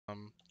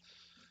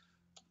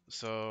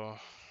So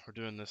we're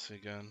doing this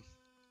again.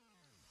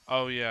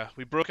 Oh yeah,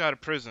 we broke out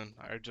of prison.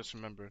 I just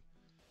remembered.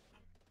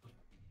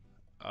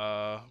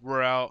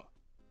 We're out.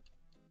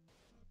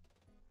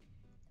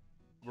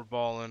 We're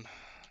balling.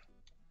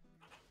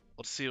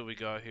 Let's see what we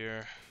got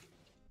here.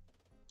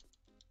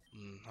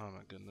 Oh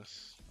my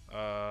goodness.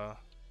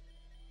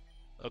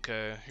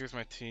 Okay, here's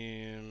my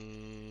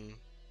team.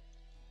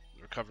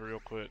 Recover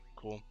real quick.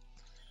 Cool.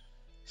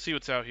 See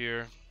what's out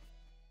here.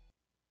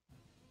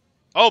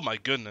 Oh my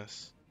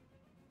goodness.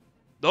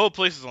 The whole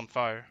place is on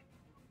fire.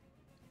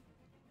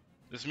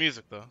 There's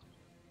music though.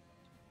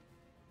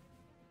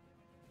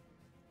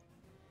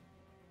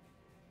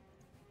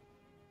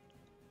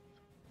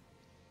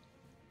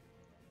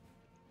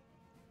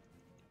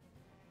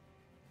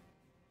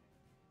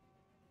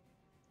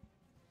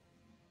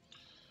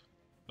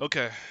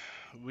 Okay,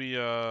 we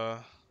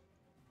let's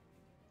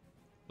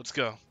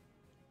go.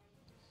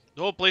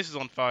 The whole place is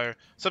on fire.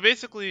 So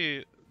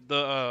basically,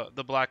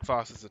 the Black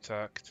Fox is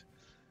attacked,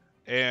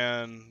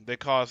 and they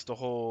caused the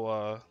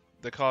whole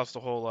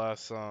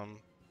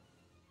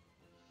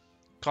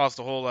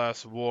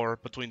ass war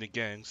between the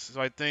gangs. So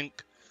I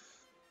think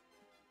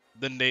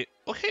the Nate.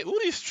 Okay, ooh,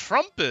 these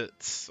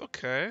trumpets.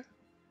 Okay.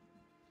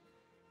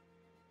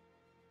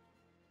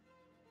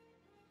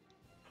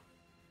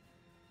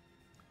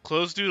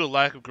 Closed due to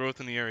lack of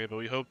growth in the area, but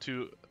we hope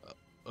to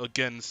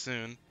again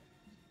soon.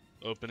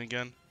 Open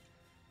again.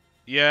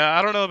 Yeah,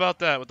 I don't know about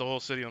that with the whole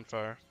city on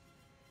fire.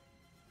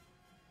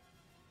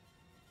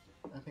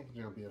 I think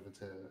you'll be able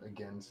to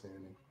again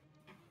soon.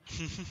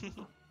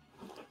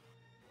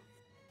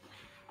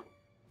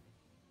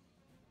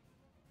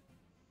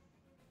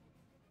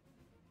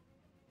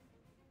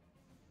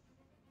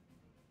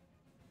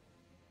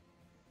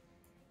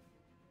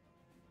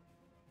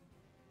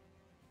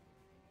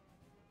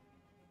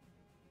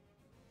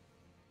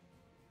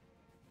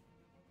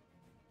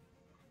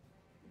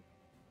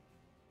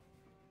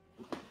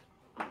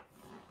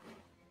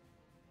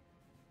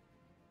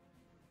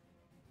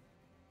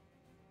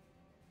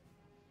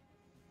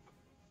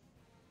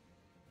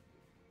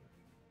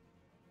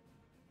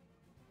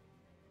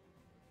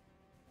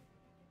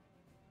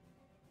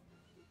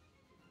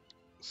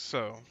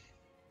 So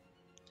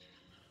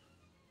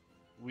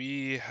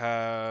we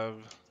have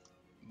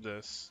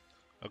this.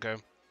 Okay,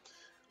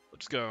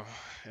 let's go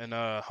and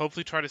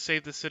hopefully try to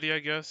save the city. I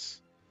guess.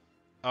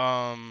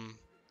 Um,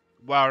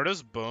 wow, are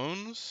those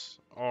bones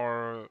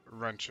or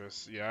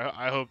wrenches? Yeah,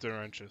 I hope they're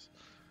wrenches.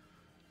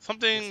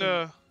 Something.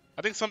 I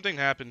think something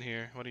happened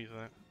here. What do you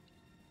think?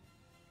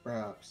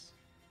 Perhaps.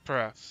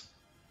 Perhaps.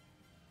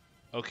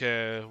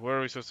 Okay, where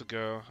are we supposed to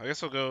go? I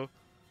guess I'll go.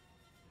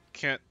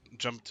 Can't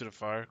jump to the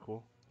fire.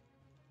 Cool.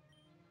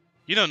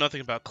 You know nothing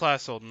about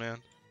class, old man.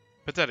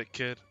 Pathetic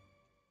kid.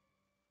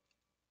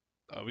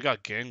 We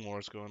got gang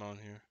wars going on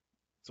here.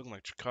 It's looking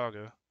like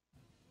Chicago.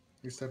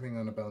 You're stepping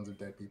on the bones of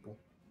dead people.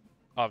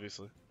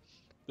 Obviously.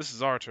 This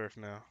is our turf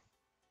now.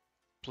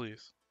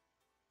 Please.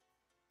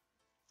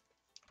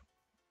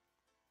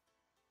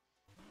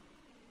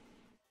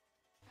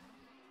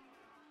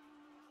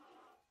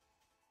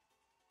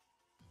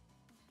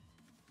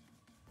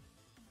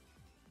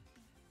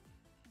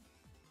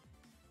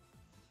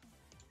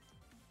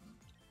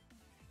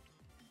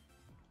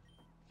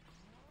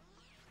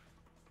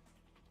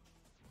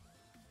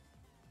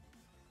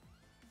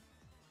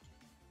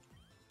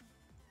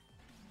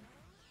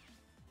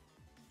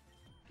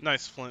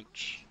 Nice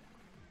flinch.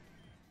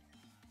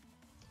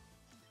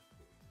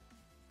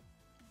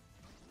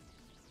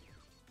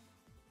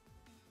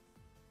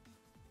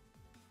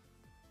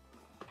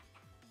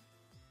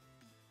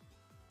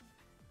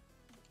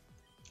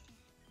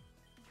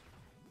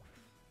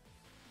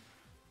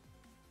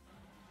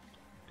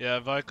 Yeah,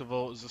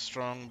 Vikavolt is a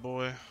strong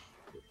boy.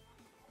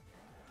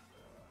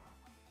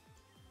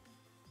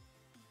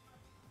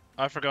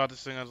 I forgot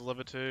this thing has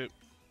levitate.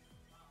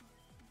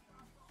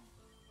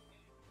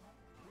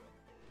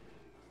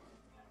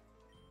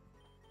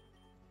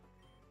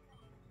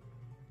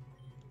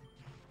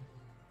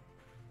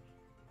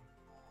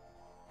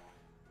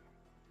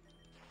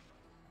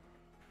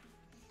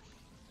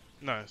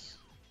 Nice.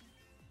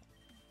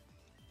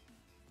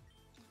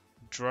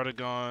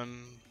 Drudagon.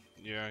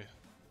 Yeah.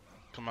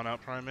 Come on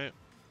out, Primate.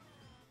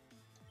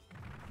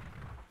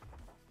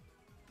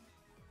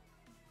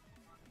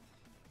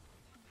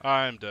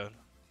 I'm dead.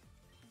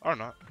 Or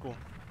not. Cool.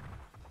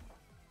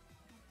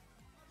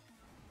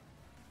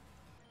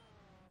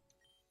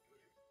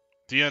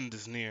 The end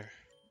is near.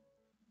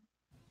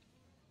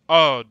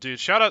 Oh, dude,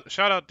 shout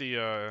out the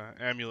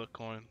amulet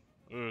coin.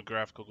 Ooh,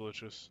 graphical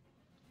glitches.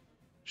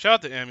 Shout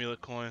out the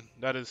amulet coin.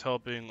 That is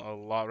helping a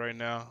lot right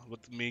now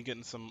with me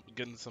getting some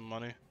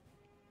money.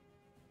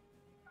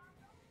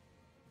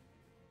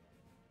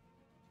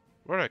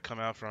 Where did I come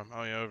out from?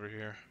 Oh yeah, over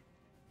here.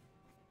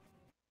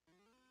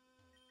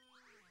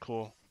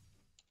 Cool.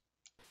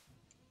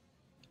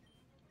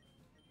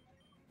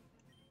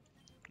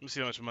 Let me see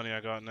how much money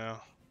I got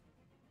now.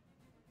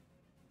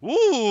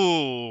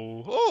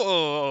 Ooh!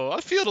 Oh,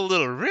 I feel a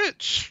little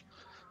rich.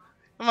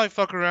 I might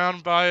fuck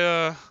around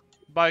buy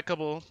Buy a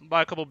couple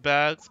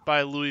bags. Buy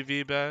a Louis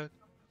V bag.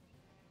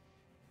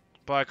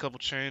 Buy a couple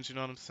chains. You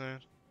know what I'm saying?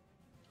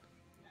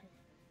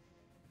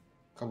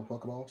 Couple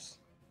Pokeballs.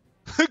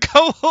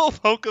 Couple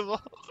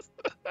Pokemon.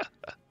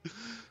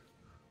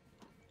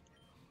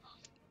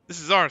 This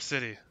is our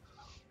city.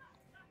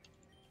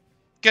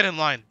 Get in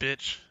line,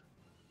 bitch.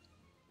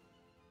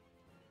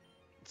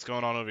 What's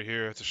going on over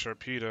here? It's a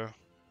Sharpedo.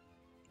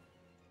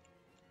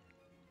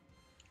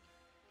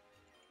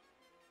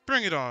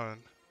 Bring it on.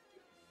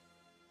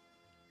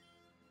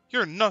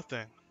 You're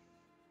nothing.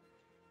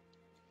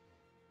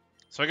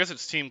 So I guess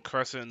it's Team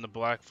Crescent and the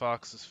Black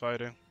Fox is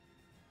fighting.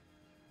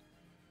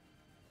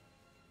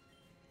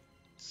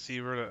 Let's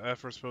see where the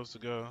F we're supposed to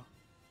go.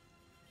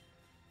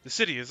 The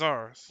city is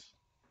ours.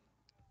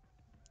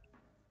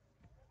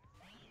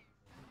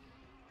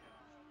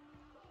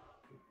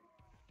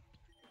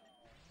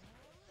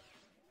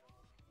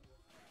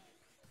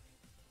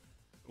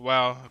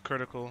 Wow, a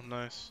critical,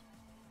 nice.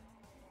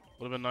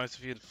 Would have been nice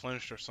if he had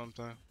flinched or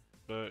something.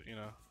 But, you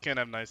know, can't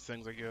have nice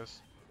things, I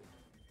guess.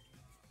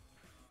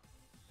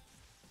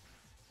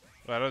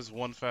 Wow, that was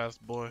one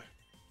fast boy.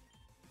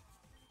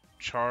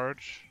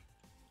 Charge.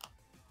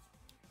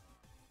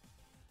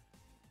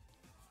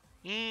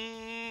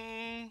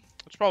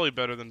 It's probably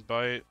better than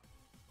Bite.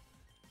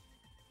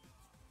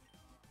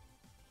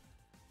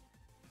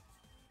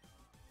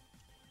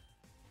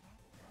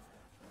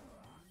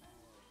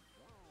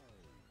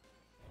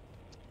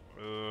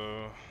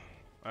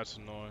 That's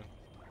annoying.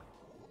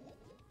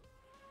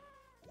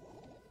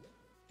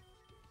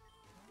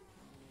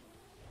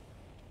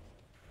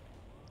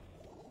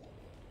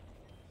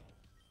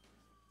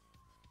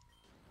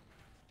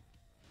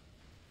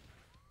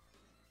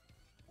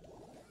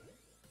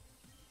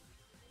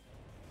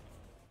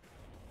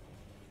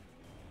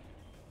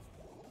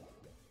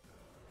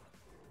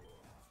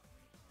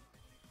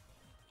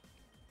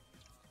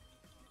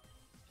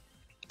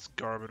 It's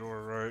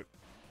Garbodor, right?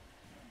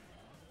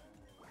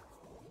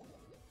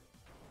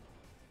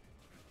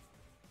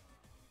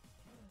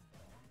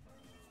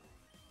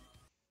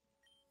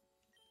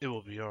 It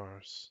will be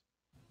ours.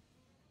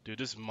 Dude,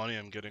 this money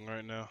I'm getting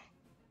right now.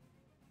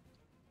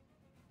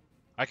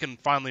 I can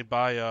finally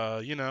buy,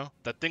 you know,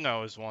 that thing I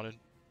always wanted.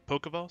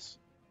 Pokeballs?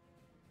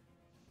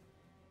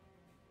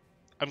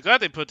 I'm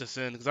glad they put this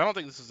in, because I don't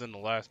think this is in the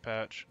last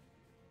patch.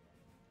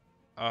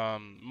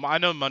 I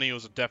know money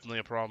was definitely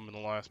a problem in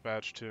the last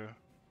patch, too.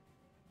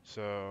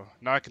 So,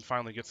 now I can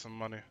finally get some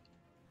money.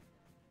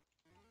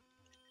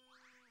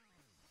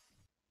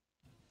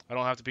 I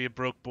don't have to be a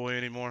broke boy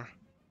anymore.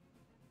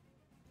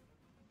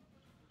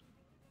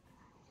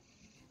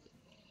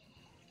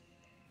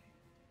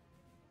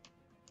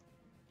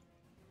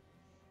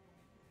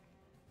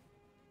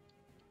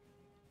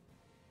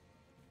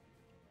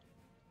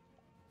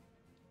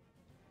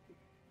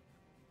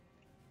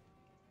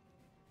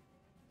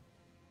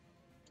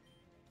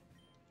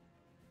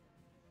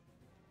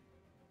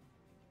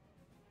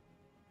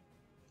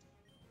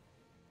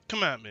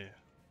 Come at me.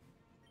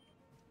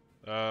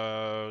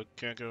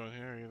 Can't go in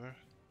here either.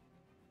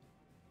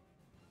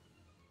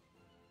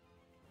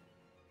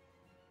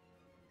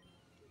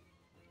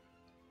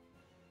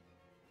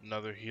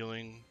 Another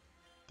healing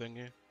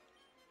thingy.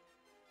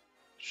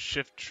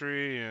 Shift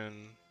tree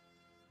and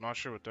not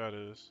sure what that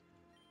is.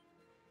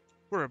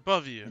 We're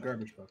above you. A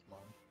garbage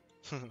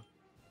Pokemon.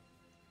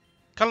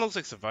 Kinda looks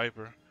like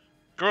Survivor.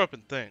 Grow up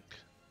and think.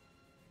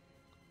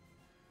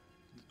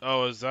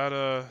 Oh, is that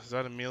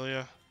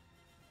Amelia?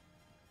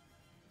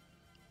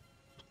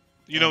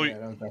 You know Yeah,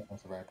 that was definitely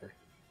Survivor.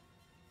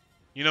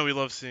 we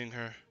love seeing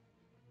her.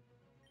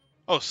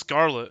 Oh,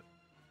 Scarlet.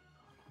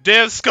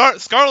 Damn,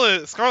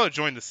 Scarlet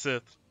joined the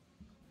Sith.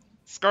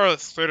 Scarlet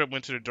straight up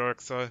went to the dark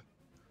side.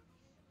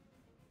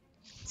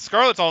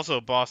 Scarlet's also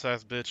a boss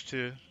ass bitch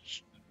too.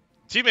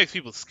 She makes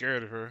people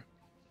scared of her.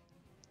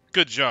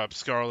 Good job,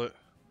 Scarlet.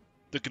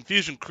 The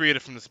confusion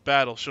created from this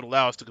battle should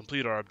allow us to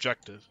complete our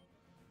objective.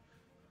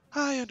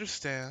 I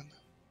understand.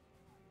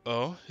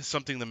 Oh, is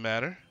something the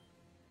matter?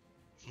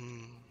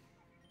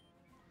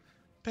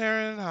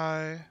 Baron,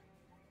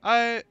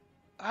 I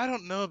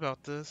don't know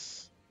about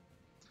this.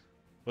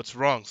 What's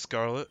wrong,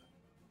 Scarlet?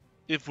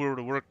 If we were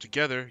to work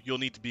together, you'll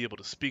need to be able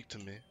to speak to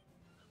me.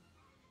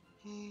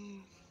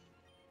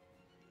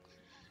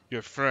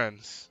 Your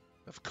friends,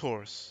 of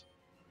course.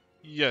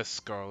 Yes,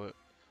 Scarlet.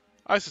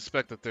 I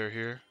suspect that they're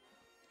here.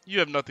 You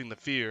have nothing to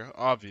fear,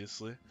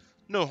 obviously.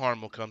 No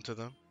harm will come to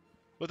them.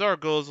 With our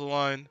goals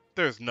aligned,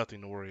 there's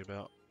nothing to worry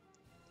about.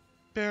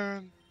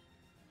 Baron.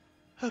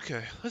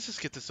 Okay, let's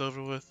just get this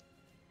over with.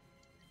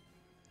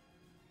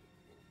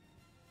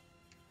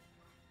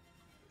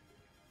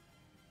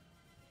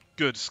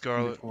 Good,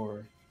 Scarlet.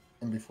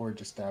 And before it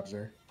just stabs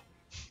her.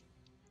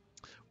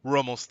 We're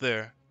almost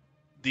there.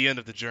 The end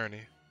of the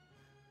journey.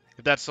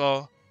 If that's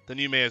all, then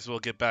you may as well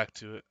get back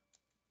to it.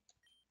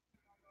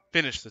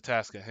 Finish the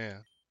task at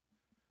hand.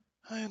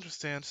 I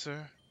understand,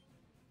 sir.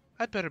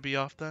 I'd better be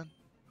off then.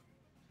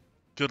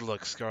 Good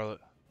luck, Scarlet.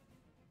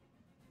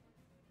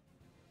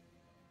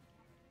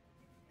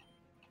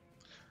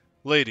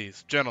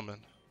 Ladies, gentlemen,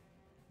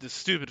 This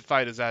stupid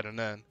fight is at an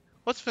end.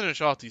 Let's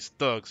finish off these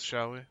thugs,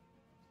 shall we?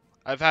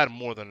 I've had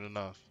more than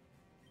enough.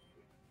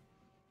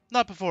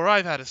 Not before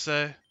I've had a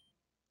say.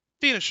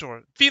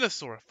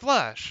 Venusaur,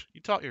 Flash!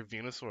 You taught your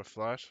Venusaur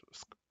Flash?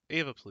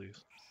 Ava, please.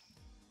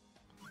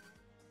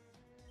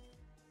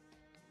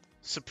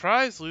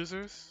 Surprise,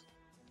 losers.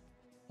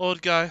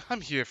 Old guy,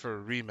 I'm here for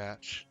a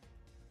rematch.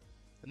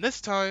 And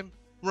this time,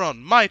 we're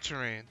on my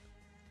terrain.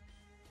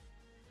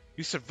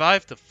 You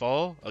survived the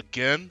fall?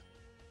 Again?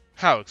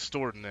 How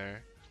extraordinary.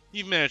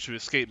 You've managed to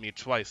escape me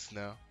twice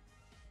now.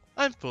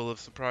 I'm full of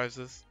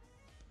surprises.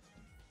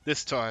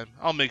 This time,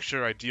 I'll make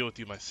sure I deal with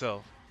you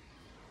myself.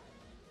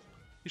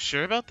 You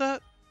sure about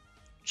that?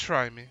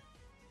 Try me.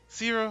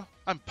 Zero,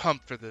 I'm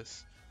pumped for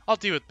this. I'll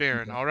deal with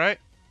Baron, Okay. alright?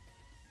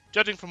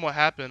 Judging from what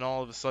happened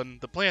all of a sudden,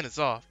 the plan is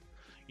off.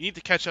 You need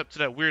to catch up to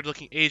that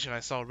weird-looking agent I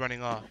saw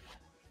running off.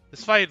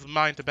 This fight is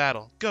mine to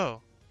battle.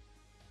 Go!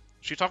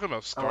 Is she talking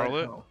about All right,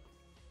 Scarlet? no.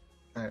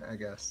 I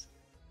guess.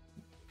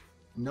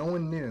 No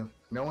one knew.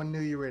 No one knew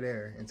you were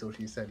there until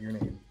she said your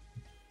name.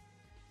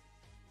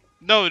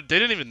 No, they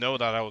didn't even know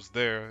that I was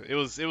there. It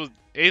was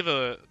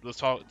Ava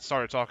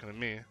started talking to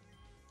me.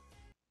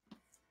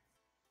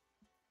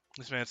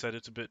 This man said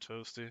it's a bit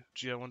toasty.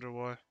 Gee, I wonder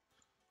why.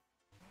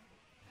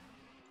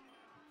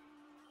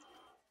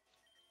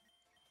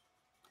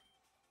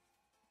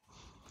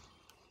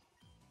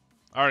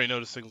 I already know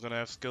this thing's gonna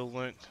have skill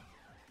link.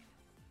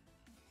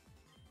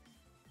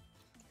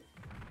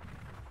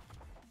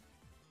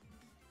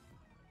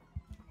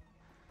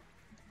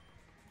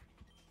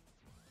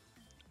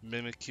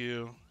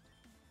 Mimikyu.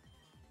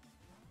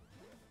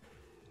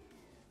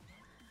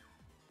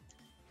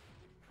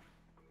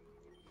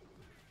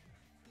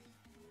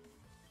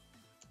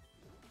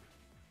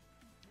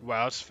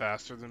 Wow, it's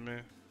faster than me.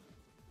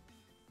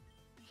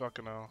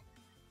 Fucking hell.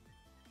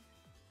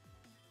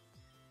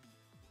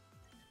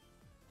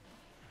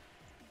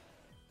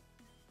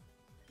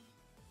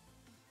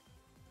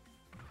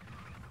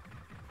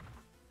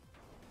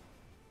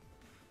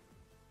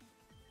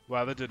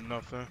 Wow, that did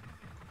nothing.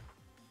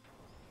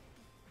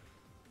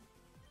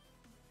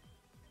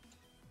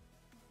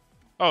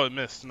 Oh, it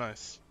missed.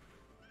 Nice.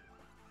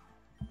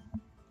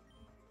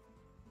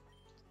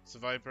 It's a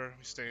Viper.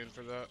 We stay in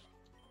for that.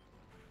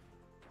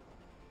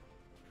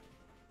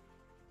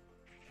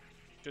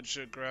 Good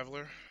shit,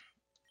 Graveler.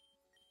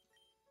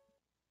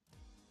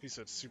 He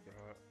said super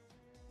hot.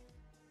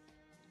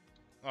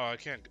 Oh, I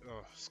can't.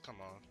 Oh, come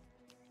on.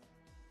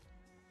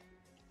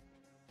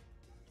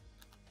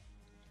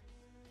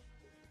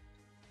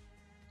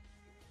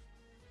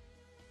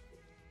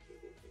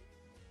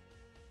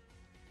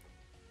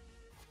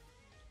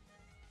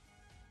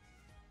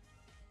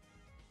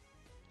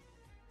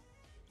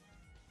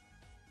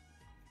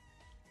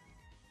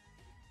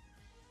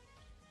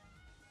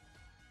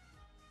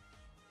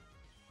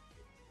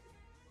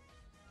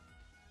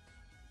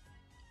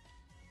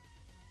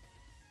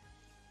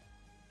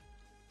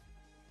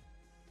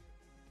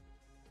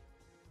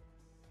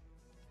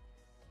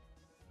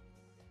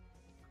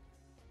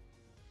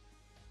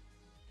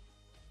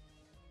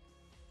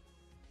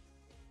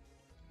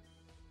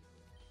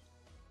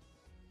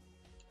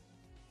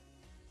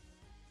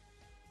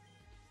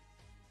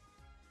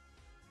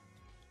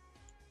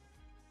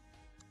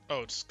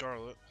 Oh, it's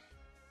Scarlet.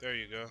 There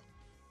you go.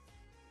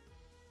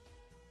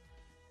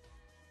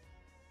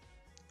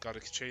 Gotta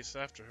chase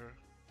after her.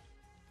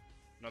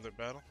 Another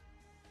battle.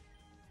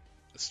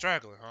 A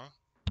straggler,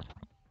 huh?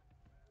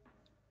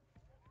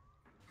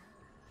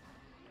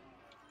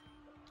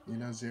 You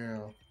know,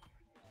 Zero.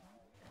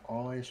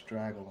 Always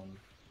straggle them.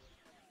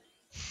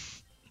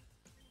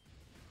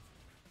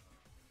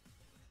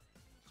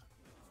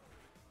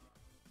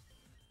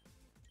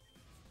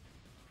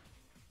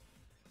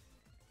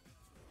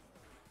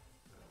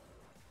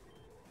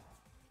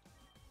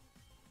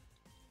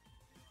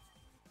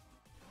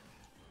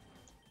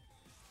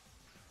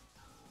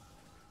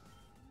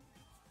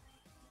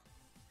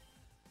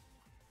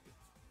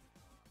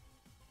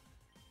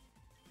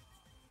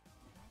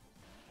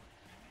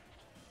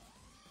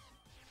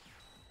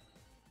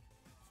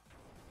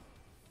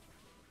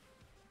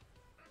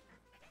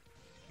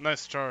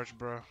 Nice charge,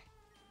 bro.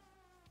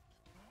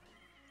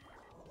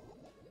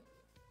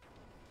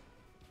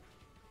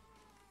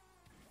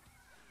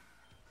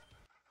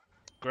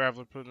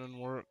 Graveler putting in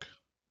work.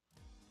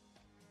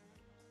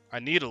 I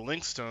need a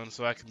Link Stone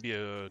so I can be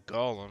a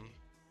Golem.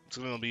 It's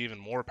gonna be even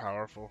more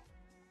powerful.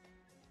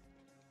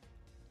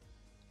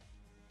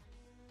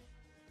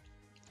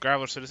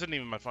 Graveler said this isn't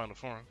even my final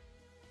form.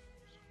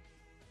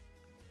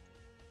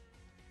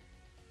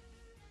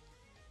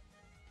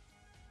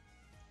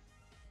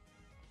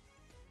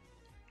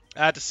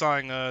 I had to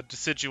sign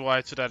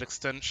Decidueye to that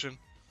extension.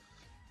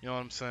 You know what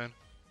I'm saying?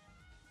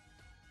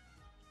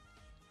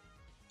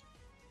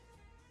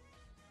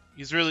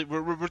 He's really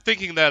we're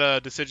thinking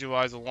that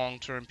Decidueye is a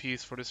long-term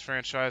piece for this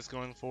franchise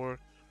going forward.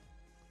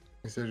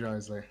 You said your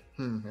eyes like,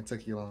 it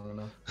took you long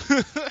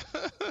enough.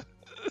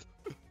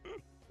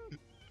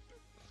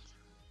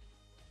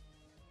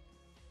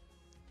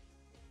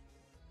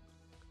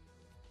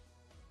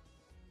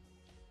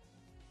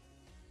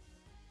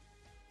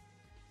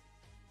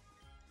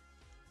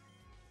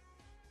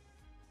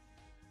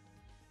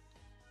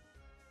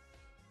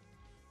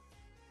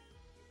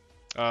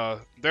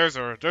 There's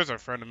our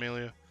friend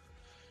Amelia.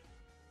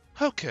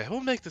 Okay,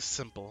 we'll make this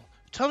simple.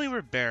 Tell me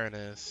where Baron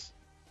is.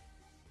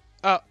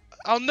 Uh,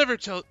 I'll never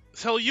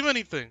tell you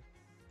anything.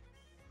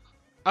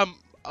 I'm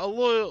a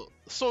loyal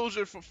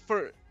soldier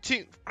for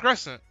Team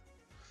Crescent.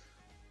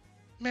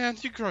 Man,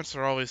 you grunts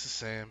are always the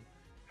same.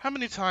 How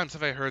many times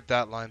have I heard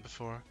that line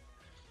before?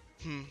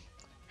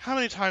 How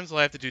many times will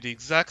I have to do the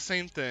exact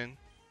same thing?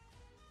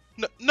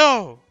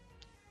 No!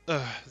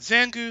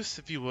 Zangoose,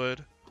 if you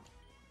would.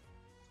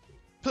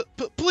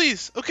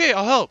 Please! Okay,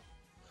 I'll help!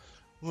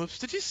 Whoops,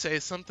 did you say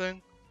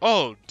something?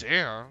 Oh,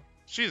 damn.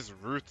 She's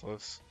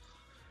ruthless.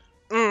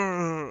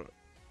 Ugh.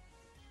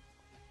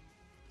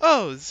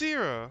 Oh,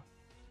 Zero!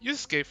 You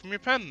escaped from your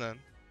pen then.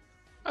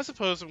 I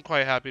suppose I'm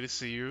quite happy to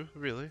see you,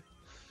 really.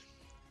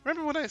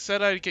 Remember when I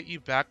said I'd get you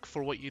back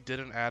for what you did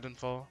in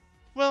Adenfall?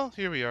 Well,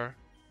 here we are.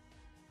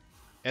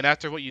 And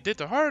after what you did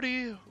to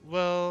Hardy,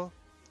 well...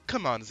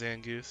 Come on,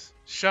 Zangoose.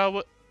 Shall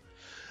we...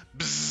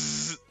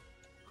 Bzzz.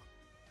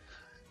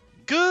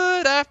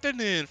 Good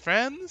afternoon,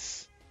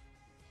 friends!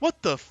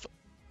 What the f...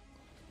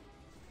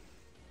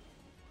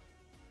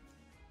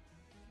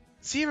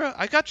 Zero,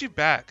 I got you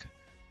back.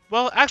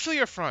 Well, actually,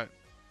 you're front.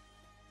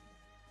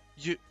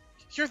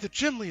 You're the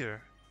gym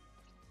leader.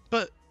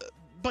 But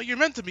you're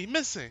meant to be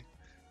missing.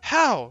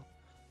 How?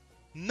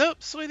 Nope,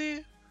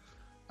 sweetie.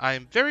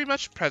 I'm very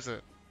much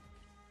present.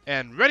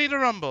 And ready to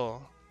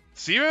rumble.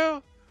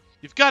 Zero?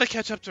 You've got to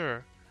catch up to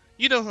her.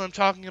 You know who I'm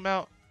talking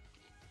about.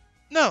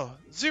 No,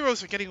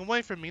 Zeros are getting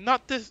away from me,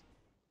 not this.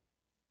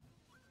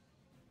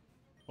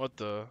 What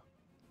the?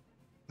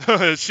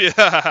 Shit.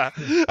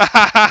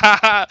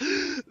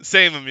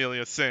 Same,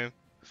 Amelia, same.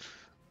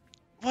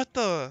 What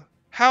the?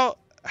 How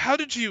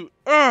did you?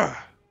 Ugh!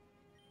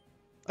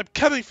 I'm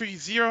coming for you,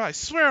 Zero, I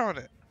swear on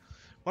it.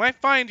 When I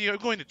find you, I'm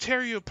going to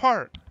tear you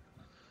apart.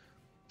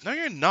 No,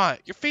 you're not.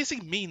 You're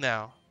facing me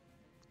now.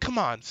 Come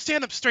on,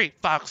 stand up straight,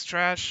 Fox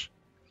Trash.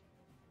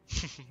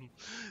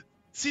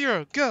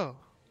 Zero, go.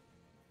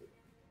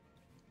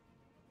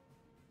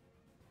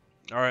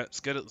 Alright, let's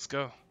get it, let's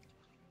go.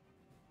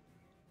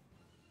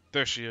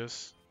 There she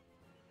is.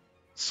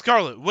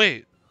 Scarlet,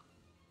 wait!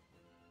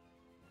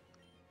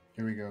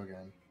 Here we go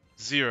again.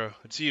 Zero,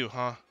 it's you,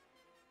 huh?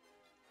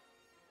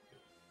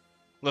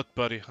 Look,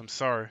 buddy, I'm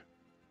sorry,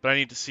 but I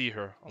need to see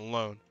her,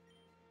 alone.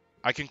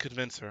 I can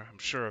convince her, I'm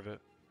sure of it.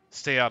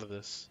 Stay out of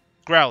this.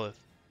 Growlithe.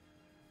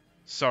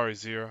 Sorry,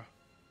 Zero.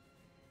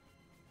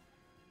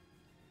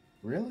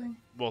 Really?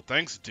 Well,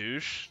 thanks,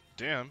 douche.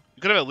 Damn.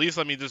 You could have at least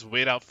let me just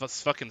wait out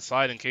fucking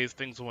side in case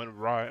things went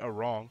right or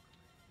wrong.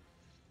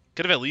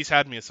 Could have at least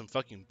had me as some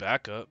fucking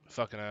backup,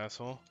 fucking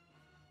asshole.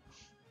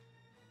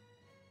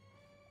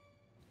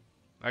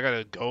 I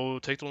gotta go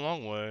take the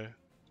long way.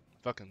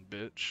 Fucking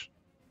bitch.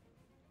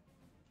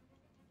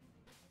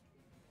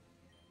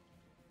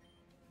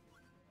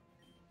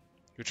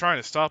 You're trying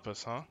to stop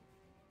us, huh?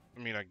 I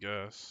mean, I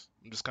guess.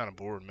 I'm just kind of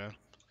bored, man.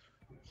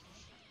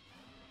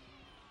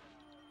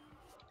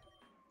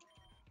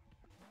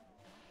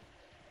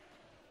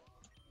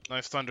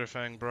 Nice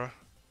Thunderfang, bro.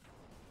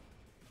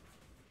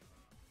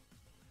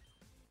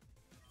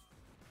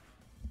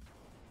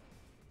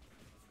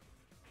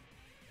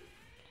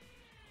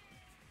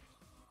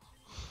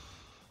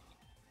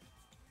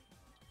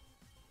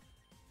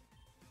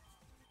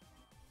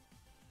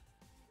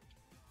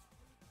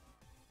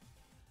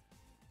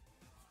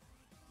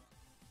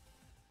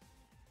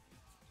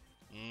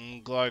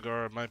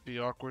 Gligar might be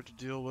awkward to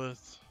deal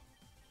with.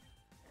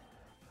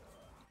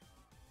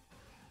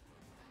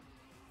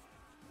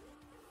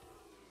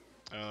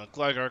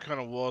 Gligar kind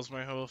of walls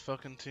my whole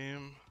fucking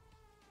team.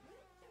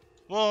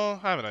 Well,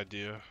 I have an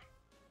idea.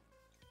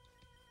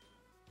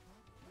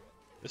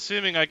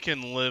 Assuming I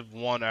can live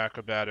one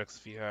acrobatics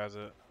if he has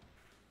it.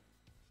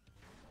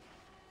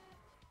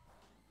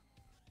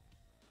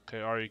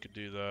 Okay, Ari could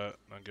do that,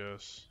 I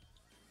guess.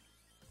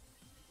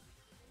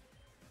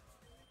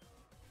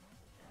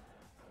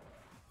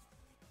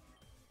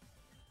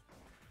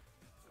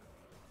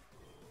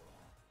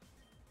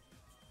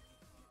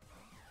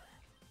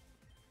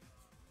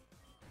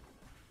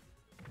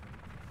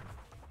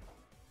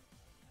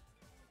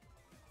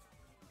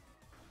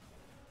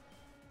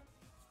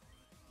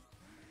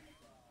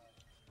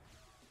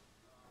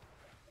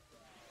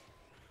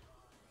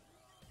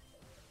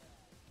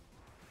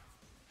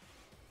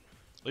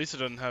 At least it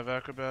doesn't have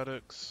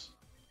acrobatics.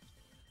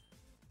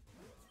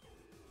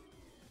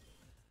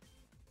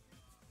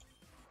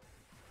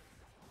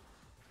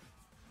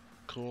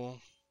 Cool.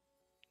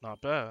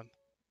 Not bad.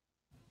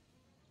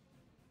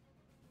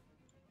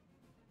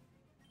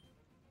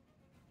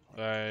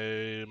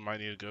 I might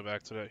need to go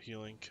back to that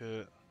healing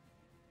kit.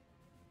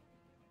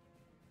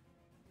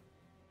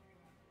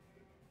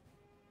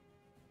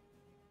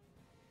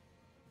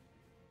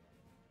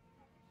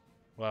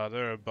 Wow,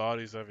 there are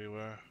bodies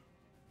everywhere.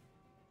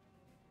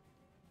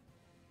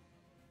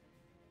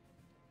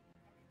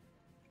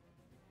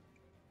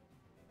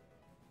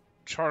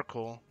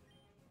 Charcoal.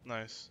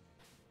 Nice.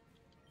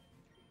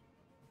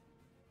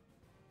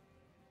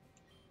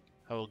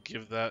 I will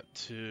give that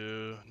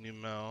to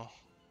Numel.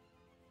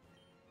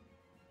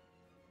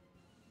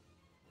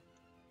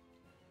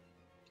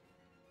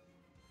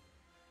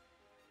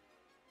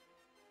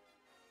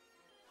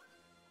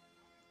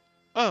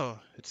 Oh,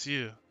 it's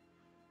you.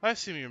 I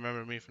assume you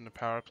remember me from the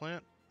power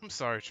plant. I'm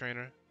sorry,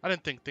 trainer. I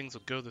didn't think things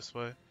would go this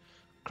way.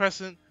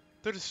 Crescent,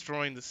 they're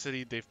destroying the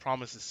city they've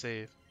promised to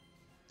save.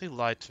 They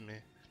lied to me.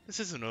 This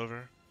isn't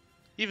over.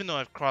 Even though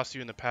I've crossed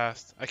you in the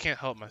past, I can't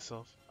help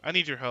myself. I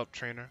need your help,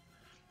 trainer.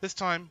 This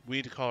time, we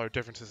need to call our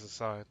differences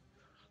aside.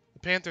 The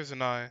Panthers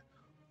and I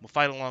will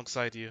fight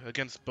alongside you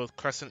against both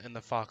Crescent and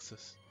the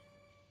Foxes.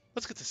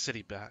 Let's get the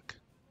city back.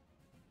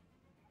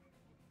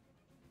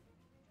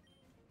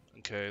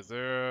 Okay, is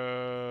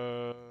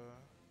there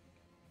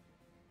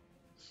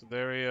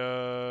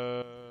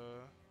a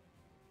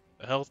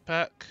health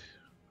pack?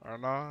 Or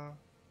nah?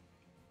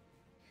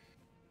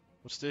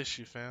 What's the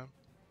issue, fam?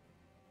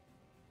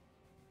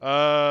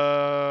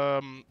 I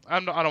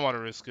don't want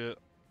to risk it.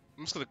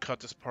 I'm just gonna cut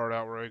this part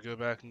out where I go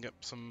back and get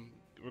some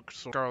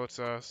Scarlet's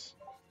ass.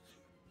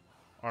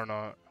 Or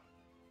not.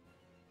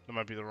 That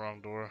might be the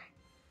wrong door.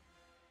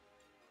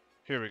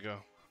 Here we go.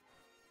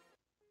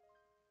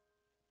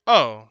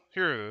 Oh,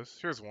 here it is.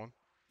 Here's one.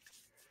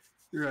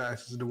 Your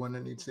ass is the one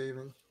that needs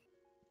saving.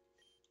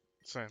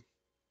 Same.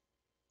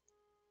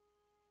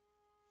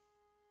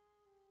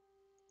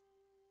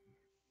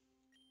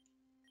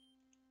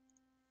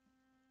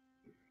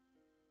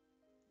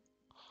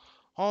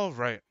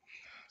 Alright,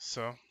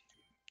 so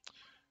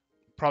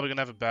probably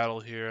gonna have a battle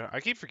here. I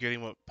keep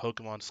forgetting what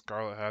Pokemon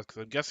Scarlet has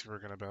because I'm guessing we're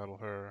gonna battle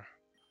her.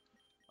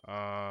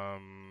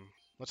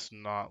 Let's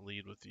not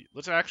lead with you.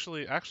 Let's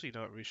actually you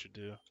know what we should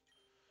do.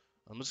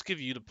 Let's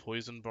give you the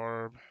Poison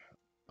Barb.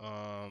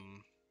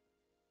 Um,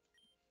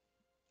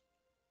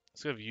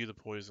 let's give you the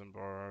Poison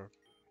Barb.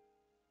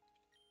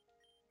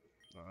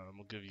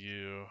 We'll give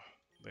you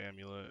the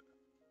Amulet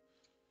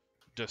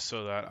just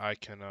so that I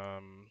can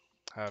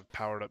have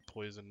powered up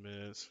Poison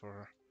moves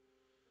for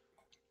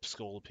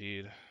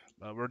Scolipede.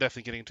 We're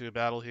definitely getting into a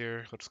battle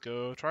here. Let's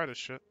go try this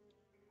shit.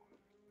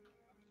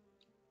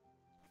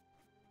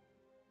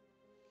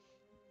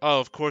 Oh,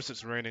 of course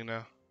it's raining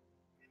now.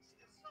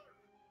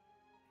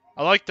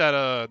 I like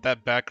that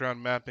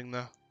background mapping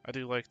though. I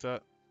do like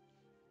that.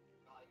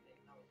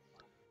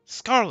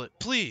 Scarlet,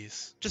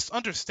 please, just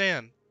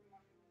understand.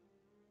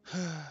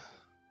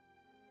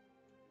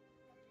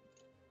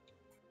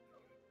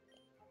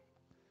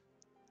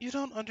 You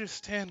don't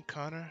understand,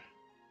 Connor.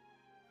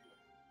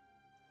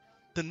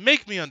 Then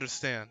make me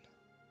understand.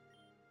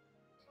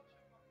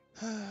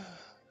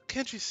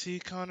 Can't you see,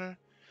 Connor?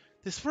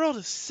 This world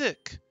is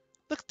sick.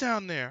 Look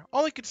down there.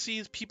 All I can see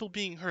is people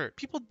being hurt,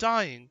 people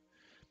dying,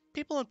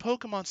 people and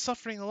Pokemon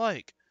suffering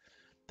alike.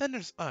 Then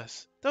there's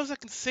us, those that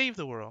can save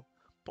the world,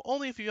 but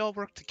only if we all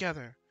work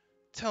together.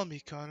 Tell me,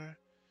 Connor,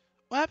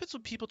 what happens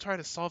when people try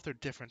to solve their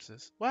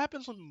differences? What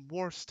happens when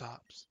war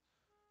stops?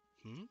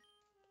 Hmm?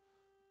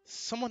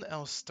 Someone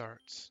else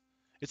starts.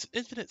 It's an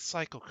infinite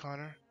cycle,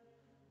 Connor.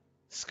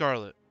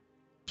 Scarlet,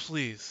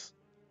 please,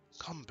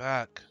 come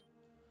back.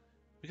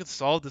 We can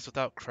solve this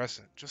without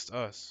Crescent, just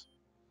us.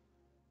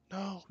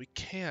 No, we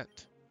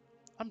can't.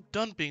 I'm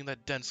done being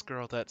that dense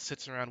girl that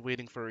sits around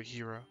waiting for a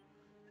hero.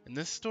 In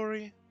this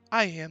story,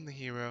 I am the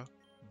hero.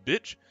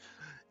 Bitch.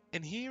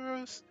 And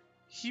heroes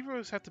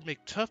have to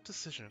make tough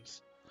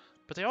decisions,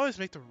 but they always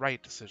make the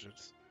right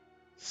decisions.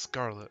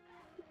 Scarlet.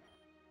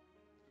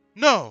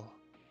 No!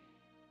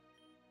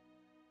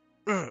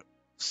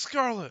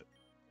 Scarlet!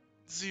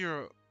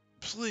 Zero,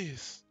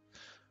 please.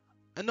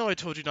 I know I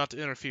told you not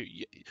to interfere.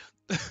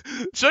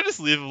 Should I just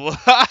leave him?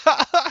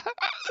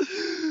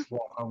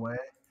 Walk away.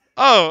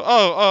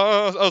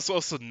 So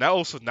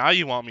now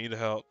you want me to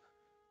help.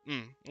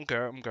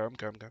 Okay.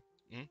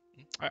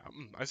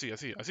 I see.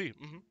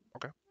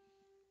 Okay.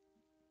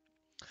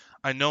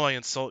 I know I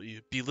insult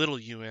you, belittle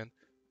you, and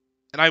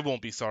I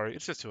won't be sorry.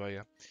 It's just who I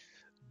am.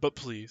 But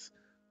please,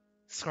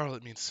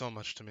 Scarlet means so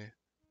much to me.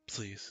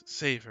 Please,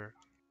 save her.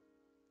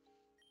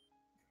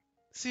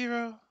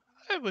 Zero,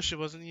 I wish it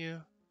wasn't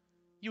you.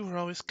 You were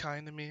always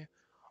kind to me,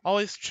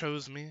 always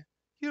chose me.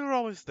 You were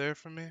always there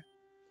for me.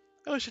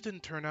 I wish it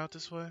didn't turn out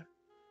this way.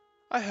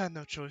 I had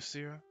no choice,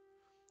 Zero.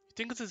 You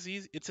think it's as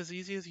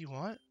easy as you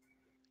want?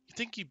 You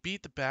think you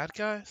beat the bad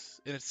guys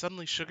and it's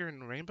suddenly sugar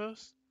and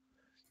rainbows?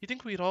 You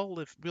think we'll all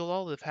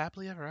live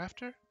happily ever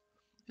after?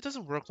 It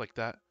doesn't work like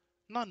that.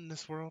 Not in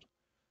this world.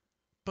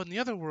 But in the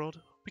other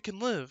world, we can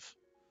live.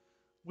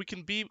 We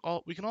can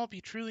all be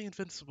truly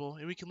invincible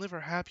and we can live our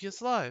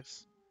happiest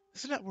lives.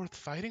 Isn't that worth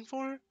fighting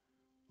for?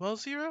 Well,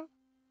 Zero,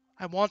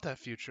 I want that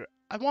future.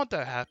 I want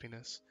that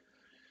happiness.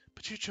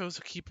 But you chose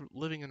to keep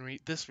living in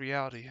this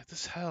reality,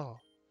 this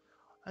hell.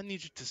 I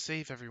need you to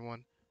save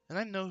everyone, and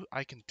I know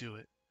I can do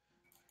it.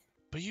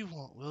 But you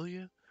won't, will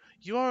you?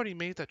 You already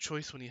made that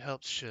choice when you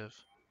helped Shiv.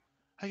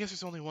 I guess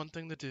there's only one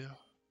thing to do.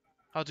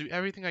 I'll do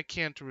everything I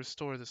can to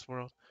restore this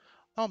world.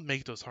 I'll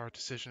make those hard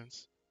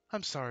decisions.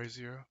 I'm sorry,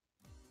 Zero.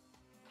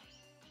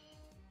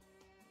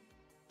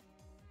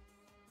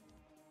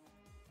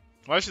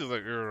 Why should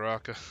like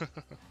Uraraka?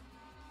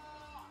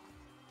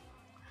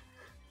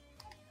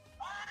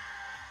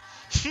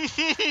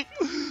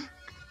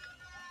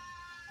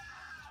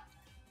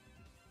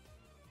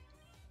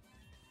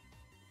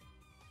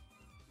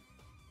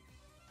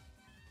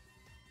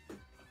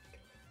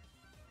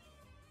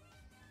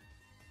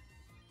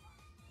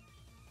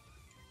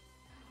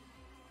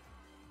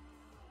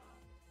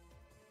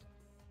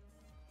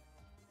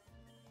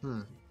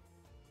 Hmm.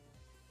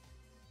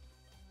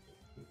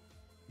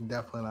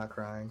 Definitely not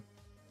crying.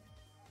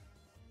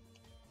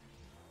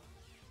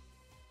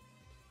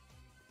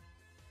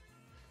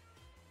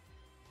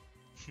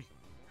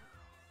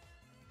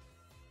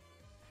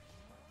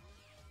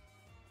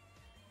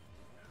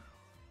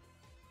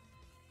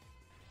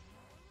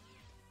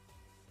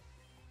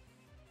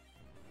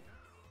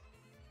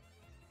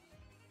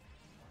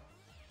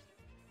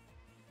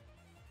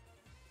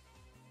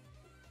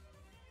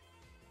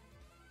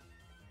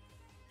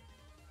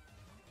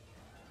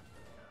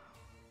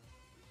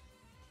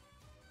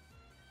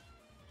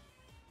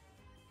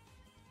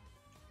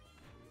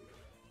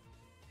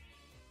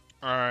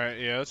 Alright,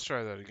 yeah, let's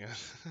try that again.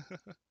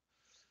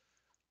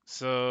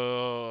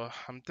 So,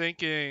 I'm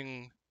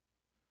thinking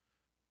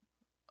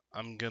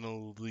I'm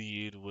gonna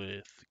lead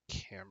with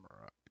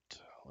camera.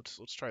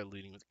 Let's try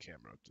leading with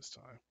camera this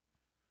time.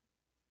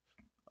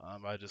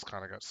 I just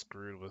kind of got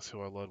screwed with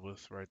who I led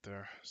with right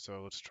there.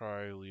 So let's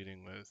try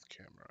leading with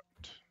camera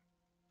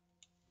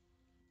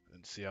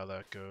and see how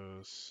that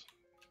goes.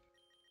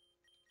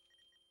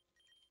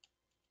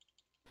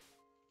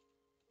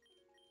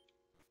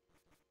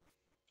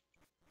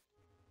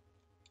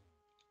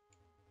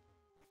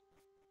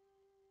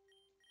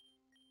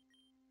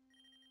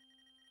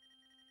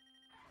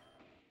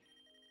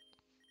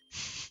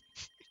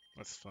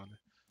 That's funny.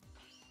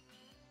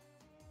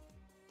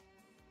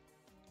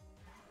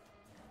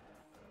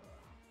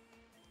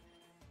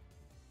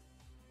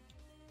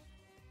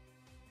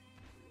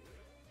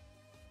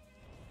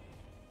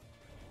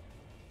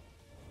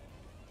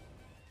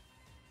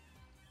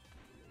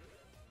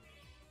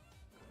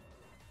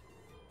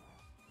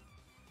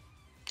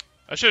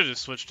 I should have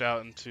just switched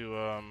out into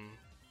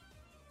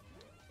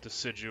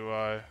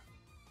Decidui.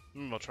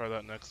 Maybe I'll try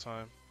that next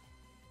time.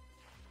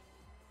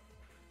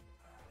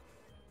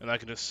 And I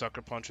can just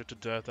sucker punch it to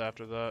death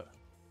after that.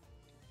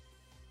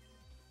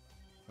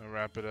 A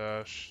Rapid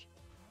Ash.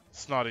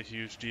 It's not a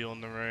huge deal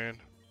in the rain.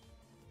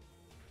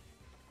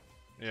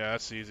 Yeah,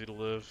 that's easy to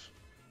live.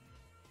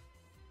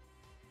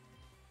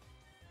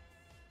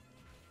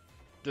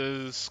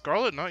 Does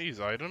Scarlet not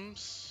use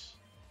items?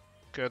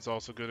 Okay, that's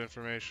also good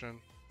information.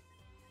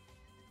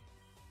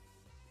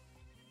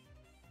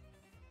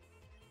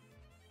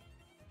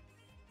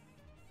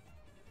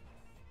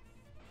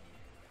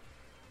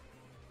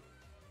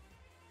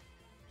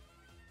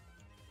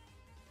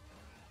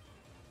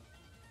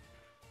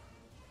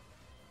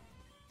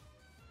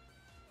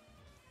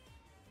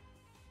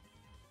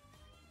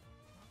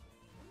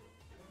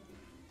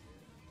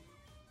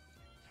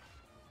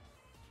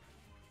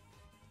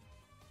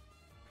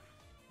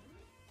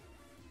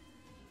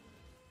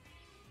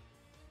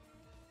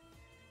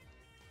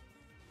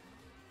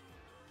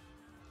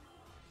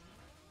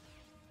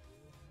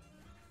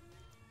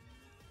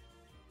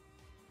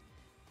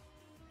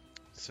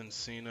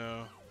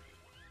 Cincino.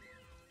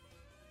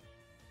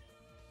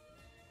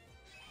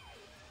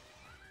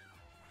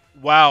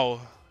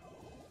 Wow.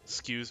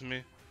 Excuse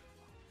me.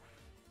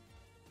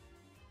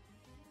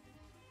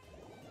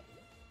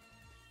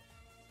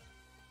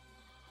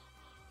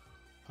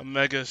 A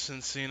Mega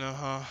Cincino,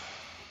 huh?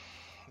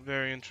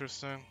 Very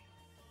interesting.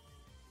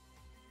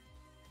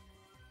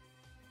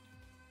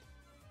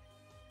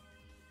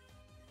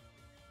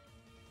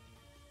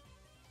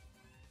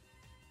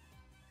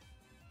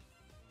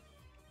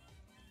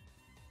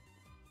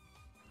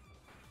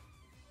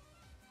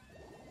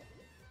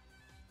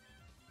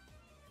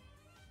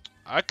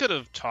 I could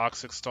have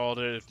Toxic stalled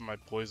it if my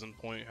Poison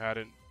Point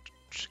hadn't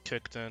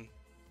kicked in.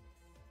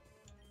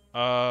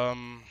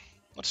 Um,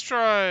 let's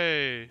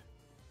try...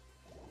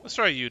 Let's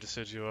try you,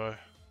 Decidui.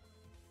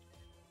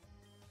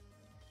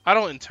 I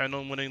don't intend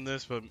on winning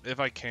this, but if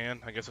I can,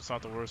 I guess it's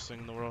not the worst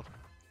thing in the world.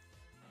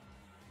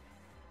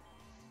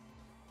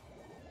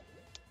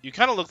 You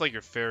kind of look like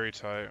you're Fairy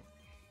type.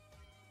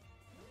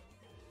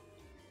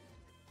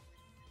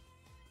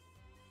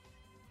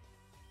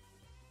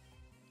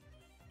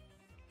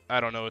 I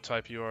don't know what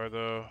type you are,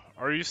 though.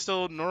 Are you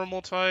still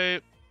normal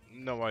type?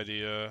 No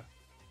idea.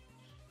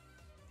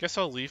 Guess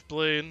I'll Leaf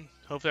Blade.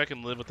 Hopefully I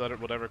can live with that,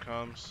 whatever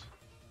comes.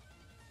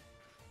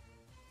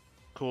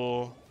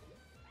 Cool.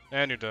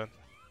 And you're done.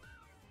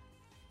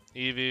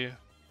 Eevee.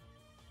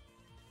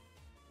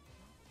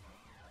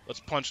 Let's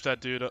punch that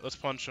dude. Let's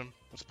punch him.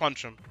 Let's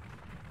punch him.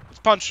 Let's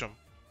punch him.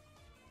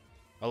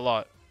 A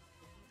lot.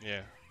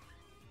 Yeah.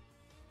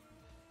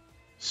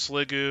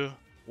 Sliggoo.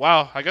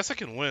 Wow, I guess I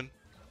can win.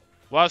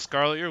 Wow,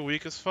 Scarlet, you're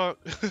weak as fuck.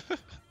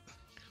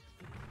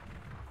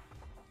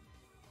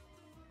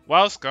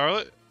 Wow,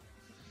 Scarlet.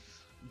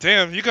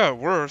 Damn, you got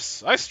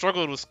worse. I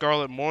struggled with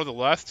Scarlet more the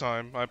last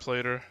time I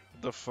played her.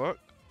 The fuck?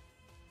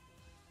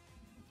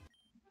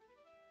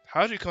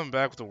 How did you come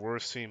back with the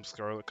worst team,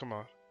 Scarlet? Come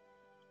on.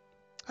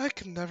 I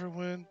can never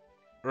win.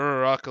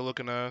 Uraraka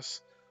looking ass.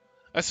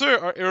 I swear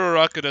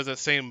Uraraka does that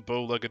same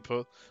bow-legged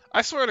pose.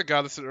 I swear to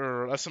God, that's some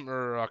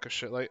Uraraka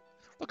shit. Like,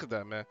 look at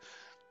that, man.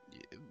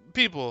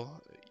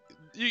 People,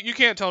 you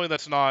can't tell me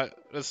that's not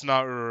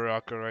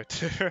Uraraka right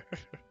there.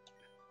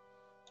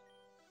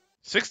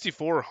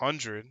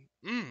 6,400.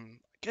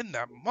 Getting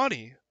that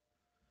money.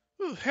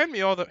 Ooh, hand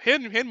me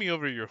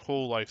over your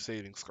whole life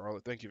savings,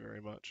 Scarlet. Thank you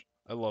very much.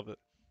 I love it.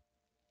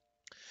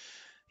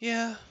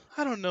 Yeah,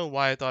 I don't know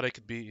why I thought I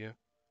could beat you.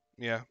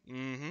 Yeah.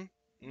 Mm-hmm.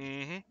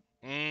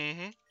 Mm-hmm.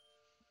 Mm-hmm.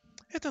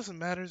 It doesn't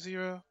matter,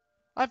 Zero.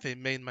 I've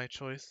made my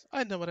choice.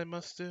 I know what I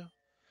must do.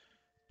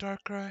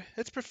 Darkrai,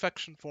 its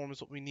perfection form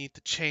is what we need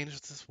to change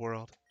this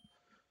world.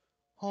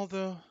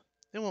 Although,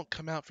 it won't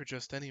come out for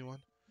just anyone.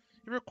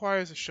 It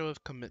requires a show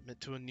of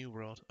commitment to a new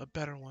world, a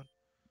better one.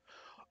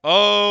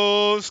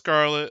 Oh,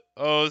 Scarlet.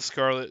 Oh,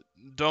 Scarlet.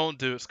 Don't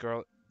do it,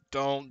 Scarlet.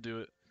 Don't do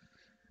it.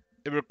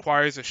 It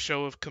requires a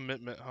show of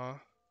commitment, huh?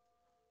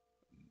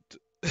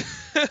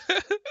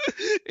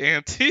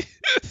 Auntie?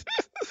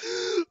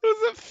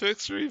 What's that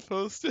picture he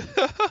posted?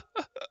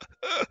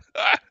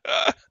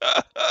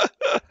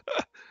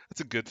 That's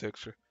a good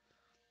picture.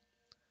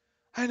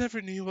 I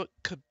never knew what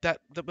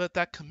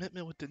that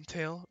commitment would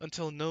entail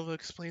until Nova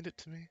explained it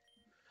to me.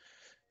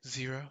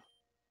 Zero.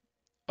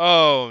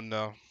 Oh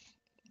no.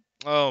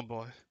 Oh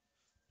boy.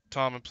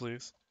 Tama,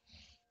 please.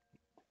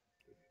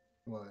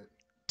 What?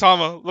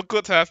 Tama, look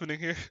what's happening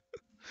here.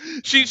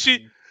 Can't She.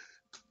 see.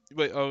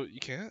 Wait. Oh, you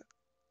can't.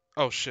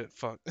 Oh shit.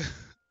 Fuck.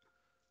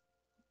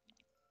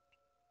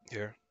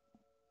 Here.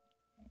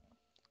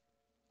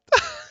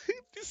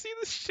 You see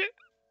this shit?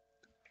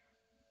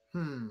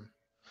 Hmm.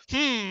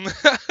 Hmm.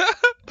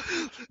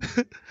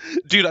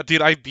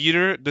 dude, I beat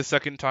her the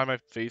second time I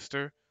faced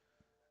her,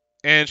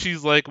 and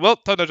she's like, "Well,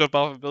 time to jump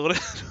off a building."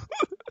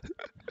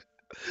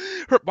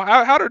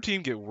 How'd her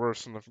team get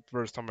worse than the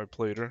first time I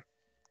played her?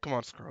 Come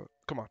on, Scarlet.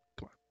 Come on,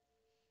 come on.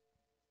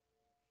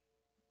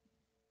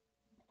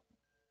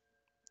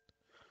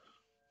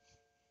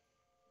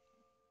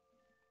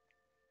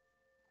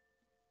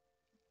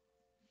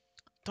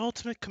 The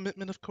ultimate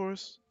commitment, of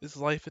course, is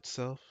life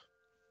itself.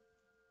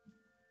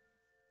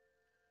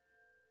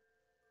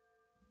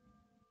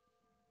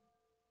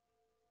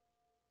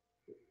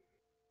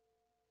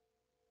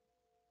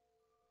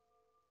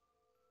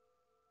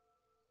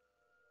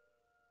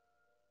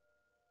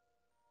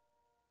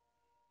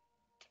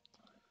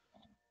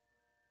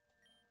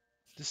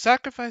 The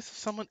sacrifice of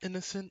someone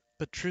innocent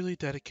but truly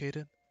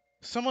dedicated.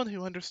 Someone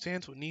who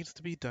understands what needs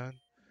to be done.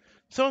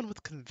 Someone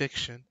with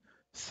conviction.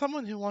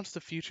 Someone who wants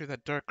the future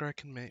that Darkrai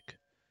can make.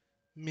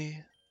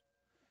 Me.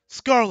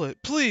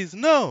 Scarlet, please,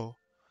 no!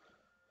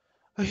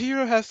 A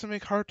hero has to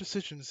make hard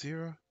decisions,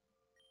 Zero.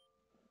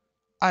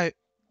 I.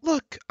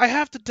 Look, I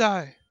have to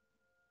die!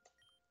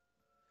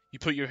 You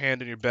put your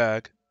hand in your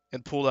bag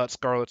and pulled out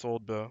Scarlet's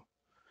old bow.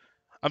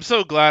 I'm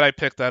so glad I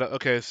picked that up.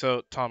 Okay,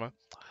 so, Tama.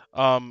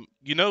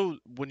 You know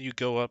when you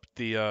go up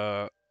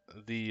the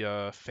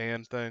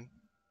fan thing?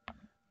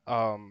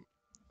 Um,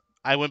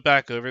 I went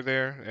back over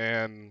there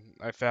and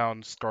I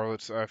found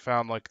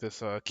like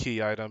this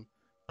key item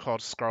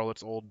called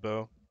Scarlet's old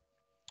bow.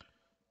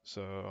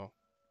 So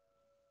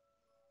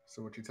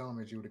So what you're telling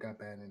me is you would have got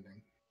that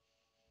ending.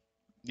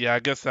 yeah, I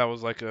guess that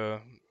was like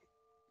a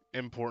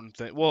important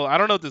thing. Well, I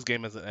don't know if this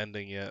game has an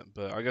ending yet,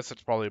 but I guess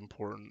it's probably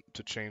important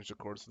to change the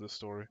course of the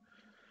story.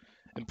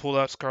 And pulled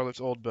out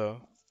Scarlet's old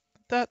bow.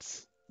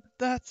 That's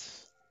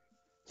that's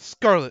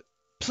Scarlet.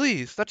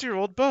 Please, that's your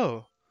old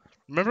bow.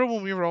 Remember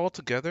when we were all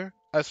together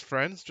as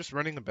friends, just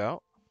running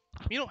about?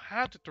 You don't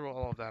have to throw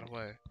all of that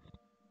away.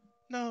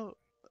 No,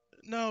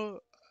 no,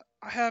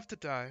 I have to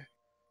die.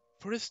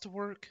 For this to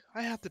work,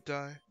 I have to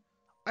die.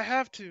 I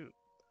have to.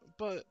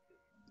 But,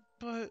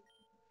 but,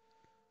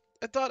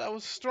 I thought I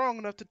was strong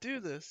enough to do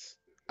this.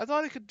 I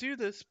thought I could do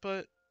this,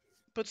 but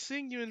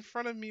seeing you in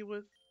front of me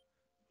with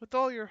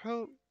all your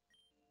hope,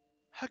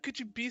 how can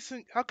you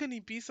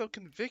be so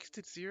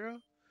convicted, Zero?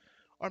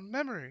 Our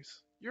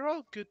memories. You're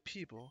all good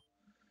people.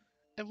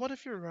 And what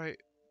if you're right?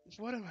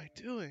 What am I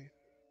doing?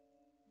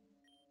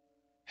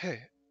 Hey,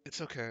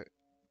 it's okay.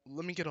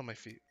 Let me get on my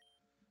feet.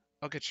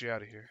 I'll get you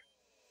out of here.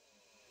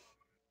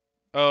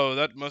 Oh,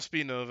 that must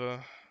be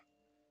Nova.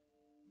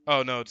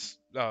 Oh no, it's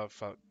oh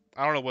fuck.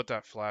 I don't know what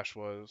that flash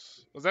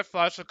was. Was that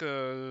flash like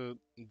a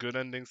good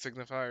ending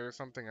signifier or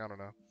something? I don't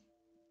know.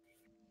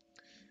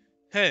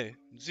 Hey,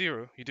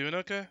 Zero, you doing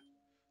okay?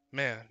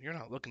 Man, you're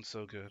not looking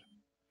so good.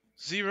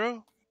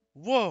 Zero?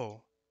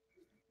 Whoa!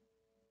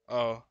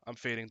 Oh, I'm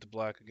fading to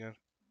black again.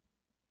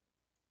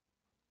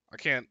 I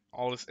can't.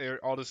 All this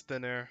air, all this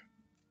thin air.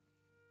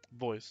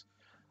 Voice.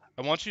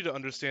 I want you to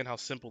understand how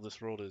simple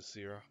this world is,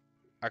 Zero.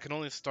 I can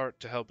only start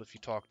to help if you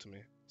talk to me.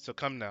 So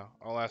come now,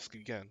 I'll ask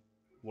again.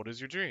 What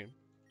is your dream?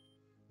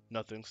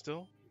 Nothing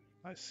still?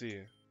 I see.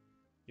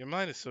 Your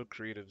mind is so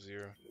creative,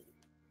 Zero.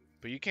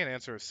 But you can't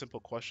answer a simple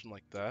question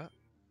like that.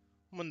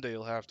 One day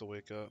you'll have to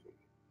wake up.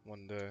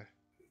 One day.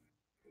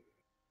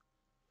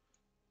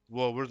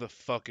 Whoa, where the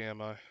fuck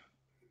am I?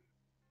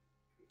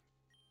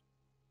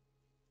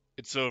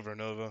 It's over,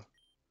 Nova.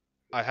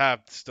 I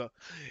have the stuff.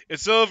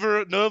 It's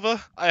over,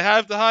 Nova. I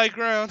have the high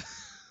ground.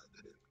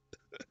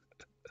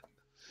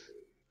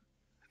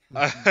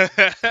 I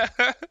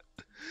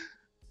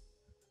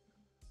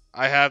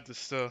have the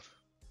stuff.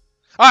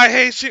 I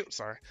hate you.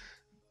 Sorry.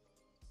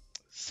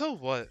 So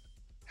what?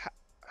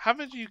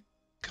 Haven't you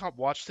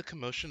watched the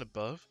commotion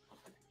above?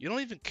 You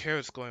don't even care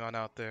what's going on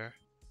out there.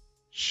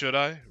 Should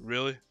I?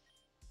 Really?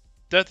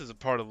 Death is a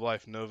part of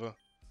life, Nova.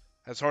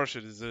 As harsh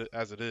as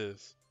it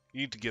is,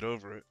 you need to get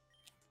over it.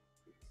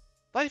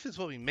 Life is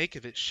what we make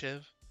of it,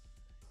 Shiv.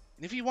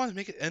 And if you want to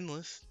make it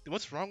endless, then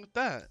what's wrong with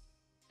that?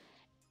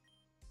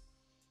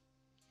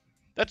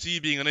 That's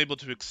you being unable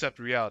to accept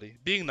reality,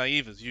 being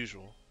naive as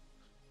usual.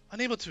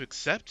 Unable to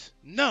accept?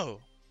 No!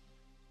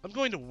 I'm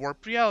going to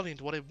warp reality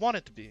into what I want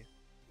it to be.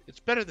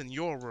 It's better than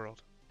your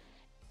world.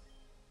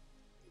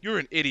 You're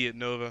an idiot,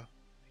 Nova.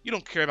 You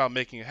don't care about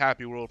making a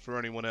happy world for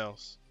anyone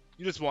else.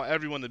 You just want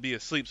everyone to be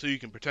asleep so you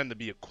can pretend to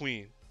be a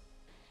queen.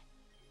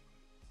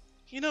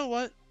 You know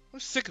what? I'm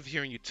sick of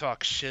hearing you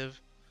talk,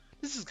 Shiv.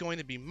 This is going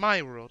to be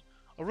my world.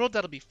 A world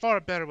that'll be far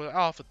better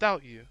off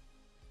without you.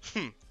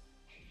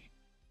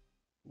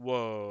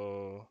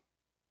 Whoa.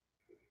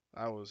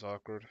 That was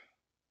awkward.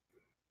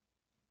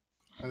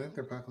 I think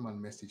their Pokemon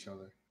missed each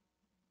other.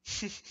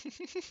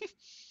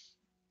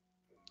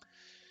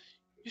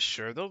 You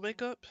sure they'll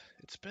wake up?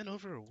 It's been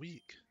over a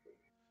week.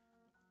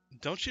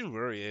 Don't you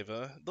worry,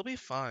 Ava. They'll be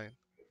fine.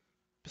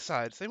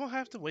 Besides, they won't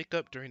have to wake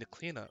up during the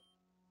cleanup.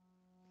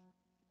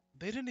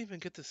 They didn't even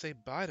get to say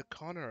bye to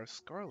Connor or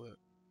Scarlet.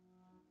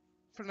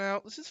 For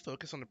now, let's just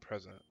focus on the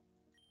present.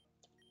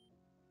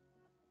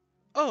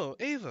 Oh,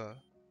 Ava!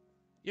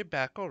 You're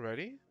back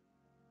already?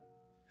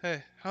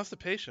 Hey, how's the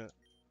patient?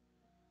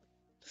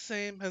 The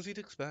same as you'd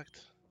expect.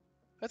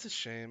 That's a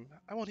shame.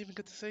 I won't even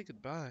get to say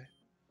goodbye.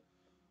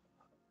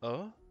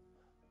 Oh?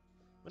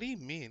 What do you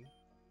mean?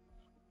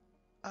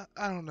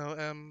 I don't know,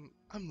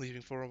 I'm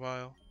leaving for a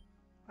while.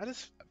 I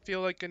just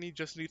feel like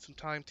just need some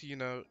time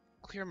to,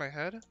 clear my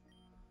head.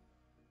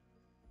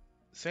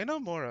 Say no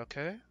more,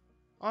 okay?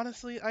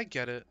 Honestly, I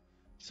get it.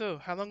 So,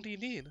 how long do you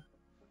need?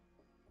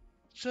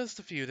 Just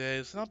a few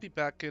days, and I'll be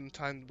back in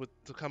time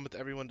to come with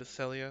everyone to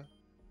Cellia.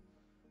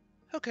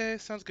 Okay,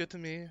 sounds good to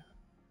me.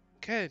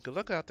 Okay, good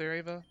luck out there,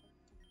 Ava.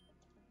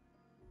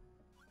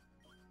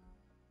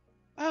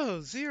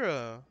 Oh,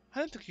 Zero! I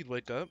didn't think you'd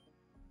wake up.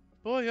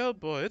 Boy, oh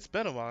boy, it's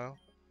been a while.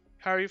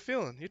 How are you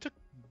feeling? You took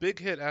a big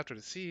hit after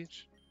the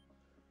siege.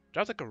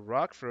 Dropped like a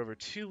rock for over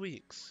 2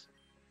 weeks.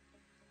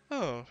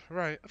 Oh,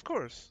 right, of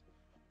course.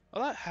 A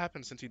lot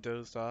happened since you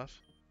dozed off.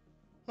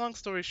 Long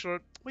story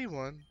short, we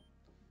won.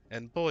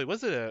 And boy,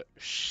 was it a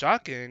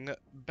shocking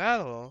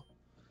battle.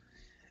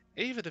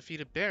 Ava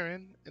defeated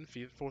Baron and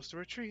forced a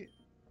retreat.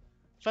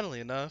 Funnily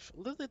enough,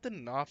 Lily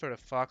didn't offer the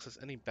Foxes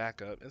any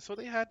backup, and so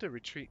they had to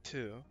retreat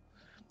too.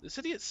 The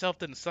city itself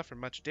didn't suffer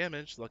much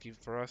damage, lucky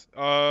for us.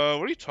 What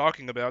are you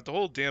talking about? The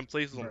whole damn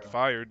place is on Bro.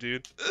 fire,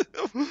 dude.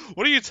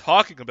 What are you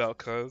talking about,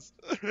 cuz?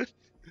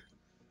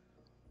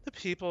 The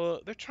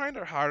people, they're trying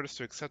their hardest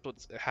to accept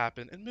what's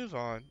happened and move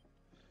on.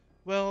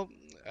 Well,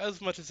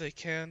 as much as they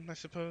can, I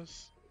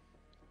suppose.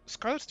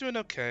 Scarlet's doing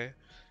okay.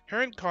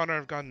 Her and Connor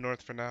have gone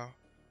north for now.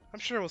 I'm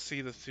sure we'll see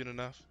this soon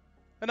enough.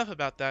 Enough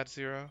about that,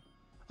 Zero.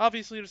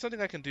 Obviously, there's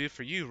something I can do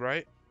for you,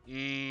 right?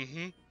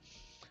 Mm-hmm.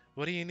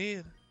 What do you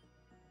need?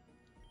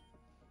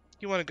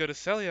 You want to go to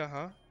Cellia,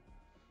 huh?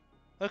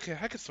 Okay,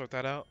 I can sort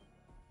that out.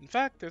 In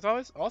fact, there's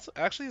always also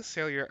actually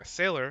a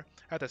sailor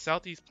at the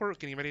southeast port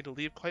getting ready to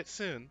leave quite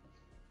soon.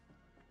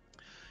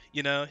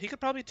 He could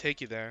probably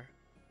take you there.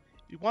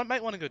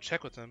 Might want to go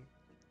check with him.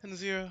 And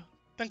Zero,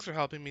 thanks for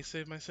helping me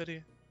save my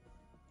city.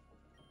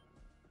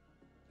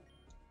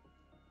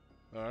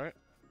 Alright.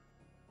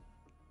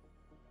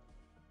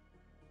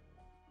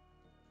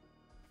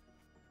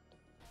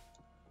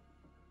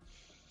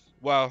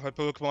 Wow, my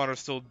Pokemon are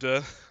still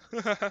dead.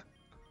 It's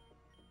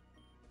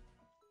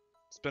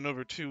been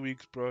over 2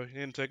 weeks, bro. You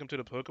didn't take them to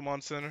the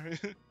Pokemon Center?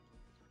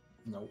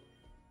 Nope.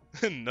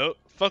 Nope.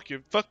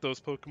 Fuck those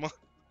Pokemon.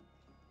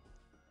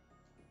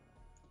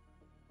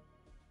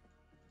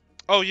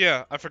 Oh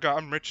yeah, I forgot.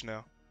 I'm rich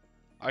now.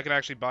 I can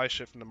actually buy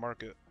shit from the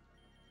market.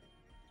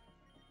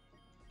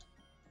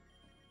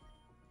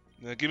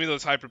 Yeah, give me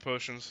those hyper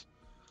potions.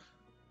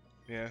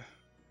 Yeah.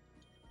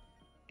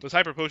 Those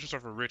hyper potions are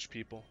for rich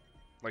people,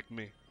 like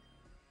me.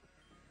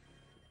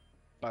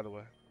 By the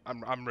way,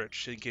 I'm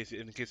rich. In case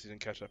you didn't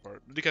catch that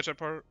part. Did you catch that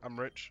part? I'm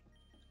rich.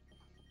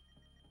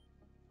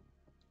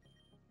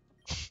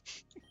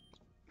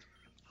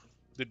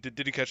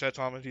 Did you catch that,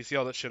 Thomas? Do you see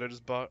all that shit I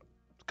just bought?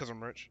 Because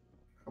I'm rich.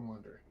 I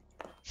wonder.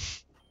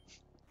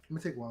 Let me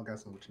take a wild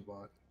guess on what you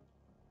bought.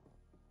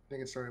 I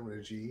think it started with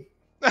a G.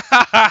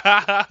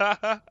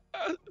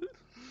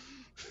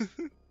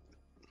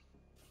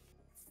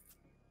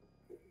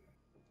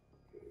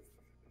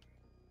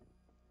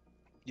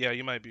 Yeah,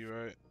 you might be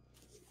right.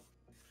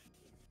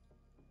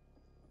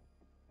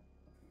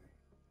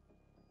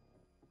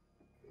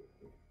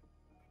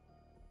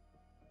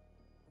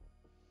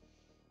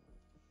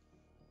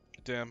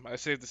 Damn, I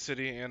saved the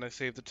city and I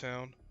saved the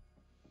town.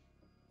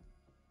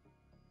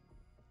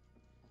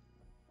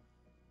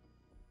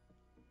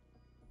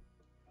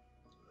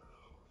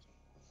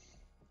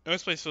 And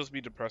this place is supposed to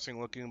be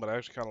depressing looking, but I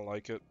actually kind of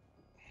like it.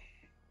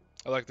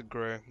 I like the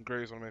gray.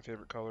 Gray is one of my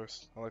favorite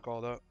colors. I like all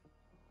that.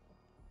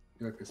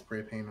 You like the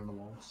spray paint on the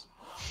walls.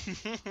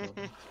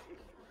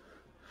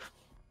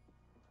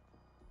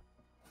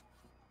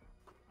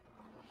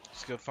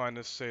 Let's go find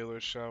this sailor,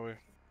 shall we?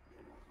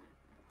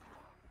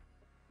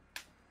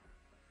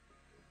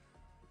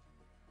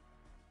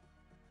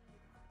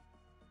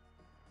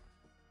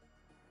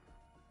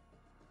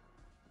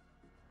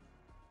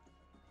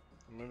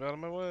 Move out of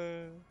my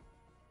way.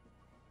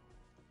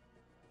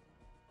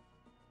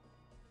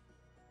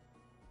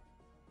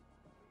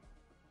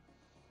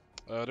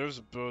 There's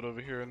a boat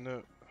over here in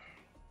the.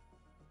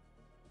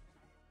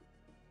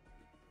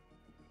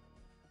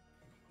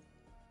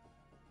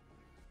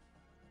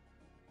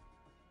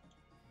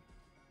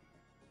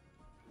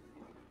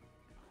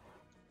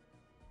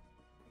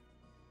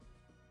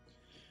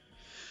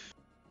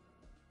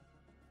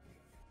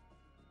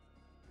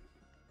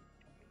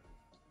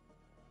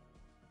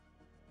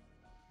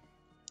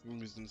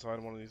 He's inside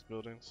one of these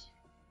buildings.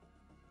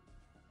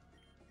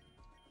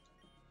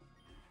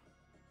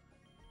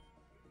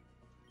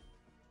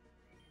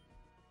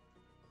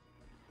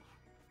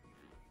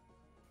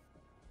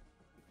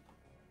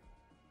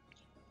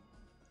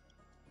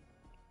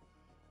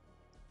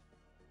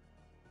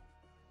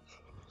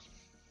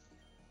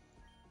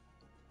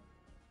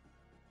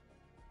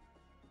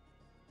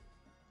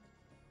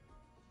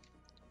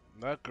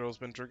 That girl's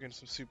been drinking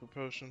some super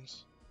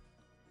potions.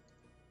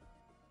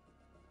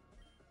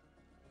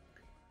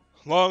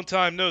 Long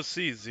time no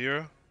see,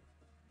 Zero.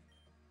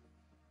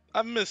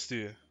 I've missed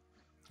you.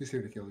 He's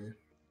here to kill you.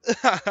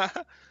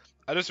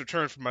 I just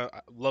returned from my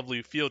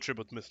lovely field trip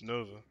with Miss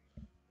Nova,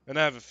 and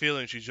I have a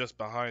feeling she's just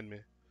behind me.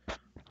 But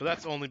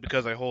that's only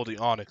because I hold the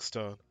onyx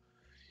stone.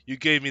 You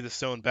gave me the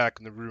stone back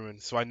in the ruin,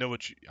 so I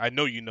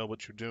know you know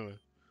what you're doing.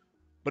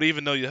 But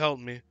even though you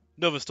helped me,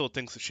 Nova still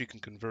thinks that she can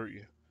convert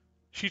you.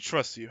 She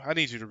trusts you. I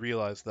need you to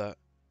realize that.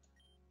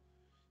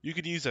 You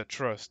can use that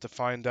trust to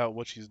find out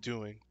what she's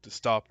doing to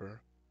stop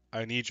her.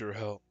 I need your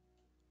help.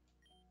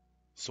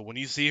 So when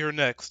you see her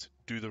next,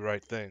 do the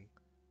right thing.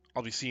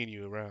 I'll be seeing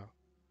you around.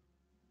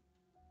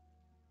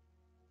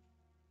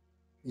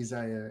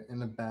 Isaiah in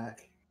the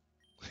back.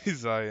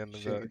 He's eyeing the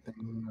Shit, back. you think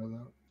you know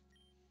that?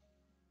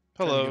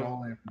 Trying to get Hello.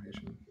 all the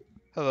information.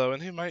 Hello,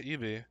 and who might you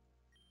be?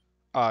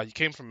 You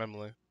came from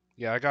Emily.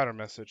 Yeah, I got her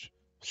message.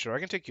 Sure, I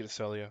can take you to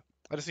Cellia.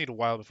 I just need a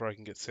while before I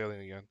can get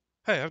sailing again.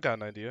 Hey, I've got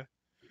an idea.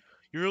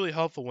 You're really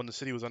helpful when the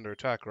city was under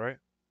attack, right?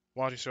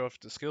 Why don't you show off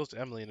the skills to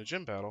Emily in a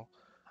gym battle?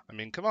 I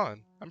mean, come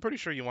on. I'm pretty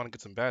sure you want to get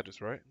some badges,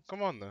 right?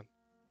 Come on then.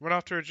 Run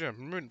off to her gym.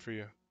 I'm rooting for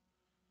you.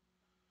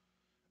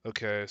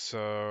 Okay, Alright.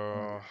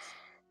 so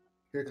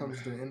Here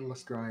comes the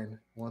endless grind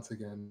once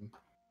again.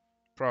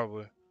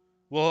 probably.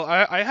 Well,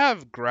 I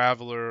have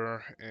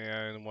Graveler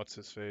and what's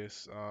his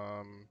face,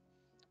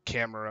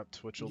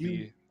 Camerupt, which will You be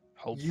you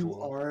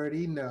helpful.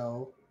 already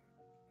know.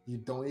 You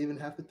don't even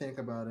have to think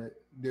about it.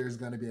 There's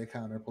gonna be a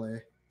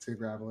counterplay to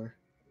Graveler.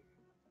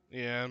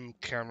 Yeah, and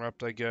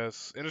Camerupt, I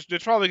guess, and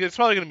it's probably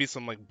gonna be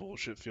some like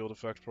bullshit field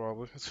effect,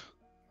 probably.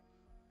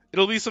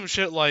 It'll be some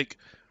shit like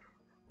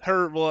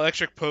her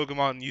electric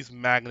Pokemon use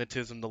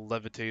magnetism to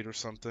levitate or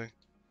something.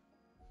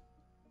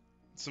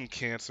 Some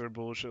cancer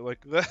bullshit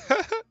like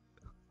that.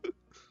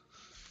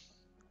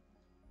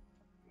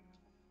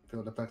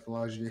 Field effect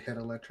allows you to hit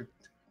electric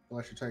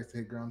types to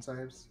hit ground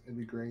types. It'd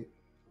be great.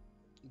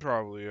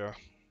 Probably, yeah.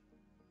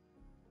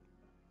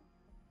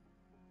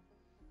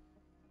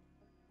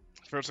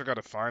 First, I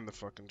gotta find the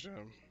fucking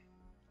gym.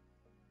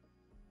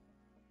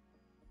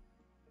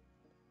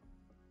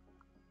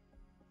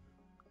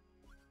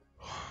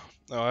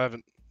 No, I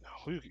haven't.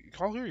 Who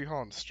are you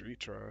calling street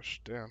trash?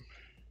 Damn.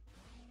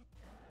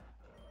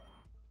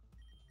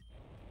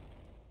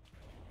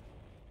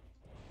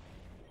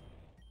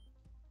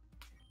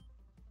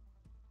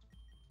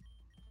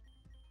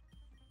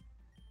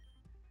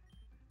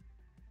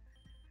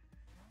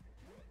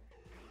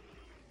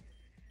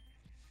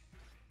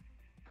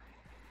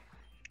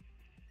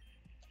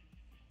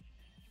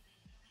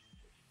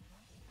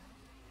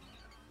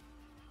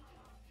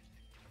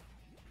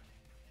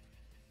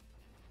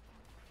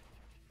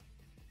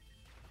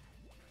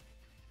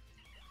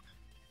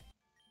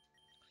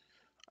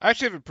 I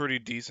actually have a pretty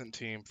decent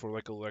team for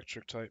like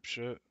electric type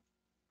shit.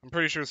 I'm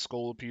pretty sure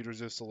Scolipede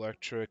resists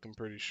electric. I'm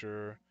pretty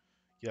sure.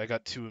 Yeah, I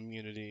got 2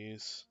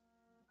 immunities.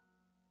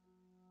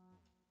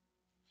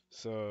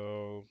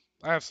 So,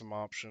 I have some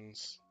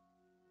options.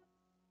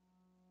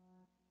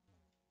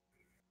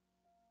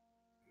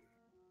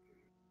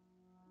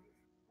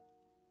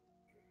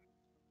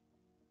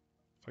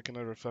 If I can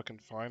ever fucking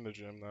find the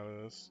gym,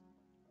 that is.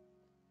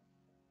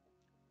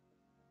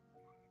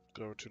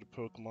 Go over to the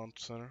Pokemon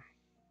Center.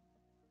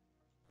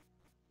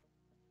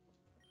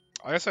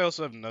 I guess I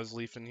also have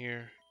Nuzleaf in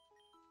here.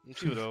 Let's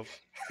see what else.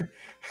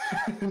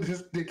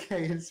 Just the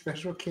K in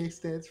special K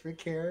stands for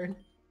Karen.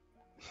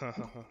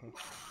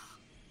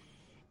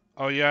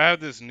 Oh yeah, I have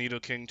this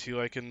Nidoking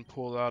too I can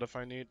pull out if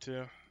I need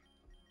to.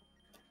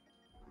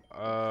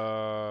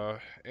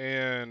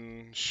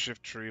 And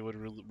Shiftry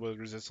would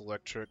resist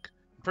electric.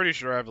 I'm pretty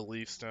sure I have a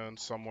Leaf Stone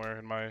somewhere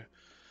in my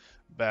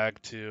bag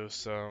too,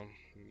 so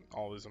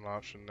always an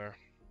option there.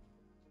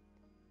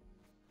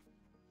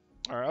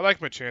 Alright, I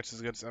like my chances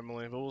against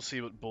Emily, but we'll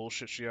see what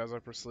bullshit she has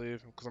up her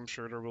sleeve, because I'm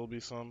sure there will be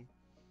some.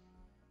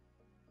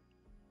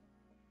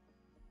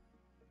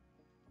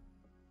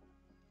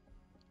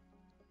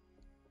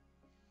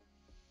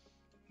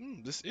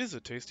 This is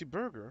a tasty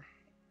burger.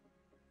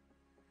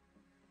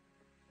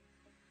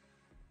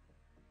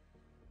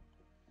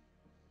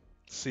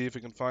 See if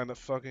we can find a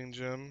fucking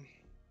gem.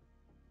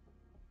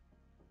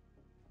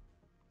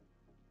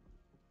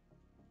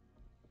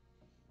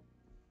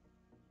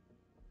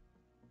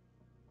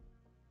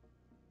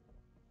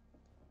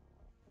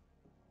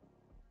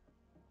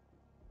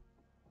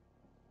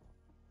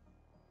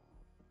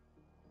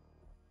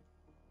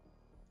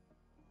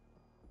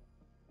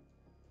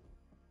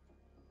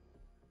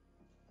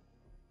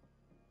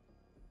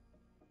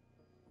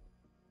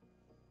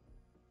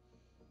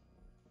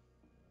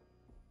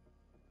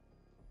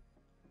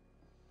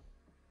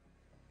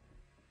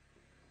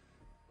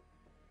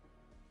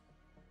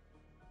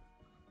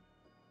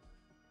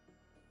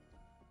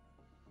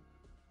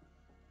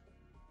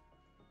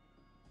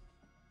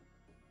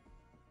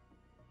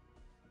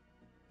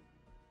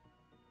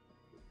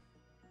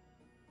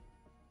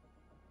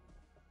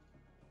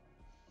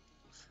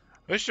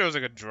 This shows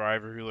like a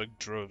driver who like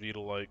drove you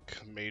to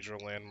like major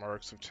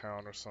landmarks of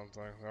town or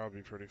something. That would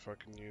be pretty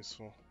fucking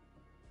useful.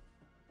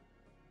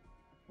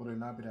 Would it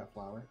not be that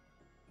flower?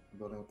 The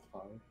building with the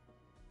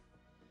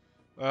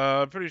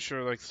flower? I'm pretty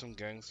sure like some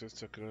gangsters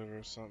took it over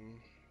or something.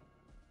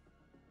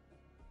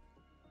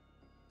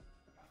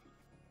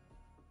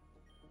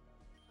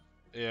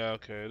 Yeah,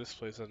 okay, this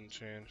place hasn't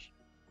changed.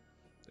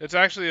 It's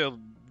actually a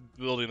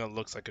building that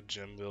looks like a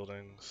gym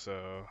building,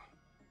 so...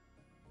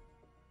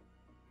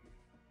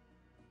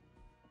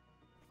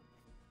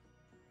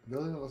 The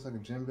building that looks like a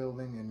gym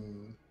building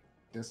in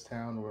this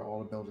town where all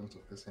the buildings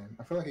look the same.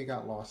 I feel like he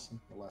got lost in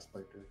the last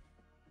playthrough.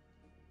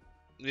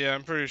 Yeah,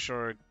 I'm pretty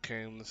sure it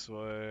came this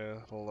way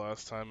the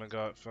last time I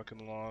got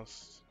fucking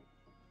lost.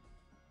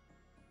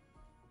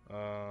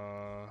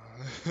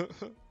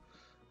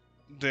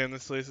 Damn,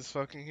 this place is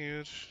fucking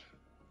huge.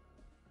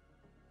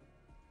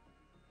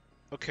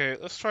 Okay,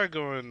 let's try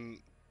going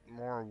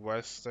more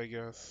west, I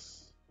guess.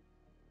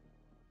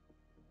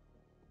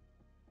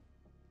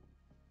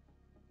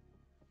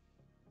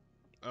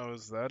 Oh,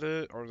 is that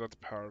it? Or is that the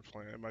power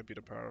plant? It might be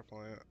the power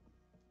plant.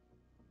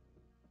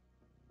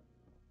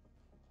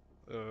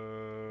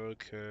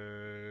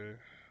 Okay.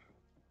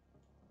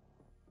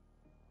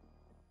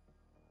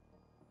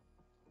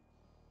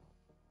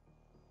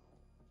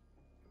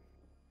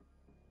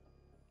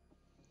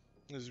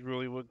 This is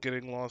really what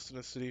getting lost in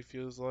a city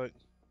feels like.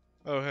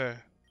 Oh, hey.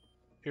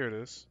 Here it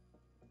is.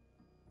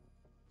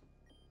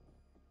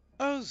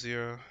 Oh,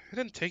 Zero. It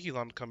didn't take you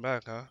long to come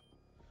back, huh?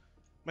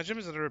 My gym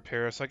is under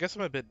repair, so I guess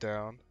I'm a bit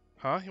down.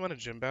 Huh? You want a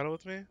gym battle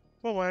with me?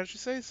 Well, why didn't you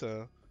say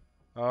so?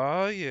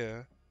 Oh,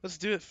 yeah. Let's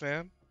do it,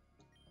 fam.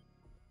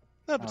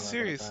 No, but How's that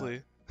gonna bat?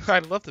 seriously.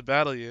 I'd love to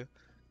battle you.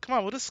 Come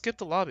on, we'll just skip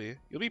the lobby.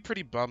 You'll be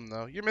pretty bummed,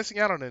 though. You're missing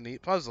out on a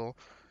neat puzzle.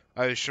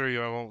 I assure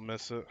you I won't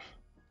miss it.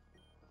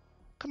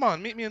 Come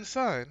on, meet me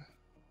inside.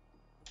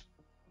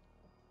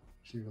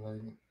 She was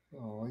like,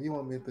 "Oh, you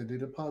want me to do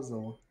the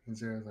puzzle?" And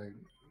Zara's like,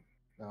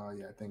 "Oh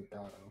yeah, thank God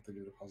I don't have to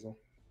do the puzzle."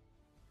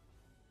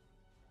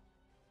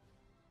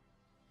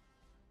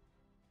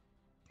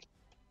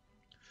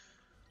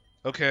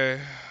 Okay,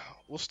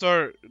 we'll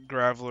start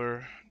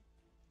Graveler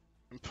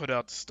and put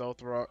out the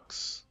stealth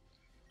rocks.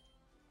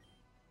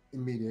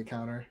 Immediate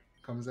counter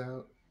comes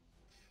out.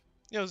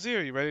 Yo,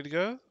 Zero, you ready to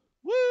go?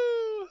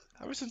 Woo!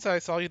 Ever since I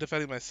saw you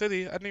defending my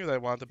city, I knew that I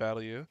wanted to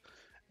battle you.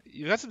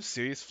 You got some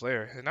serious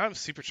flair, and now I'm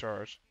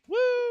supercharged. Woo!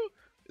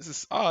 This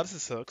is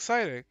so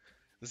exciting.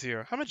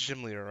 Zero, I'm a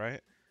gym leader,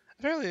 right?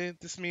 Apparently,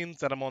 this means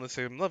that I'm on the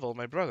same level with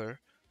my brother.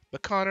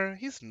 But Connor,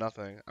 he's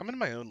nothing. I'm in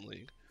my own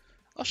league.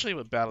 I'll show you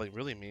what battling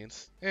really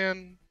means.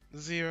 And,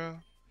 Zero,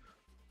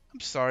 I'm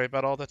sorry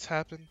about all that's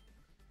happened.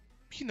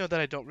 You know that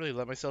I don't really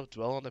let myself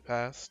dwell on the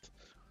past.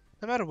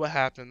 No matter what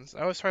happens,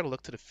 I always try to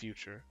look to the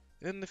future.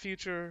 In the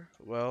future,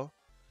 well,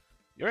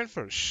 you're in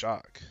for a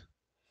shock.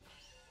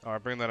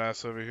 Alright, bring that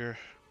ass over here.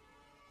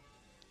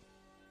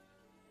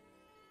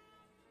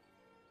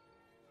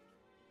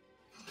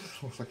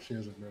 Looks like she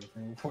has a middle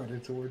finger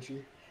pointed towards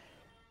you.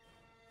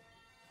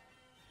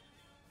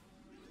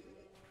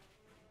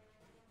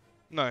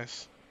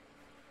 Nice.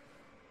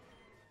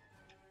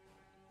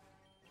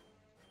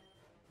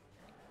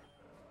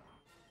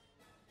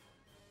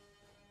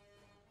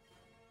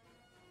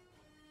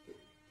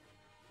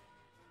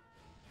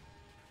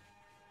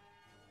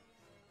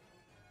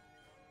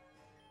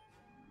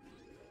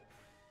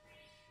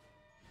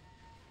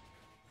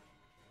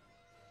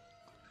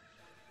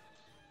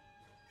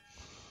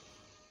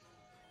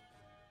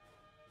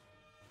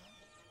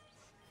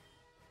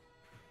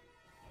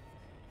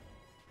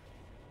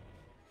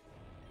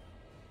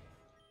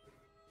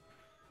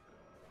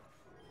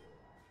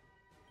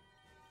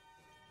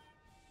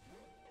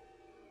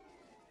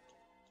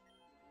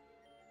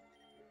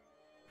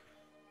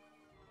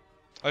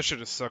 I should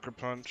have sucker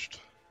punched.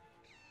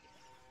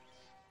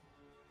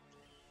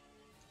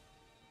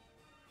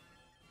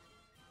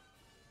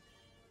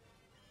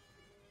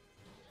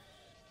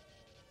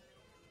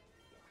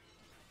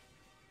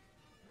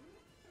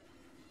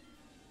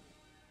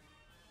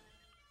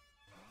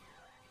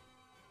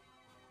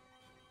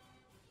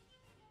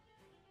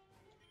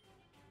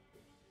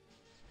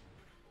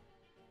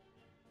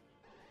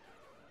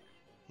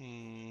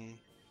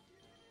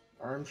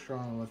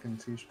 Armstrong looking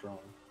too strong.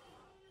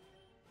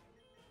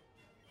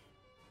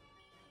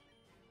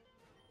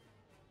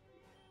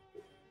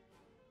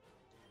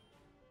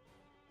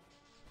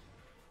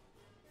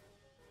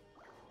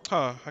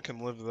 Huh, I can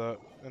live that.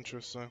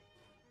 Interesting.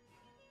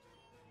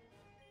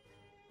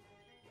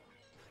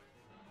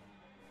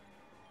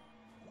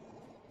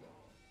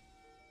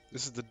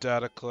 This is the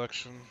data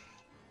collection.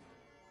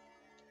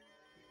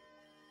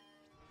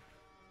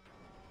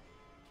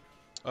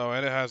 Oh,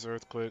 and it has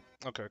earthquake.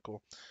 Okay,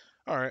 cool.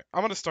 Alright,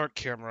 I'm gonna start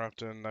camera up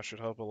then, that should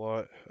help a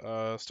lot.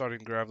 Starting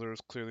Graveler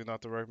is clearly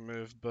not the right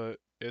move, but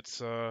it's,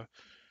 that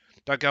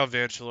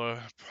Galvantula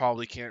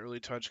probably can't really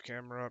touch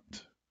camera up,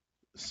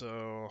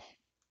 so...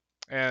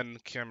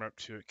 And camera up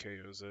 2, it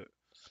KOs it.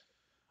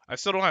 I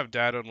still don't have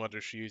data on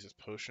whether she uses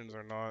potions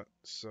or not,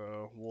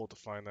 so we'll have to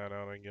find that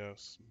out, I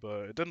guess.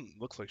 But it didn't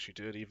look like she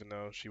did, even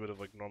though she would have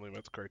like normally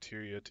met the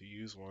criteria to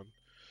use one.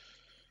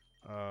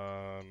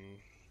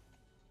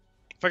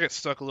 If I get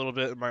stuck a little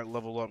bit, it might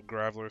level up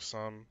Graveler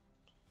some.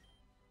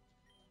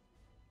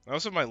 I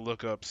also might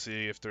look up,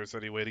 see if there's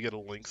any way to get a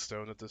Link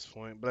Stone at this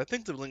point, but I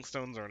think the Link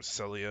Stones are in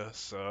Cellia,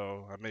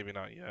 so maybe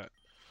not yet.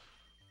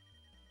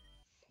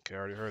 Okay, I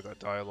already heard that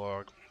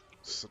dialogue,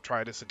 so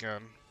try this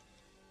again.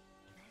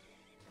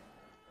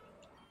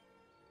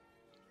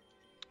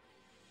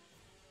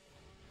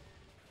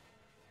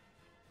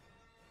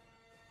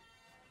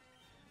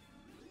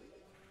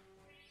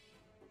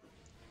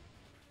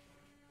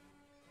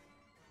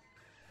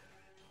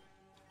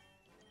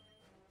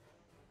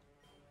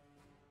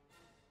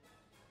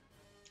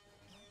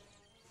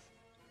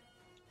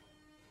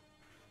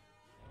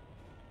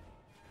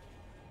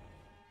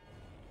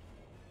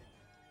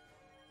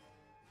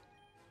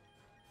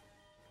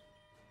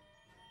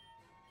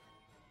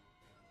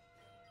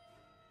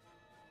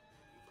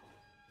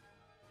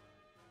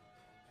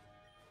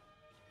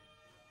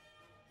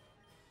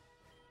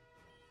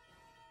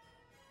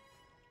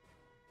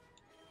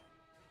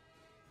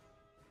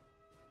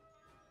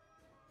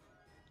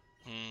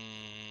 Hmm.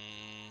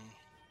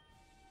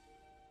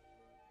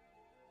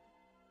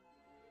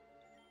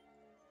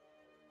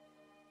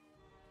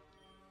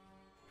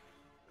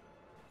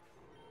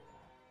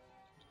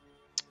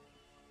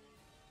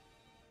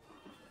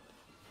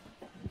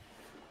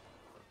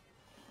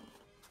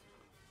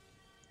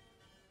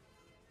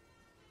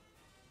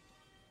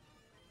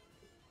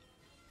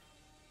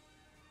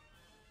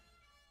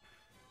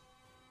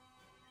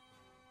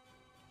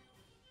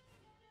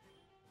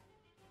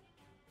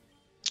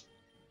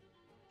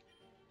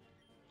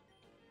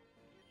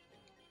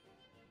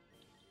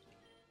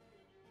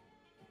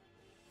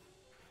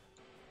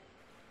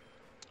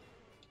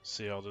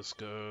 See how this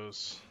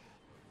goes.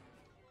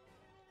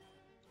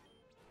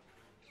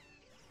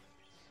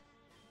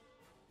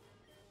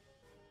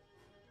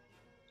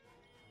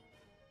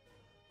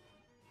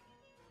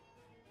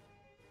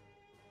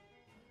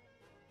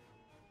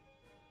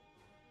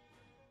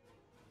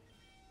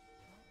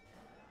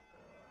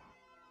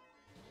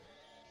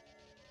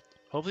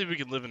 Hopefully we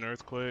can live in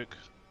Earthquake.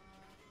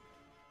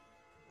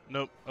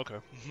 Nope, okay.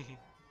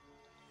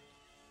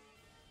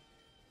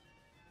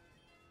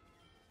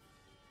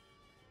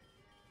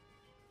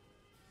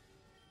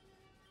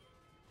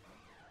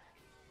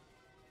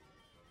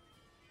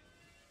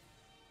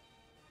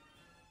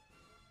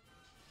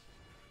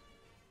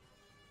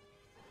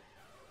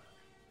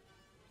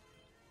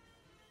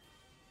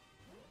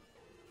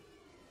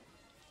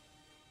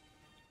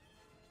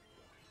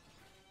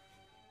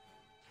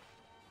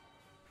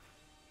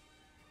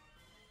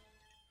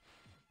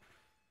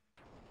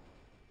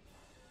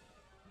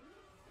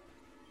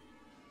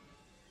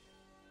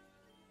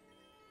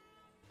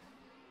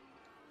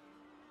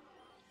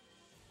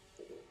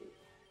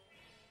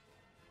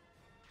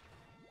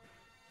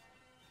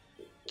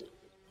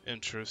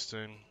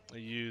 Interesting. I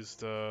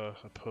used a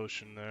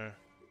potion there.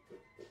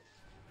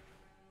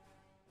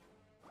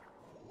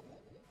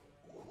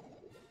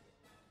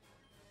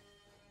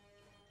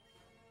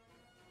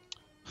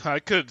 I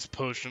could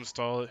potion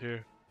stall it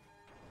here.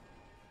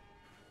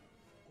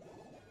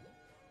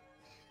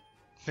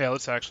 Yeah,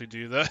 let's actually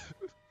do that.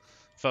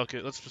 Fuck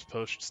it, let's just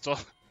potion stall.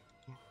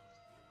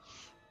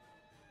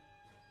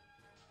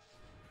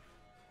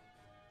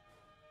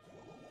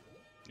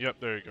 Yep,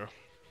 there you go.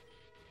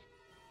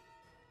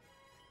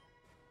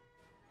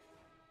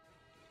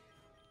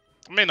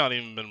 It may not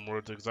even been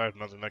worth it because I have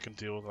nothing that can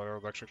deal with our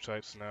electric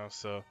types now,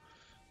 so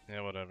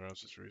yeah, whatever, let's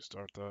just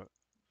restart that.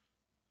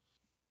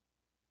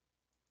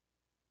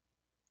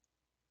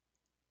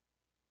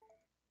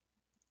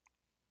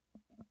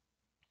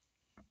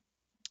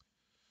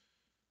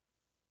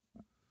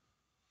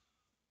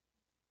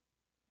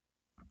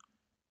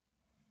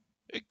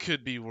 It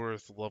could be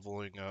worth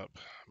leveling up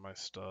my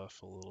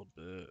stuff a little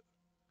bit.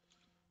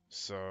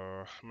 So,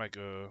 I might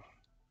go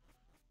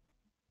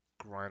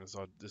grind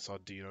this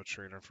Audino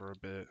trainer for a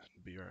bit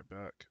and be right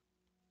back.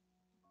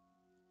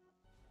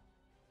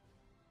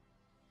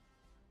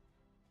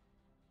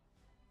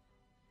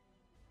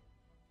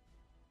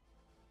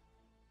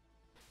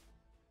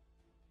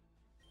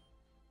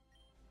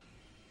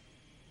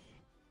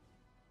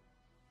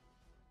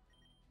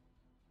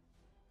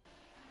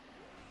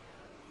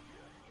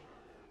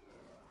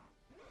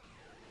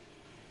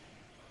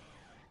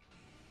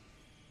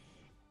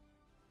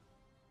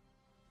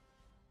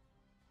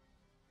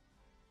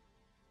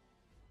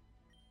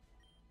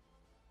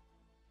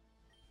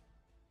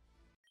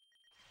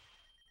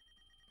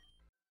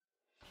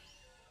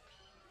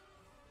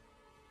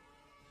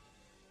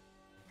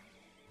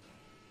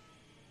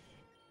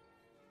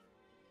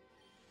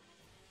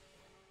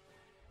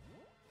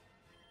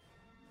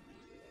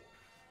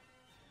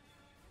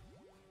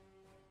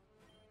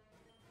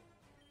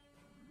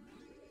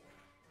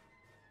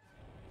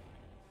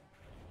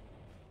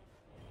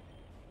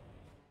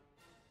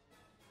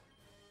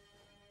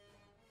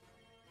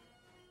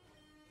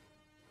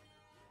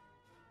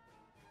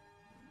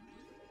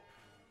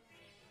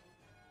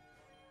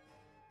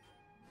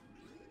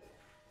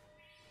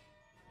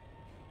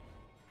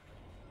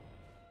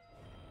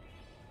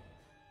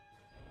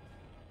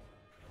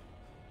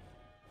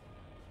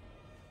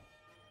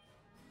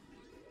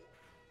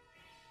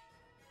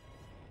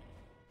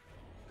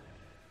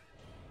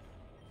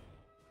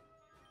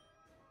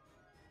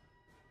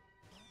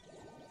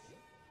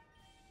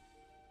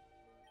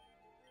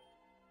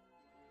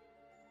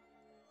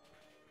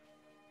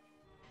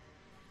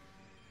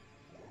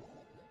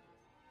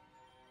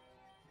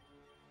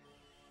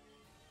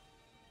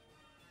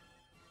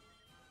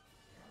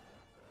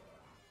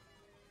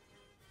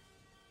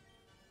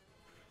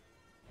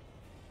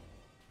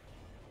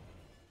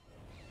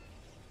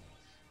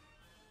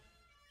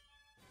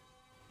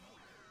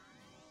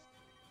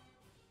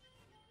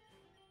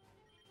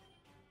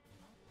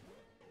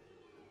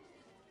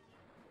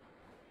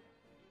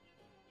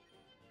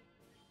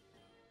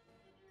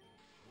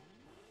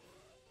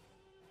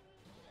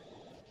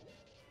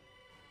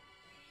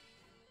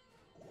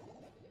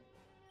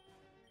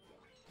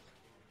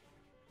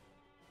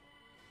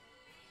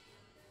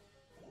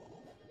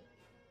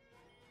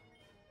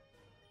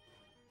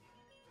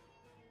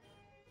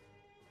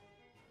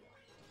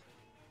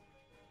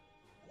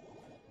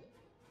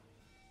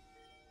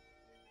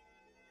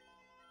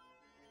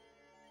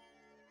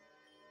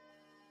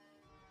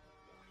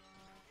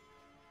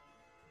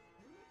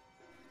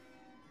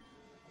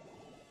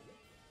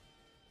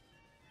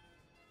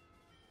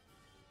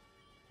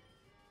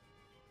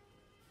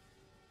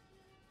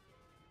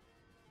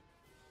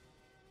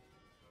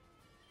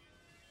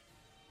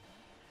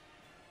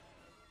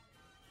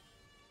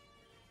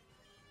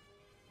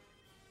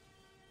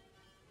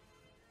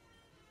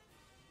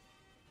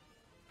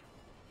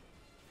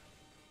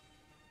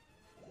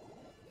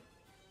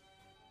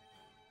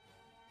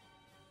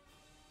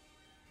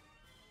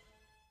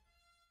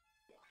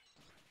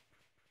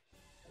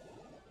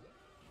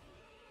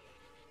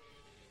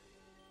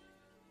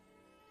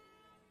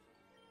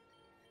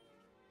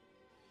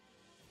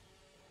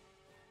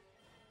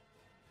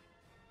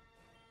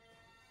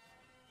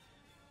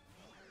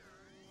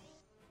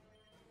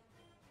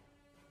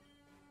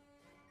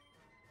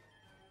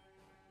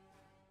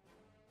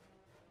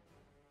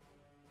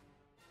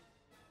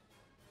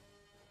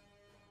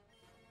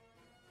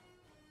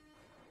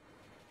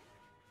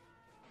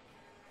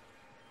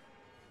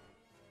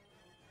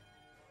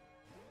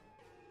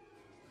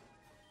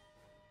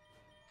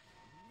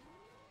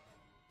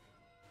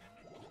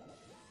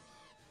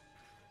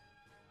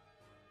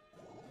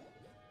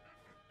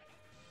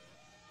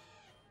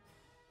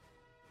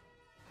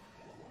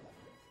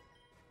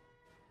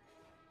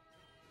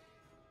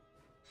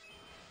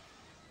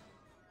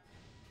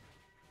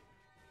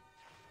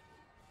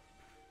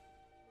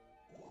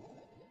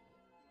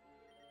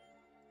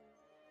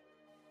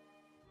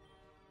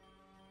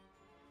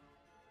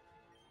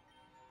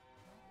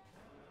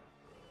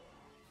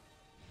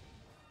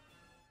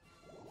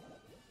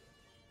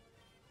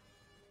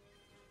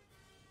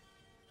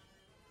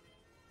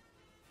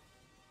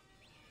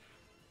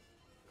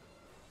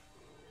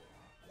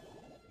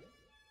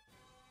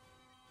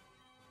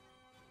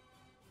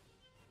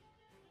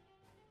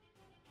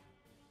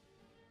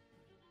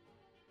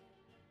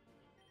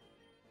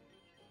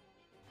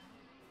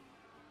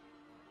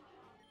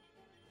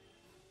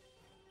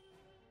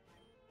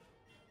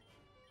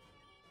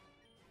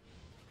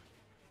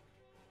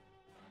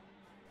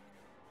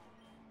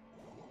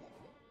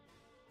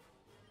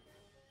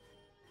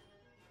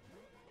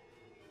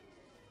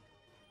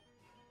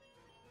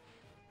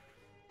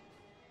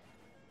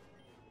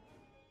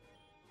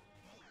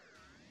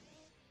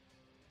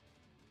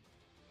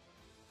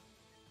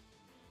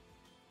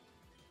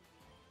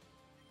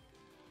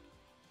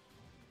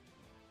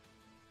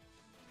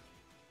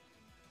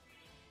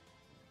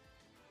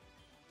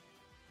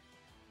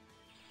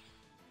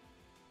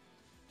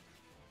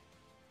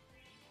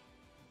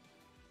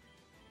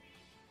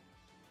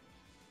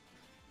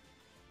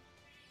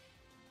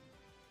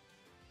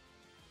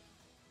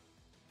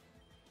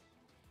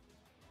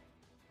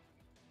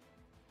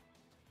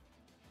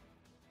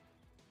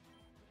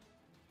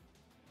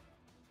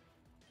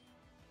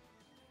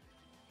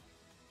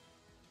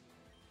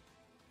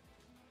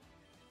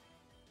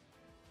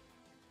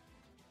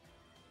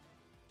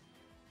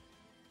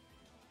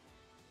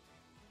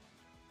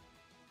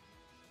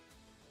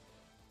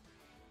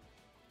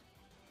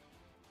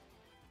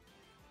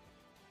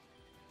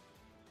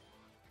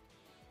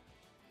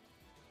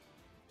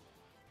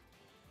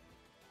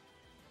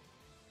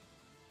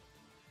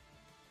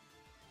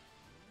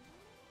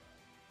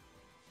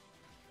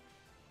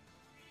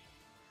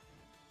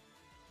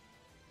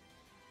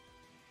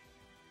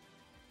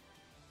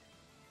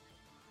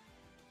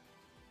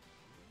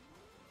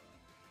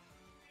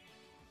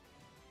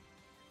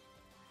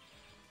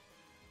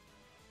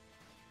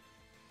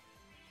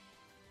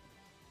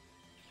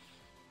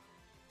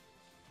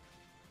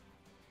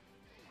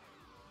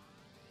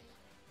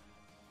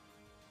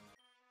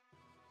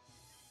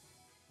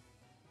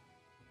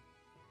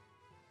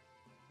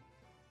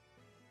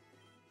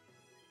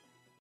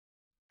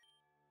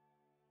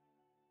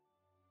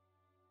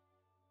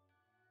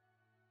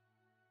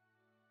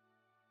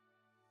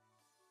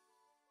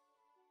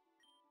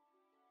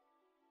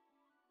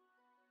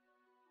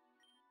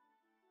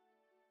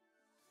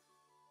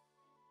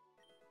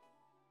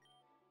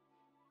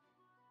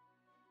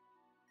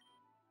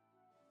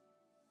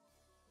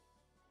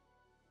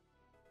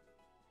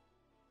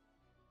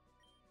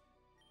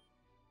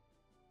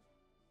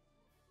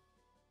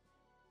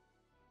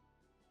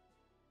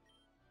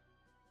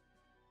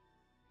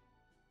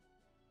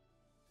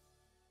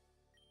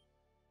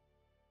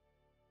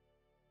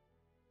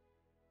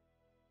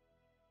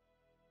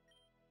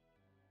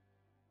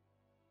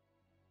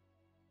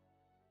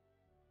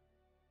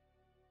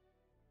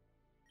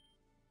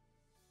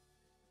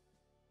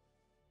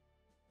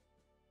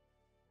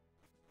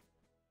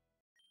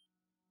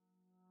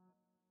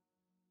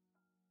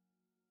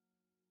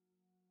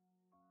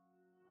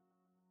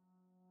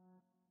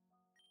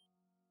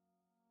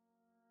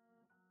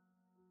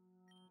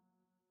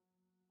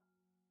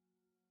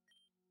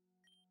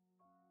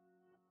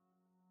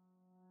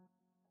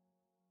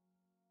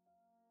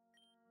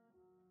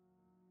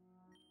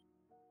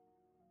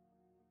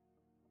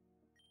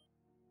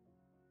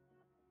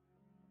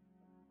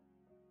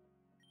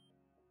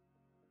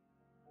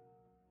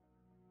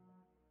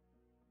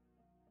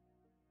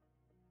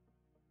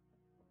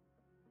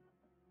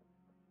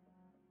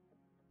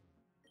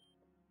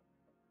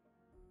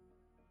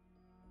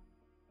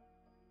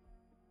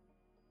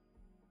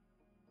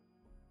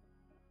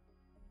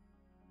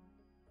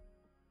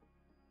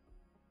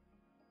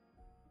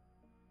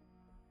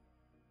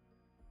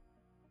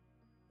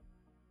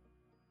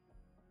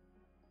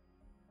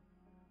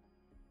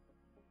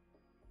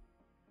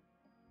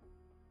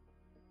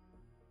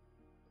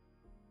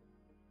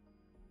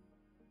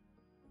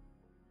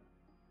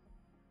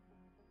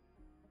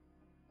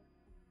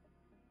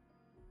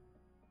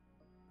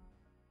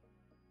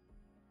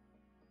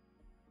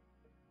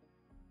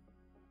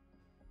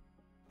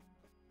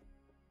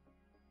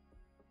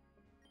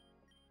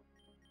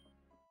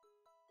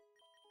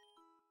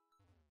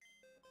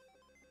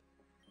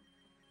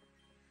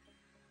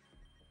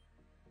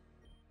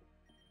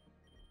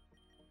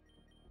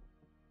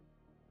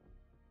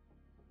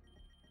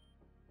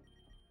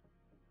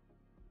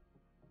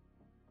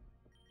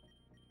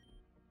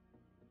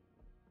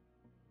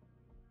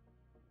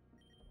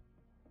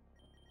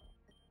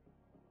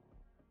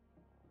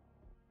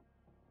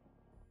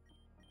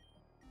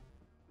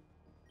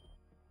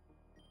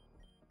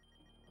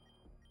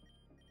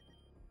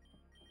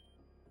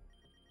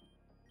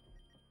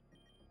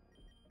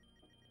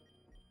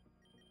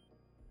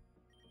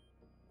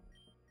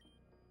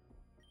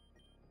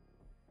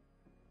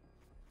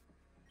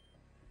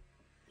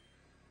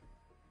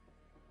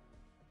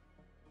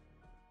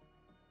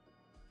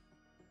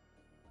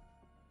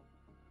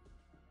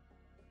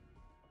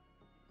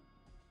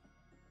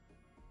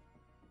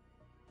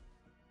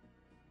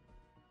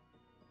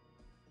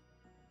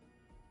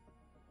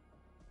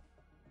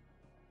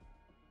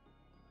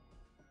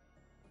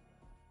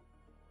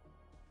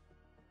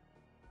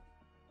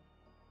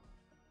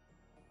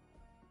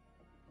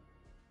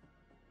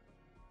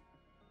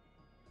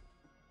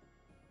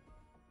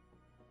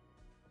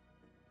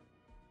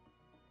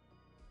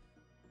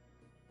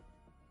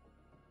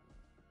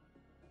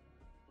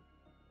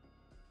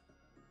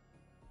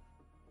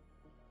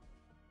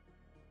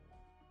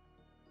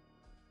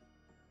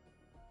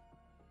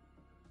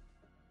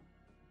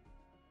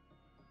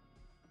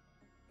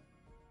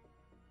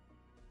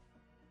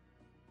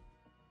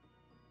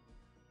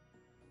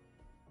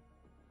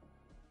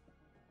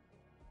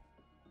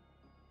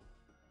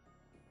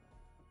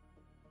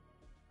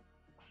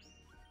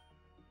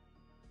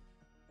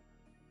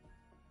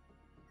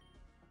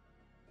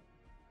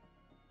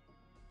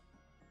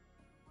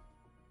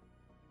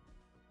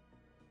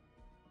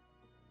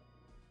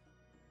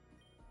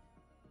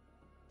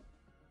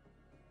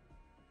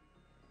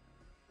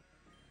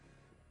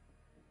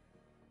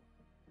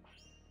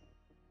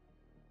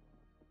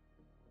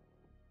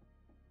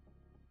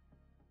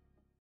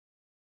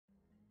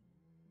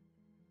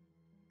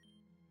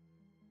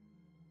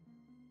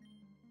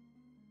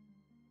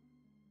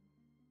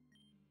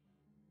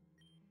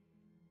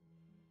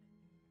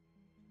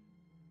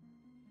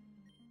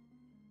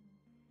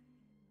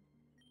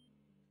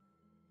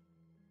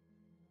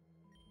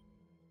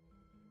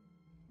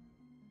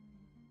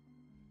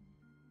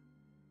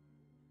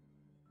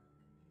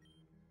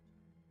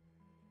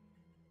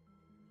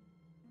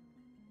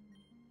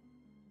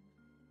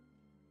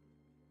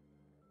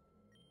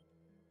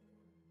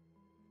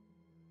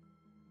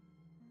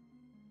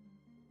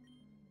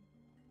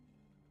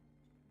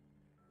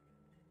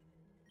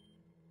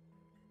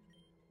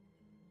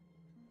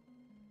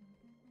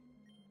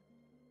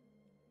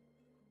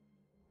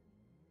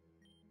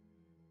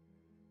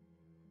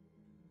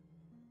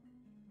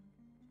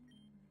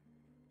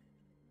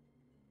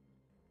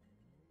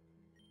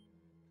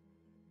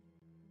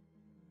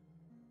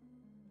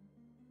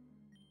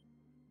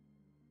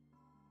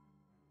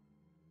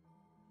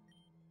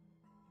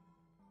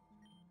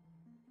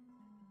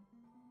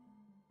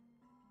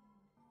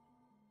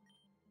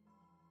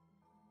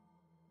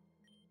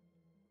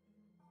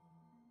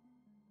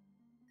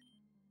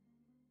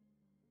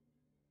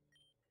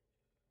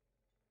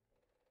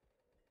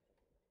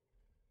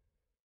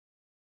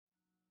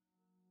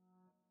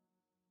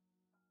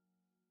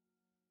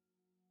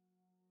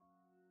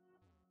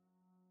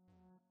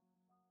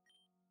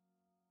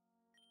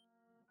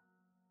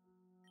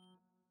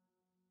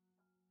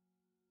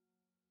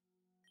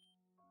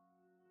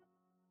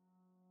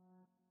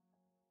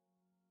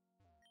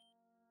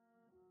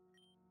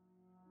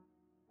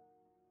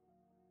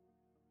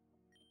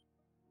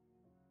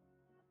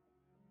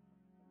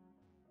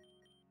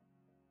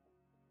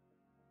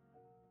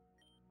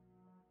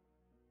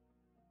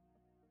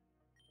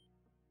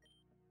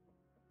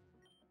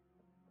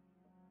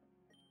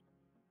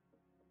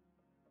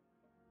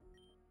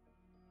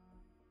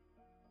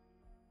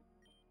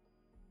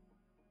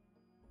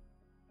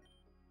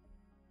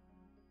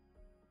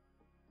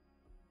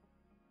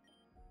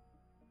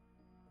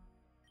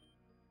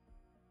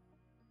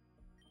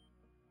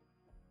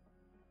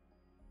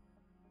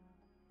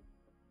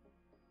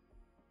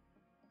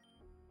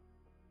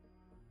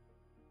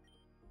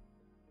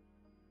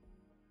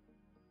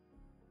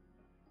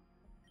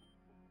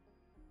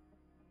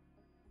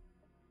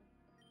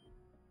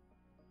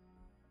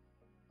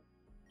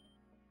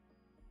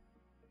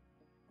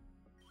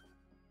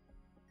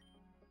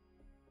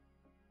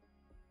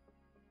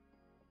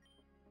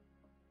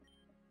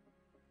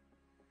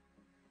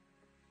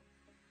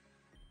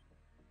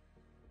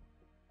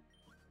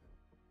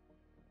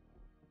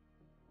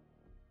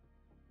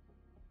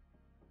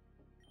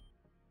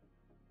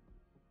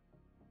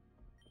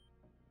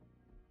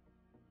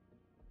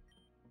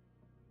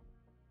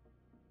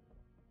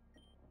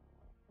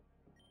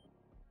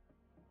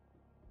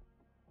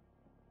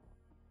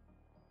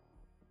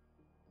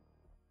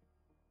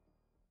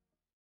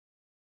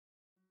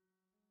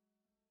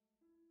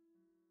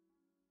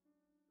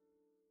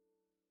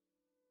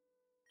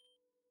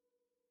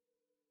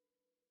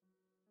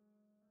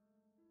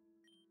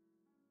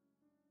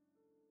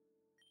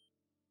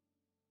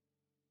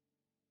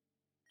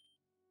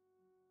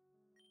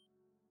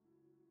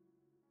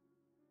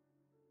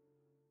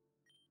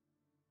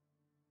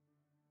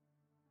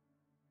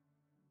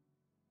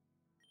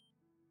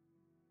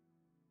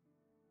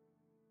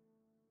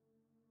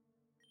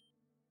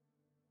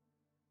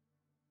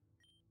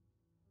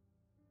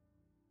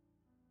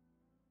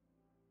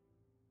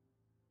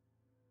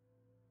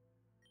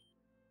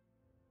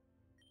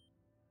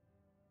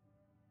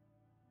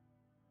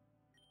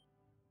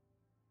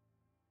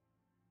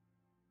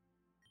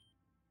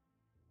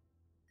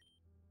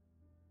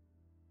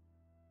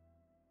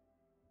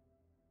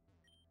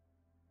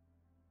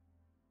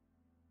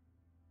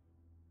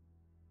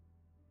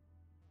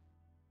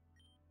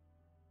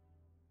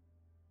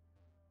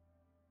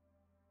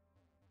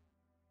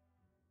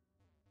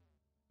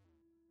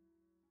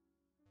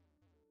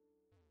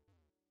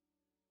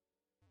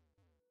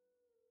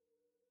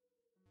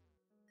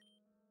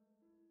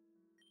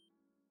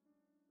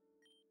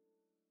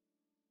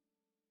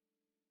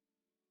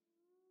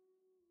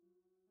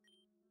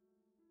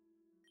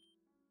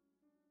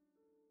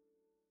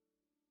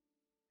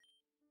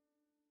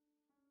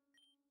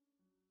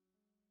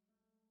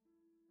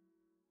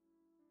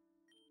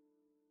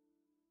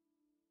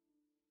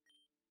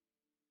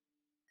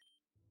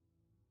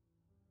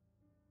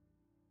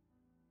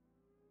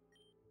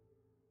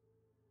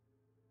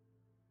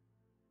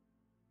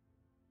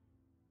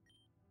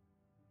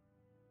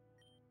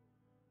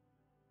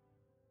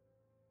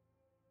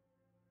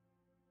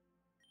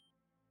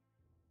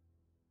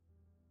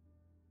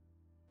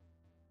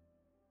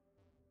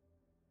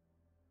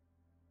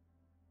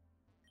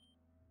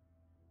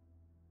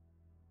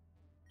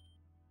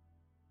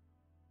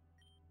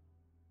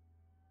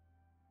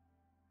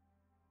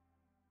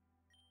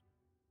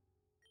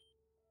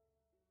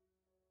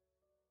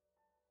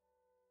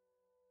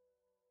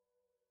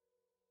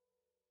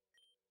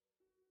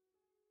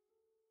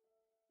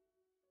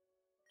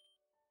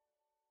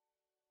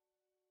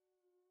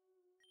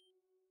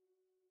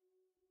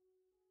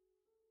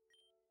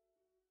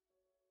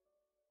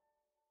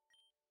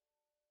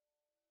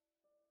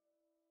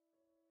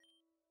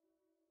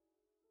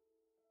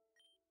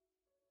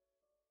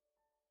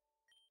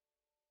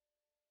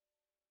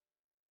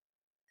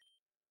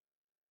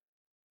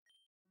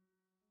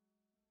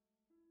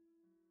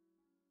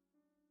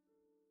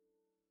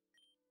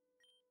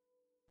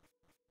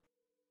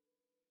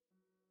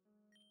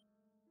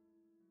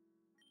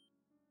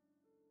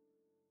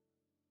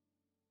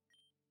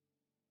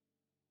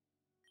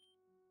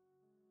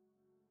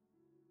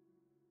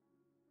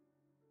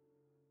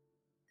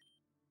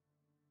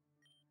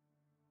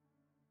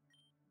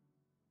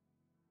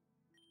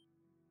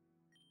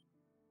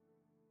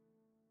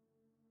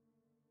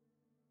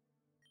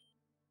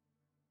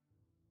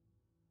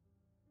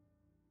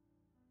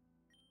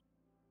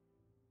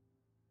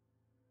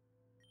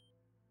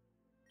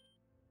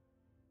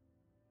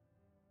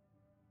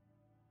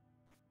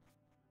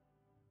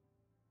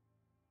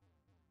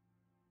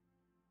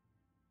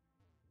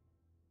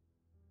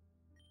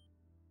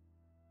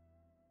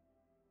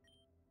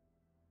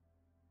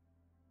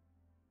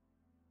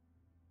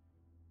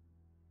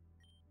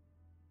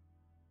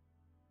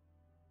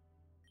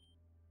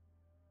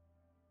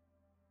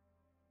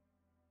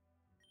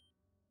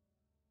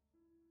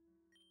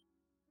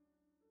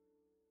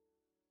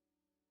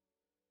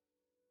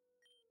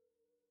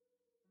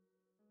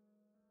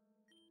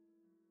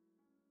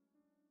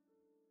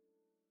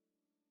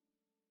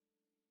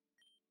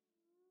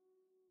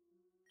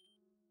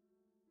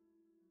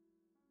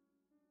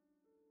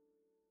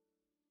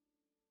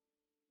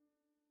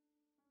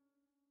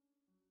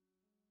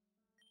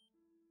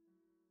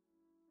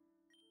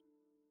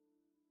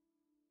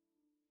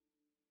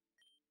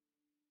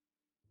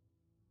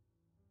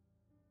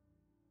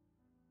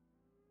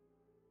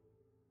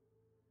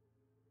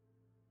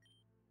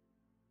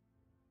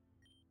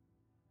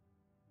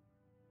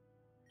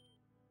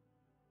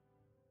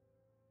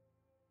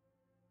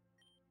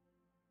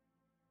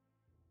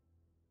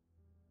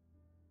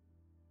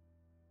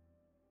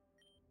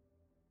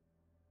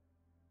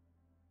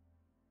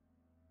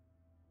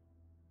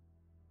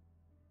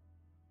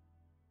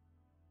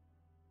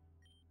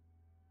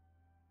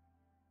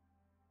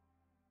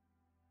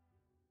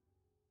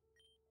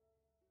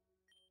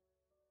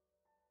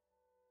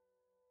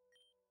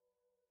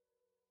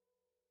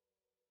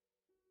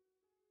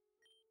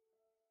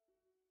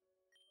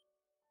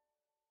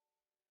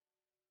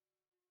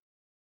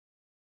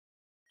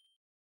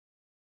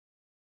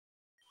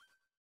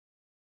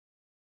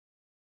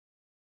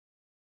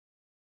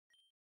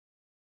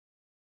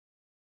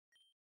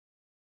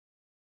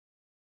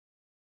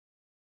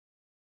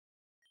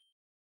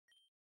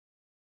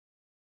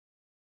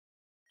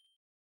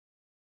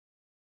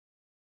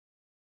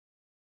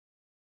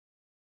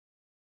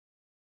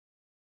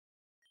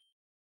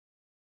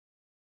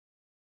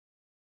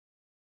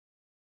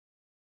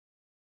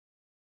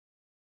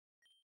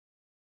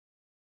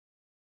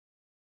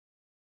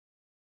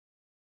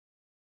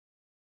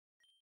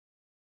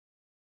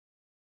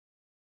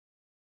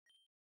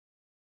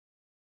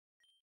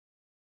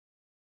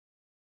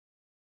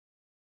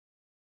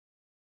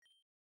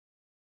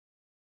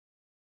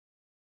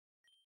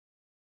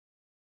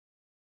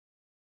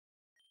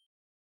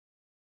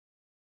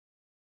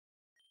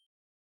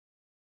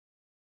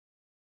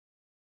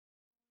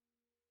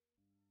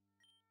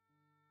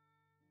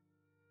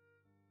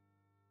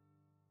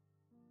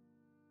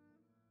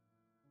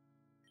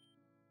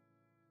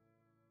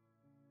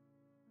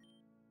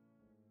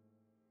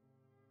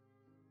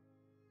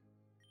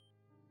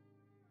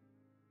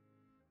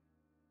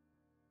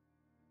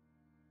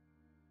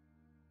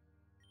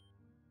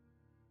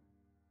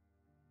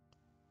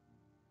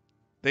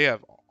 They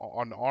have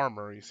on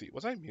armor, you see.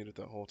 Was I muted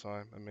the whole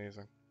time?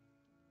 Amazing.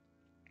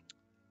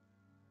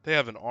 They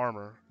have an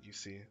armor, you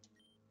see.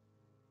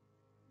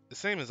 The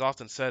same is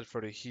often said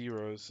for the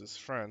heroes'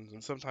 friends,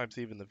 and sometimes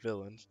even the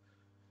villains.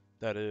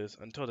 That is,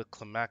 until the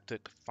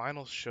climactic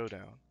final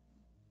showdown.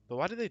 But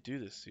why do they do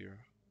this, Zero?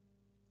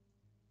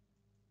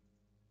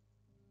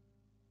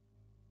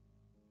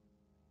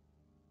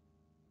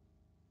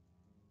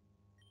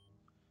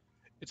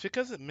 It's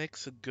because it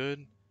makes a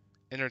good,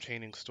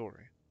 entertaining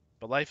story.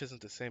 But life isn't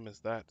the same as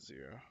that,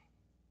 Zero.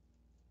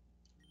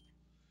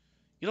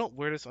 You don't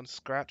wear this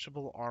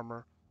unscratchable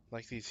armor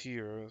like these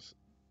heroes.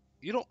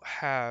 You don't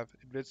have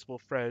invincible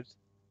friends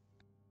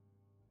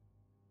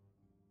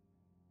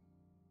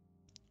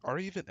or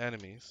even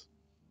enemies.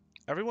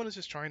 Everyone is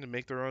just trying to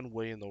make their own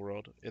way in the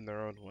world in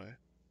their own way.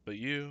 But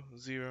you,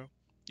 Zero,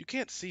 you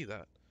can't see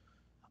that.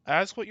 I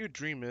ask what your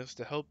dream is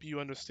to help you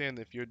understand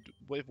if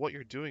what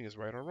you're doing is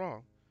right or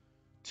wrong.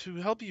 To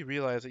help you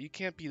realize that you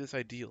can't be this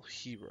ideal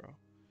hero.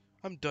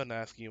 I'm done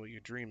asking you what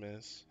your dream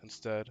is.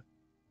 Instead,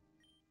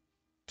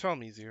 tell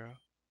me, Zero.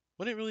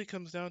 When it really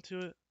comes down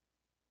to it,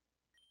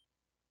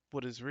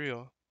 what is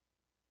real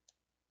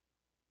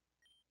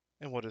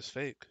and what is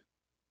fake?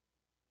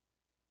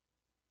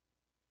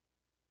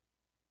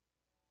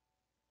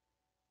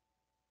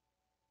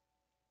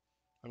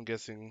 I'm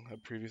guessing a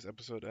previous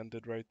episode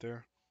ended right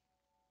there.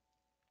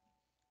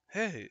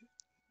 Hey,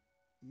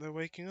 they're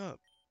waking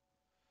up.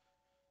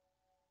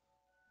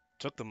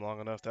 Took them long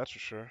enough, that's for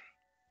sure.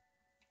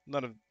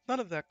 None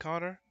of that,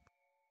 Connor.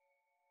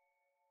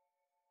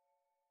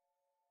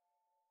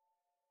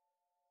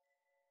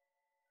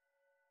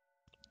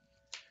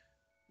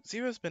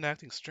 Zero's been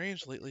acting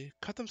strange lately.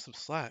 Cut them some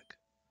slack.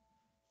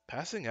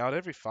 Passing out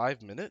every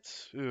 5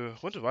 minutes? Ugh,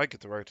 when do I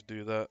get the right to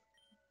do that?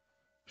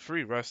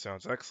 Free rest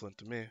sounds excellent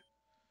to me.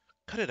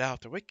 Cut it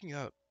out, they're waking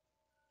up.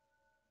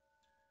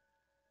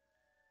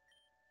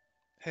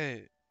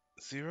 Hey,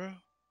 Zero?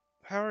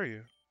 How are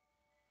you?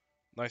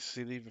 Nice to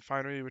see that you've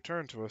finally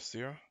returned to us,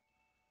 Zero.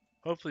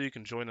 Hopefully you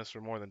can join us for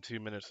more than 2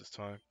 minutes this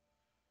time.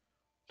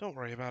 Don't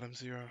worry about him,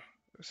 Zero.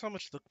 There's so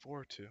much to look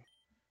forward to.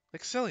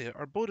 Like Cellia,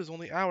 our boat is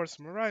only hours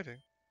from arriving.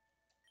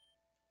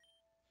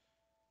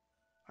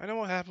 I know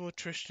what happened with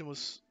Tristan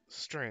was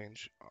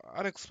strange,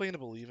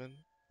 unexplainable even,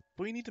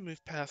 but we need to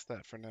move past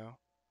that for now.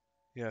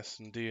 Yes,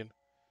 indeed,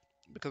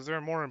 because there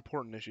are more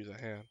important issues at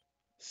hand.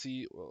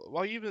 See,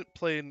 while you've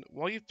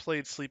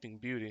played Sleeping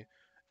Beauty,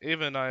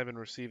 Ava and I have been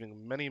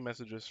receiving many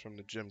messages from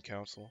the gym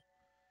council.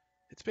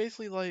 It's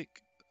basically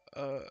like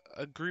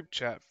a group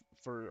chat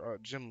for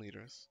gym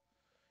leaders.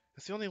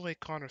 It's the only way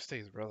Connor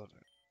stays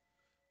relevant.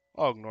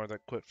 I'll ignore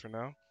that quip for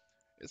now.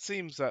 It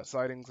seems that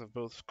sightings of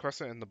both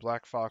Crescent and the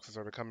Black Foxes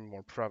are becoming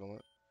more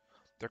prevalent.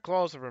 Their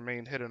claws have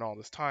remained hidden all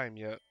this time,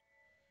 yet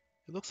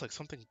it looks like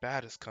something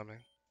bad is coming.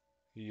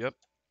 Yep.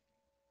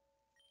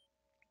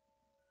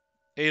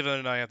 Ava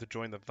and I have to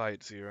join the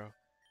fight, Zero.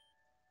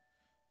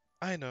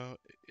 I know,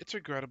 it's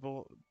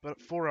regrettable, but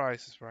Four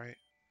Eyes is right.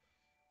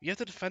 We have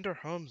to defend our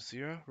homes,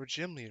 Zero. We're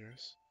gym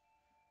leaders.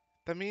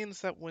 That means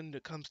that when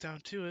it comes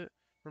down to it,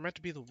 we're meant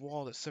to be the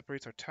wall that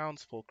separates our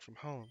townsfolk from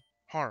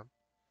harm.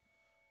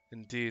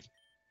 Indeed.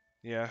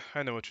 Yeah,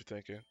 I know what you're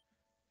thinking.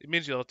 It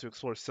means you'll have to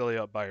explore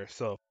Cellia by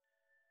yourself.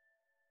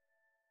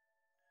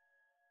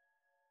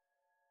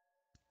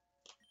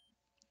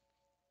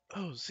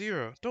 Oh,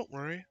 Zero, don't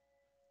worry.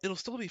 It'll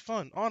still be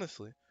fun,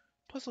 honestly.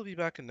 Plus, we'll be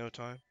back in no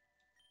time.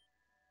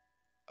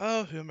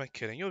 Oh, who am I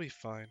kidding? You'll be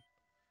fine.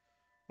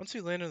 Once we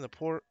land in the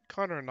port,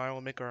 Connor and I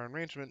will make our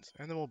arrangements,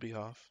 and then we'll be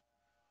off.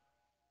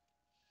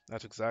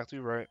 That's exactly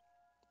right.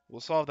 We'll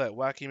solve that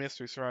wacky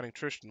mystery surrounding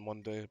Tristan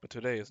one day, but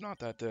today is not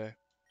that day.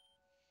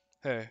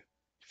 Hey,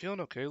 you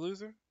feeling okay,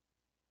 loser?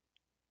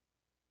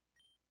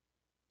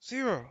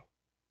 Zero!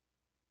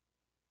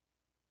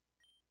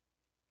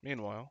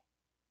 Meanwhile,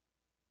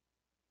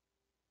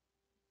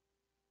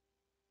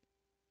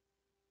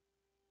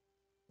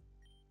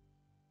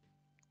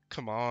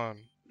 come on.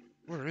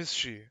 Where is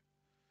she?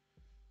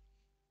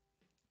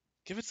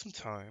 Give it some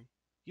time.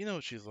 You know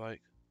what she's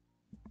like.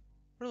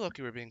 We're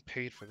lucky we're being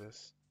paid for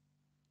this.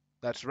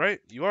 That's right,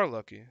 you are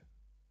lucky.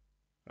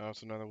 Oh,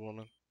 it's another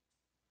woman.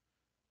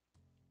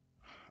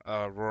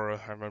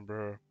 Aurora, I remember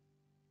her.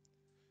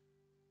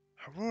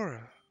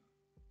 Aurora.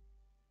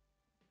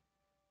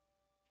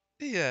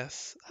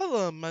 Yes,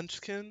 hello,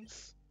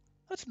 Munchkins.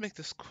 Let's make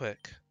this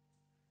quick.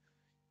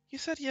 You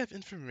said you have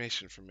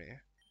information for me.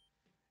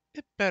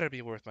 It better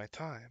be worth my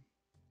time.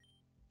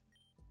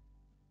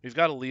 We've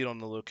got a lead on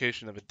the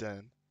location of a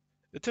den.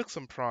 It took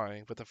some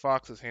prying, but the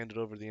foxes handed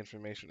over the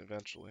information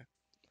eventually.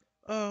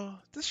 Oh,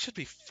 this should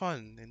be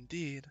fun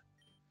indeed.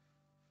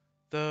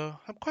 Though,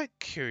 I'm quite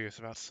curious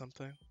about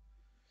something.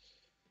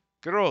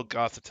 Good old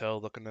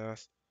Gothitelle looking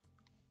ass.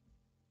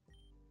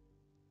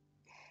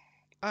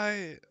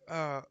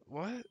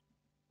 What?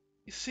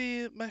 You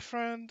see, my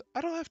friend,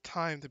 I don't have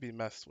time to be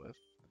messed with.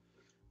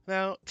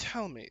 Now,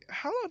 tell me,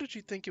 how long did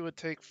you think it would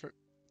take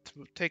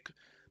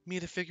me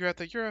to figure out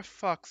that you're a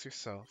fox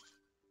yourself?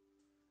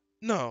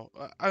 No,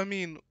 I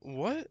mean,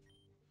 what?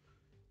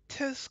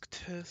 Tisk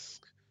tisk.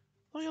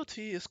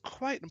 Loyalty is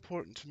quite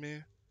important to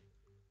me.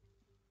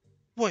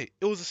 Wait,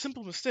 it was a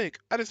simple mistake.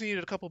 I just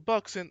needed a couple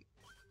bucks and...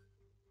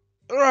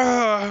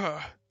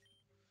 Ugh!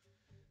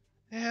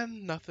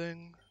 And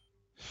nothing.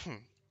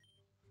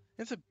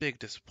 It's a big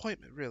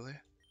disappointment, really.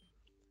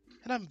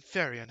 And I'm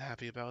very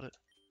unhappy about it.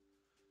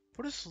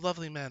 For this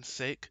lovely man's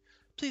sake,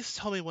 please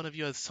tell me one of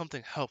you has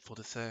something helpful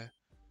to say.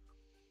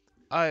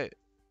 I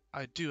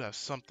do have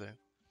something.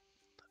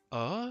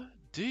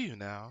 Do you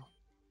now?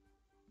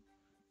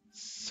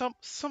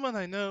 Someone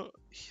I know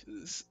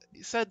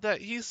said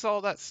that he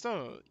saw that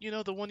stone. You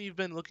know, the one you've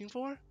been looking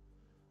for?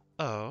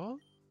 Oh?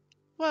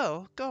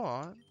 Well, go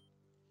on.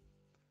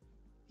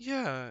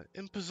 Yeah,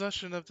 in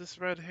possession of this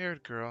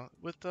red-haired girl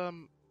with,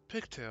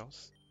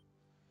 pigtails.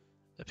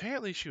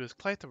 Apparently she was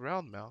quite the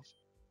roundmouth.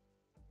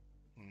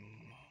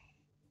 Hmm.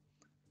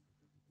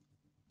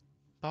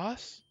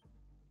 Boss?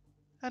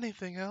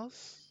 Anything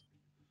else?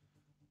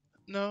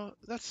 No,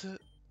 that's it.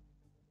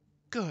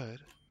 Good.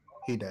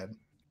 He dead.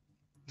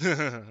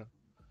 Then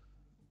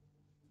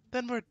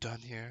we're done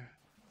here.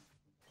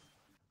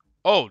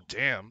 Oh,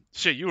 damn.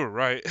 Shit, you were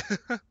right.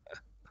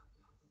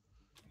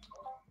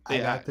 I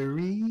got the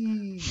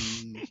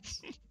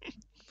reads.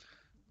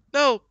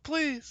 No,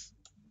 please.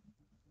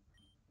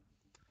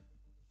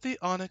 The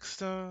Onyx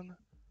Stone.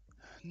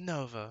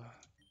 Nova.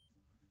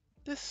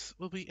 This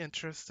will be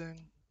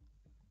interesting.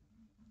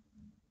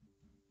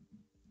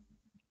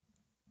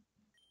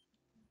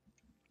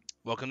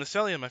 Welcome to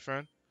Cellia, my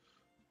friend.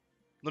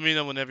 Let me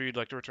know whenever you'd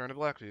like to return to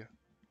Blackview.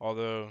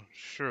 Although,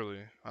 surely,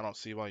 I don't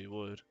see why you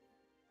would.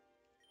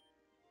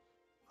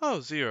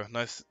 Oh, Zero,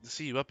 nice to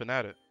see you up and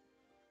at it.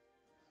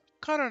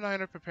 Connor and I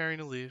are preparing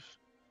to leave.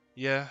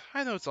 Yeah,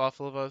 I know it's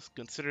awful of us,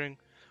 considering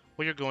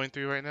what you're going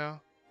through right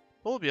now.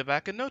 But we'll be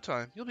back in no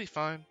time. You'll be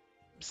fine.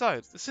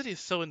 Besides, the city is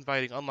so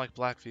inviting, unlike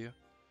Blackview.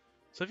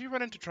 So if you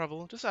run into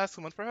trouble, just ask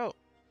someone for help.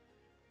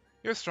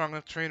 You're a strong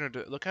enough trainer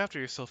to look after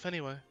yourself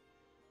anyway.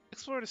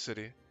 Explore the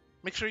city.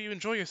 Make sure you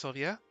enjoy yourself,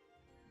 yeah?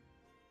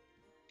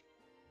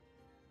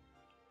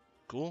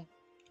 Cool.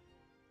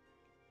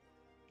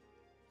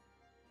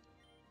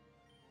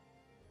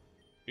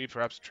 Are you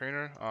perhaps a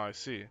trainer? Ah, I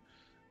see.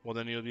 Well,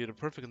 then you'll be the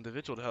perfect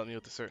individual to help me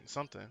with a certain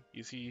something.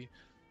 You see,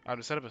 I'm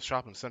to set up a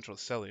shop in Central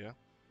Cellia.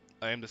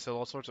 I aim to sell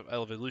all sorts of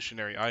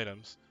evolutionary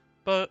items.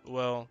 But,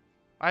 well,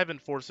 I've been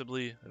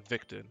forcibly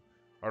evicted.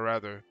 Or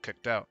rather,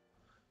 kicked out.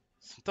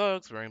 Some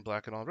thugs, wearing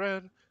black and all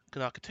red, could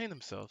not contain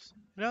themselves.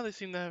 Now they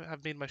seem to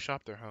have made my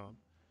shop their home.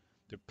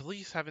 The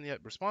police haven't yet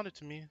responded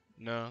to me.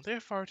 No, they are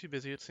far too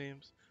busy, it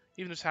seems.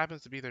 Even if this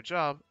happens to be their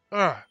job.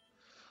 Ugh!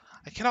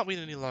 I cannot wait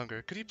any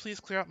longer. Could you please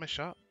clear out my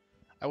shop?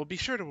 I will be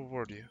sure to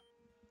reward you.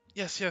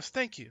 Yes,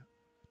 thank you.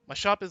 My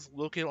shop is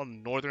located on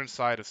the northern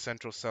side of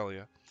Central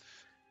Cellia.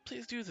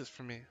 Please do this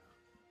for me.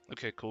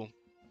 Okay, cool.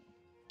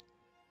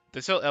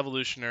 They sell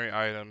evolutionary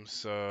items,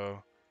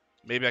 so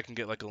maybe I can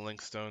get like a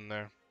link stone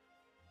there.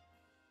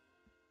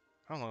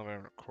 How long have I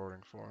been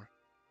recording for?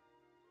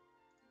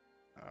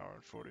 Hour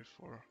and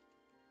 44.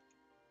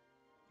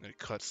 Maybe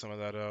cut some of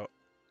that out.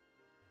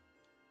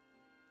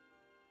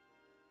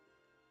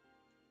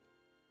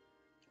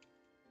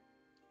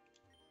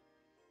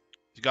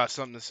 You got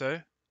something to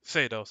say?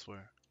 Say it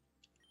elsewhere.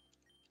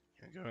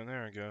 Can't go in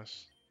there, I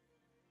guess.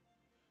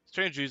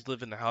 Strange Jews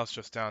live in the house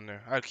just down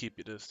there. I'd keep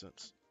your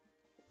distance.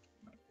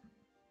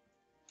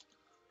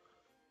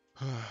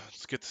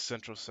 Let's get to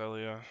Central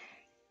Celia.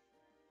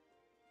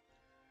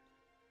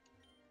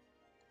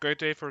 Great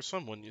day for a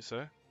swim, wouldn't you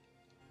say?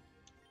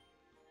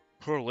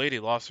 Poor lady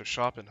lost her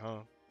shop and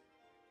home.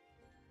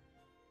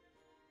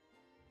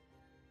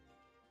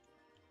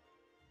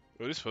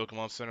 Oh, this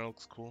Pokemon Center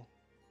looks cool.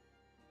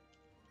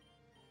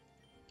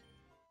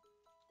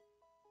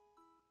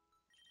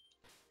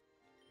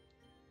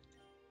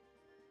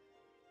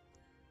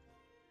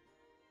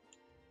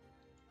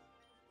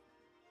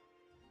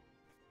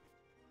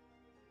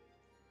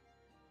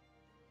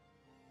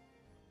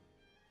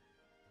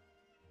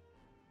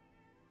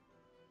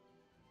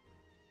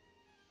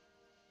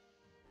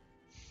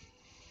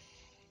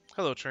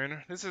 Hello,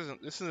 trainer. This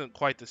isn't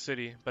quite the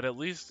city, but at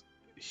least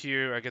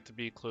here I get to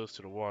be close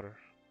to the water.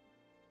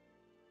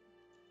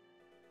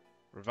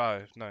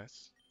 Revive,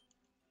 nice.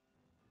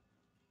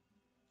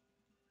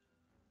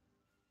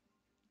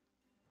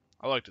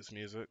 I like this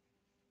music.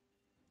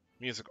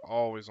 Music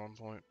always on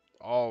point.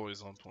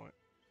 Always on point.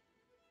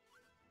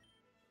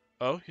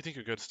 Oh, you think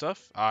you're good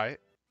stuff? Alright.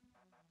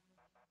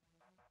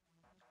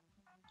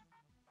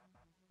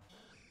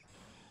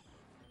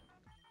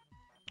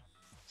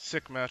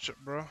 Sick matchup,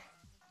 bro.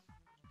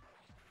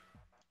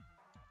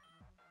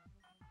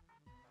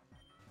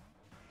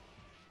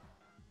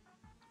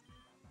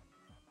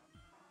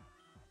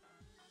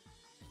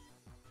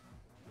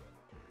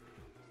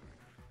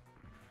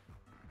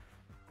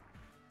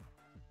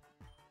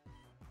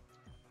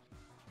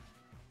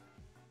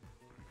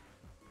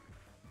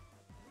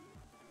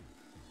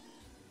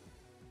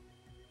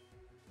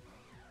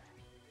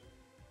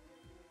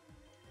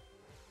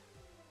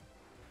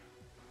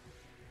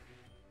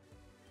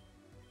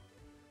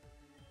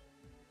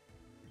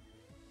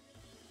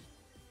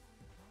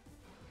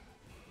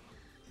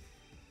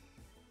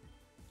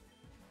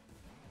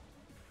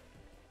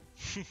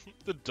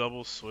 The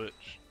double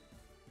switch.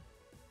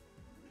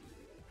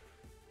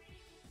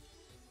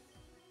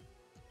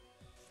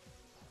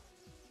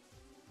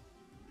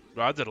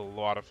 Bro, I did a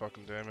lot of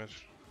fucking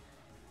damage.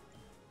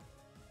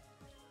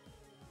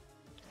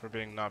 For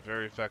being not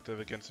very effective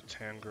against a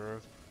tan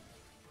growth.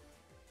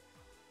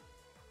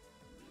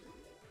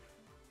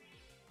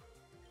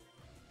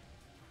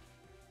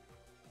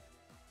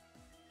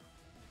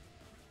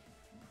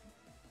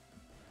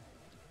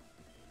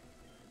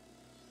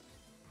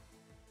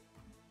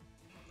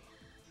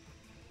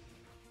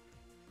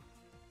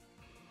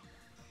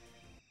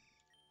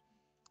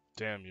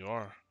 Damn, you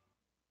are.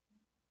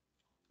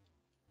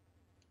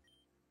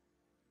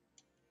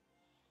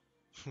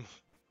 Let's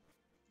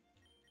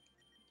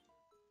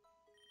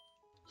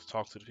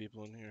talk to the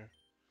people in here.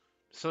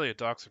 Cellia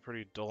docks are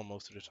pretty dull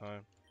most of the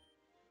time.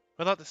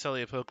 I thought the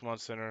Cellia Pokemon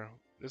Center...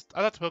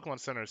 I thought the Pokemon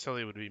Center of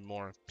Cellia would be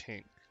more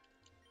pink.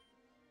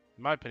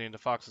 In my opinion, the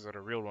foxes are the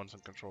real ones in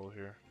control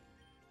here.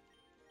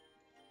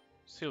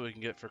 See what we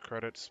can get for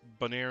credits.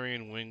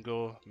 Banarian,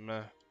 Wingull,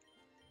 meh.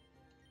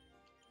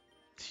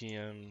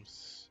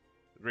 TMs.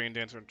 Rain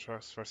Dancer and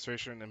Trust,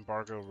 Frustration,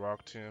 Embargo,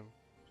 Rock Tomb.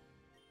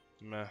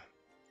 Meh.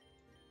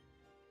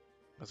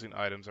 Those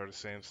items are the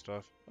same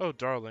stuff. Oh,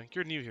 darling,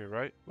 you're new here,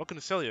 right? Welcome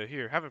to Cellia.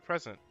 Here, have a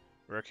present.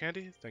 Rare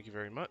candy? Thank you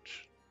very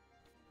much.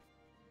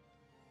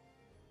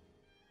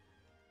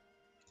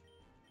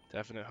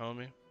 Definite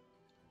homie.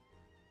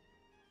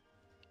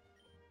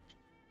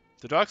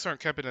 The docks aren't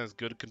kept in as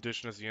good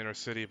condition as the inner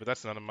city, but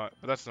that's none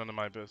of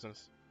my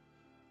business.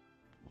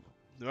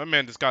 My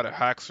man just got a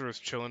Haxorus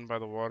chilling by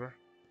the water.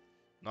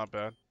 Not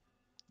bad.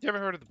 You ever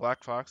heard of the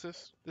Black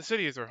Foxes? The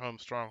city is their home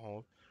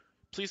stronghold.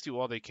 Please do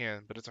all they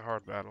can, but it's a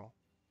hard battle.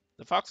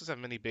 The Foxes have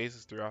many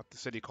bases throughout the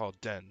city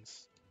called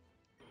dens.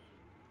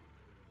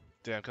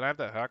 Damn, can I have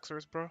that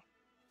Haxorus, bro?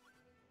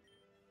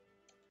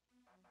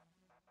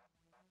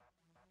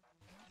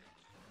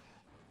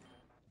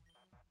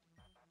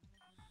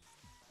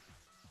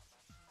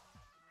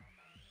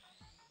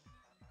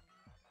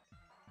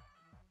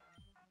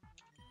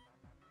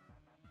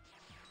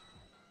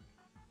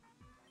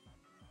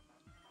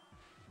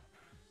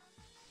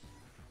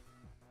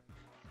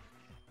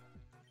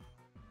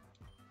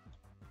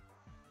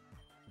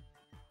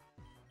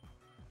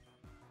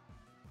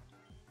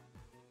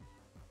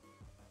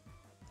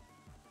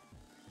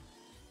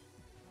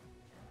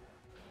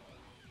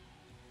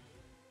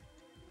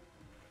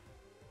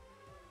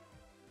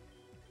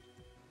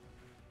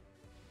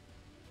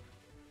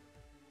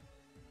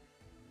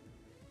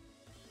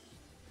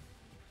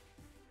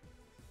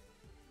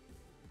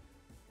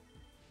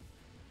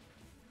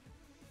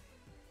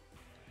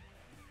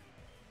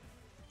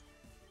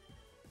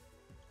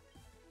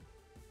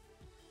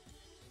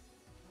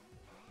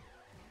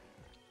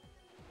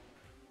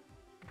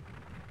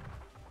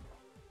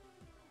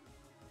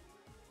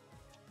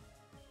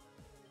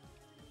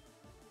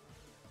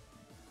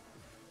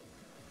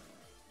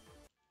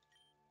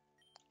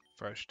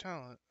 Fresh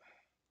talent.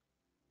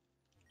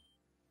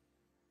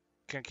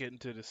 Can't get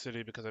into the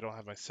city because I don't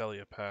have my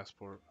Cellia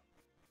passport.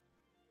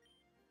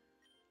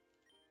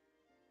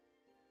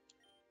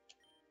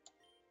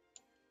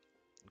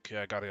 Okay,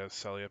 I gotta get a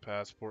Cellia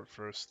passport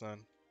first then.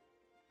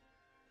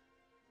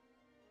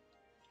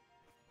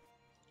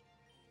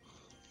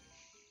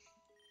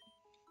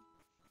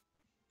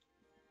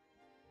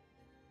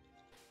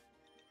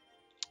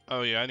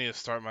 Oh yeah, I need to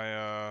start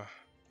my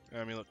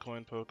Amulet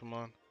Coin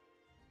Pokemon.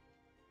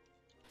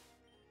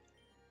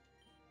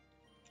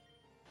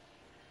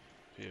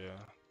 Yeah.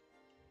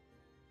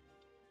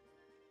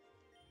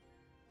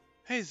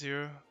 Hey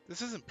Zero,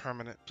 this isn't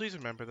permanent. Please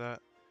remember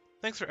that.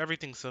 Thanks for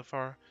everything so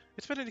far.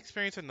 It's been an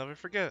experience I'll never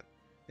forget.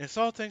 And it's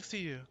all thanks to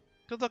you.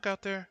 Good luck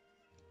out there.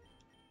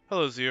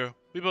 Hello Zero.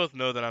 We both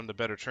know that I'm the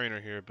better trainer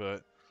here,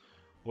 but...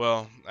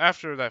 Well,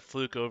 after that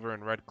fluke over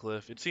in Red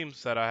Cliff, it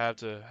seems that I have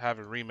to have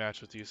a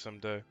rematch with you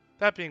someday.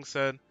 That being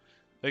said,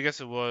 I guess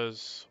it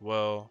was,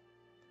 well...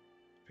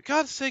 For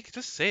God's sake,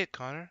 just say it,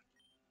 Connor.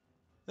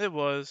 It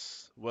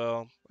was,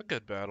 well, a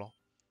good battle.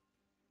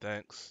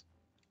 Thanks.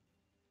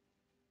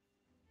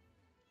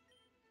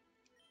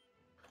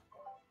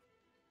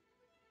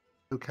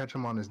 You'll catch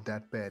him on his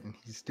deathbed and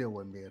he still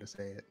wouldn't be able to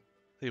say it.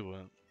 He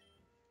went.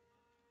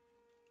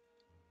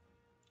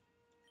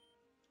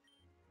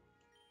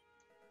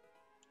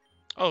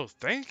 Oh,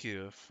 thank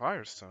you,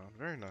 Firestone.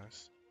 Very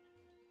nice.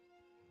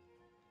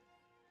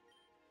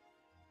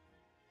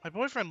 My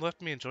boyfriend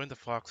left me and joined the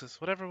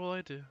Foxes. Whatever will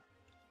I do?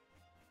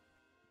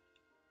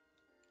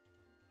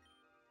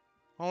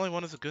 All I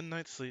want is a good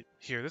night's sleep.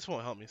 Here, this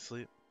won't help me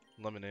sleep.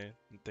 Lemonade,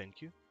 and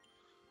thank you.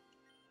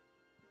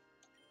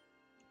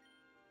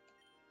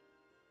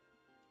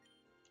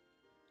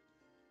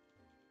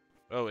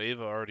 Oh,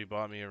 Ava already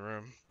bought me a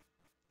room.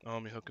 Oh,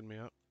 me hooking me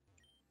up.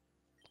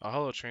 Oh,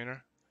 hello,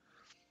 trainer.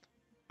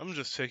 I'm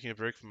just taking a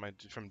break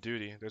from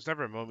duty. There's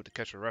never a moment to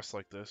catch a rest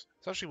like this,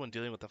 especially when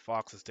dealing with the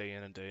Foxes day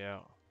in and day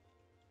out.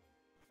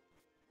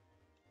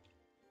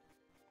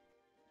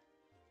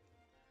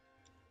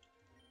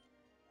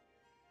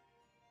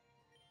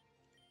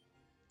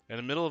 In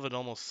the middle of an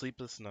almost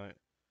sleepless night,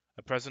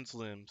 a presence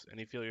looms, and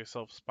you feel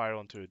yourself spiral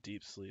into a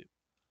deep sleep.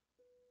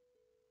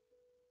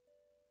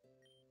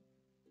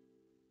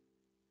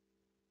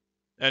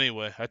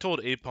 Anyway, I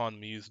told Apon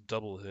to use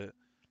double hit.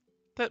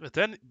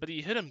 But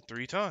he hit him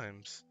 3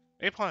 times.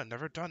 Apon had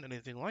never done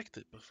anything like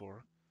that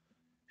before.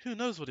 Who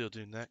knows what he'll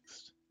do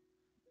next?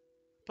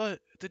 But,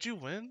 did you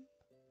win?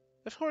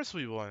 Of course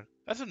we won.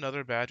 That's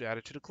another badge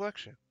added to the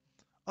collection.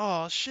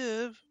 Aw,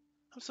 Shiv!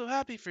 I'm so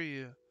happy for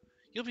you.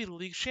 You'll be the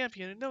league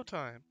champion in no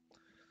time.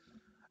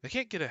 I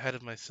can't get ahead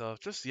of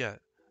myself just yet.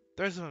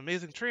 There's some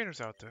amazing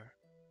trainers out there.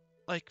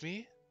 Like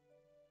me?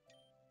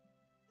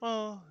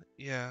 Well,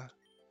 yeah.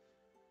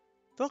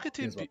 Don't get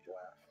He too was about be- to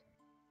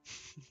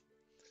laugh.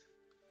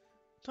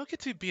 Don't get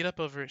too beat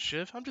up over it,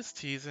 Shiv. I'm just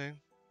teasing.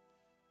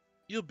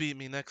 You'll beat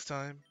me next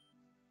time.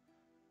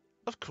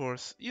 Of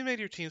course, you made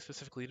your team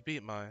specifically to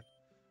beat mine.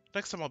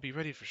 Next time I'll be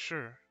ready for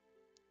sure.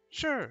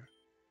 Sure.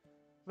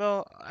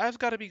 Well, I've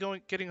got to be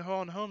getting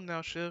on home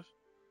now, Shiv.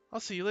 I'll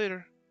see you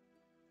later.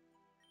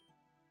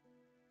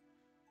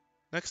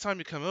 Next time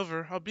you come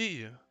over, I'll beat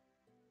you.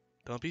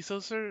 Don't be so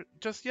sure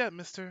just yet,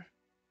 mister.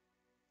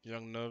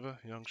 Young Nova,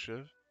 young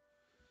Shiv.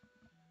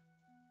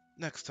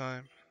 Next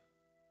time.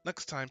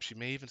 Next time she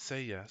may even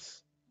say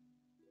yes.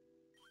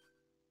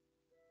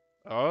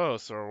 Oh,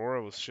 so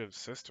Aurora was Shiv's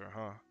sister,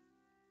 huh?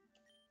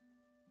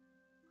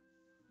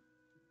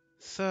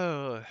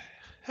 So,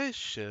 hey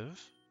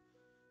Shiv.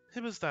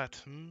 Who was that,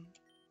 hmm?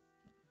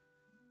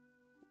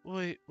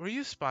 Wait, were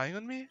you spying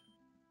on me?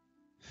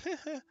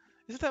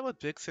 Isn't that what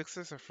big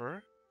sixes are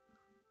for?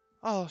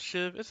 Oh,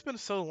 Shiv, it's been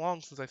so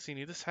long since I've seen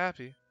you this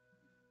happy.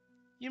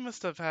 You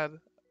must have had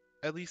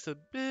at least a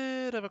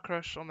bit of a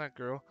crush on that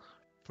girl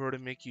for her to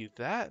make you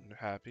that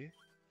happy.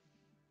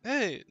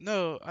 Hey,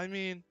 no, I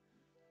mean,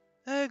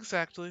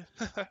 exactly.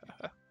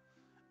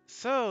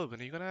 So,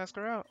 when are you gonna ask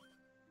her out?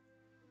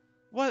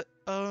 What,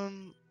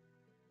 oh,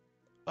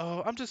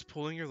 I'm just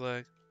pulling your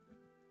leg.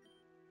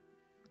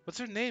 What's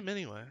her name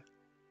anyway?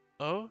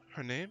 Oh,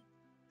 her name?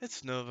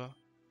 It's Nova.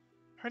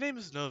 Her name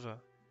is Nova.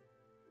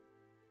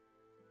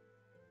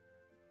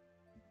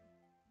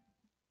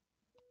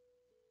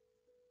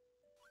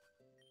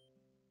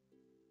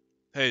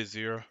 Hey,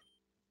 Zero.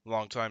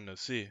 Long time no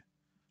see.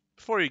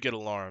 Before you get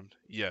alarmed,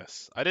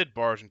 yes, I did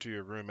barge into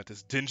your room at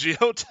this dingy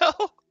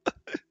hotel.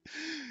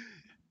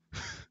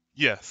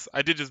 Yes,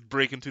 I did just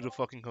break into the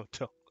fucking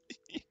hotel.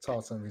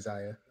 Talk to him,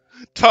 Isaiah.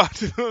 Talk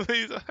to them.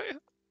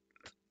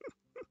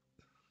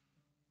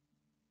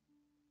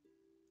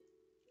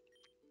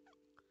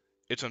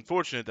 It's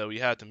unfortunate that we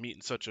had to meet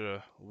in such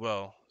a,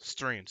 well,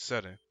 strange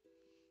setting.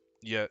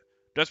 Yet,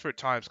 desperate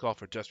times call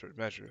for desperate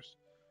measures.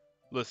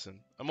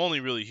 Listen, I'm only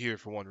really here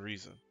for one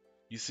reason.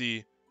 You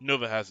see,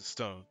 Nova has a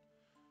stone.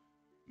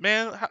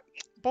 Man,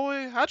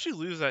 boy, how'd you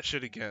lose that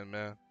shit again,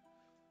 man?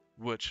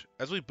 Which,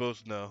 as we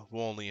both know,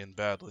 will only end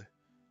badly.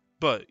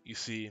 But, you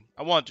see,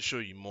 I wanted to show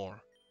you more.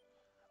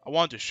 I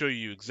wanted to show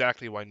you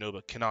exactly why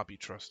Nova cannot be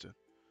trusted.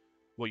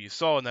 What you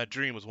saw in that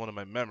dream was one of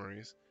my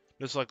memories,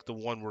 just like the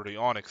one where the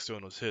Onyx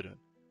Stone was hidden.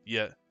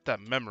 Yet, that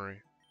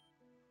memory.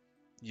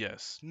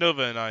 Yes,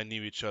 Nova and I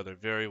knew each other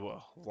very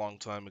well, a long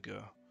time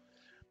ago.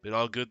 But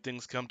all good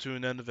things come to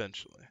an end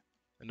eventually.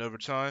 And over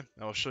time,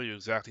 I will show you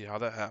exactly how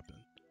that happened.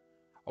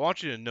 I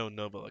want you to know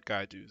Nova like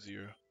I do,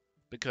 Zero.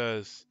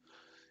 Because,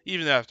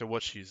 even after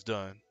what she's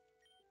done,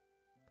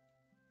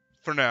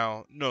 for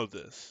now, know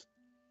this.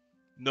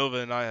 Nova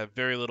and I have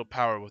very little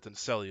power within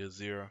Cellia,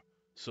 Zero.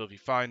 So if you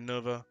find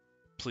Nova,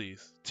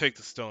 please, take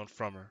the stone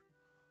from her.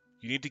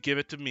 You need to give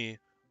it to me.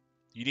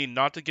 You need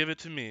not to give it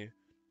to me.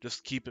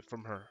 Just keep it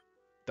from her.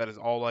 That is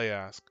all I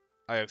ask.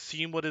 I have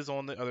seen what is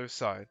on the other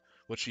side,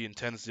 what she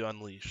intends to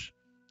unleash.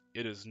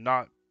 It is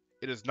not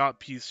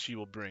peace she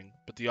will bring,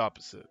 but the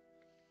opposite.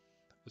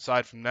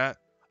 Aside from that,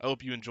 I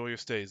hope you enjoy your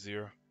stay,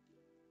 Zero.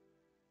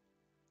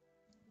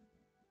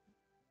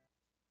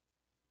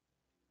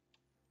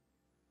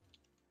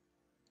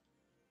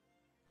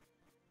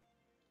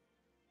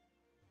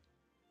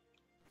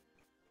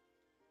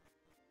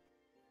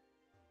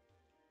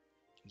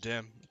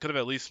 Damn, could have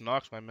at least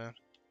knocked, my man.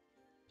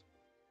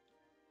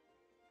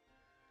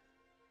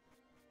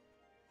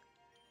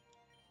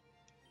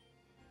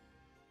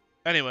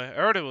 Anyway, I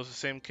heard it was the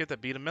same kid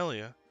that beat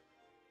Amelia.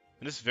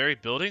 In this very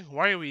building?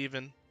 Why are we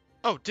even...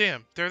 Oh,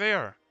 damn, there they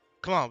are.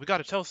 Come on, we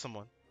gotta tell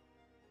someone.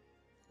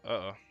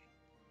 Uh-oh.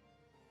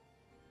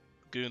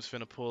 Goon's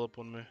finna pull up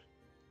on me.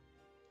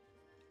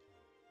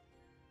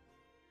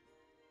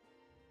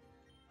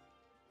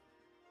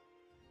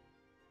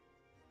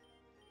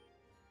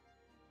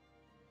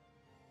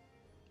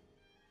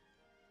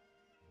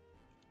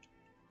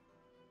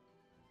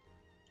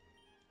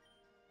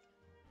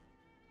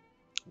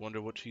 Wonder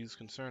what he's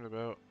concerned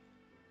about.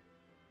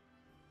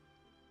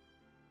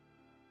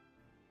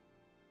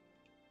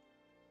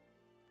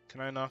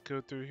 Can I not go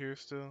through here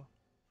still?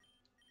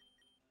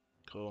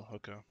 Cool,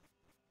 okay.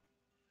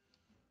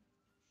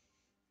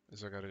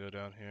 Guess I gotta go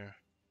down here.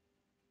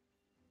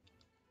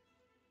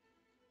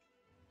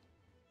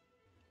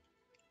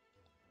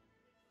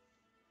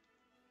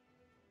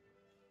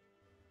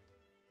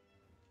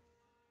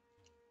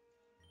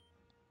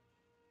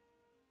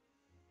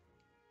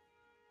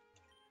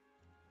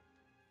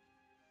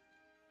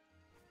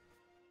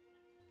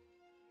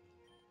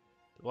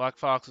 The black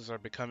foxes are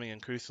becoming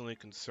increasingly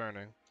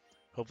concerning.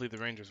 Hopefully the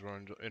rangers will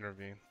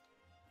intervene.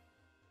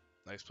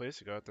 Nice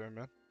place you got there,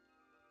 man.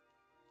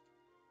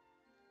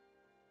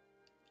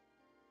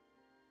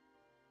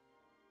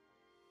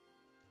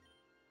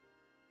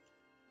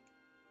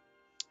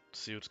 Let's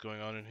see what's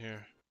going on in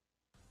here.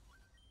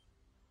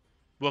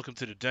 Welcome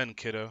to the den,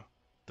 kiddo.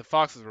 The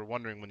foxes were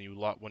wondering when your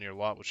lot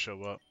would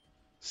show up.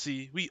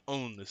 See, we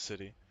own this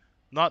city.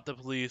 Not the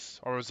police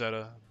or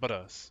Rosetta, but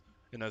us.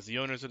 And as the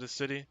owners of the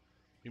city,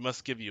 we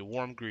must give you a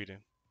warm greeting.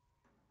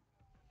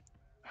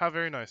 How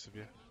very nice of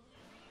you.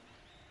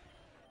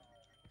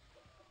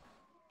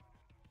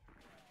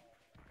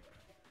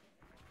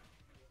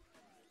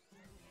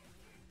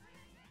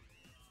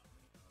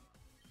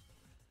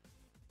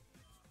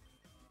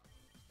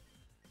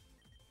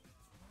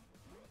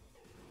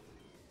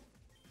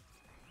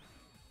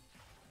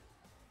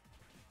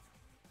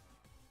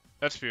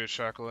 That spirit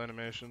shackle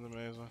animation is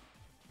amazing.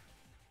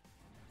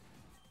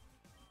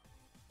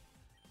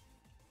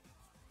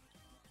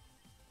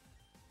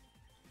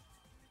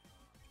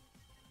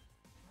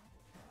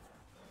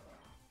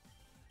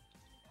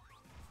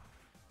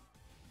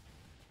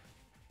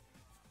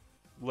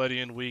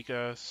 Letty and weak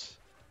ass.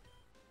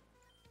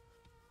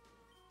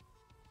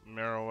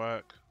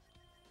 Marowak.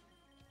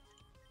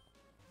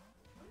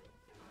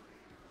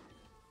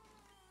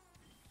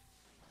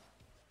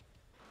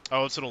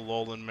 Oh, it's an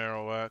Alolan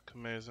Marowak.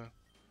 Amazing.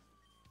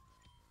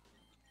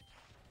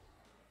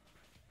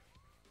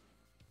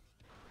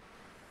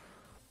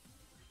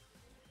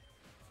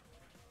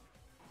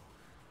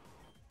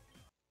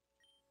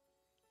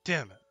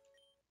 Damn it.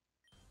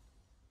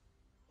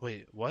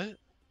 Wait, what?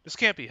 This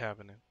can't be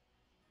happening.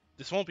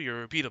 This won't be a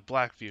repeat of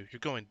Blackview. You're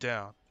going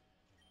down.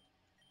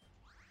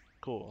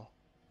 Cool.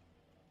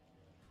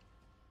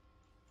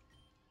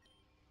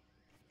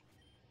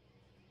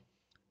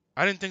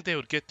 I didn't think they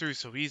would get through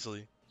so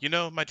easily. You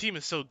know, my team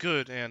is so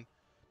good and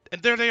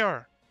there they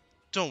are.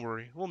 Don't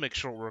worry, we'll make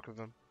short work of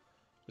them.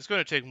 It's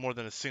going to take more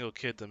than a single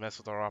kid to mess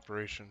with our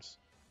operations.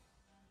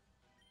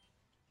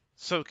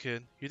 So,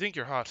 kid, you think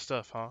you're hot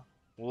stuff, huh?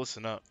 Well,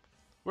 listen up.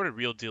 We're the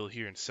real deal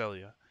here in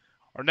Cellia.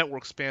 Our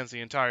network spans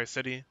the entire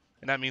city,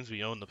 and that means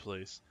we own the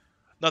place.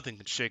 Nothing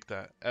can shake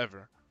that,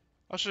 ever.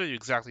 I'll show you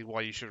exactly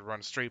why you should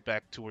run straight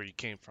back to where you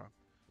came from.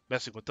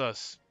 Messing with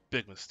us,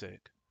 big mistake.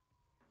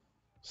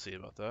 See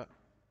about that.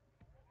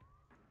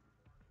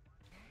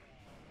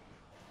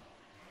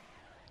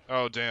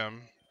 Oh,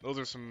 damn. Those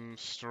are some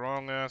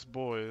strong-ass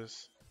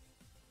boys.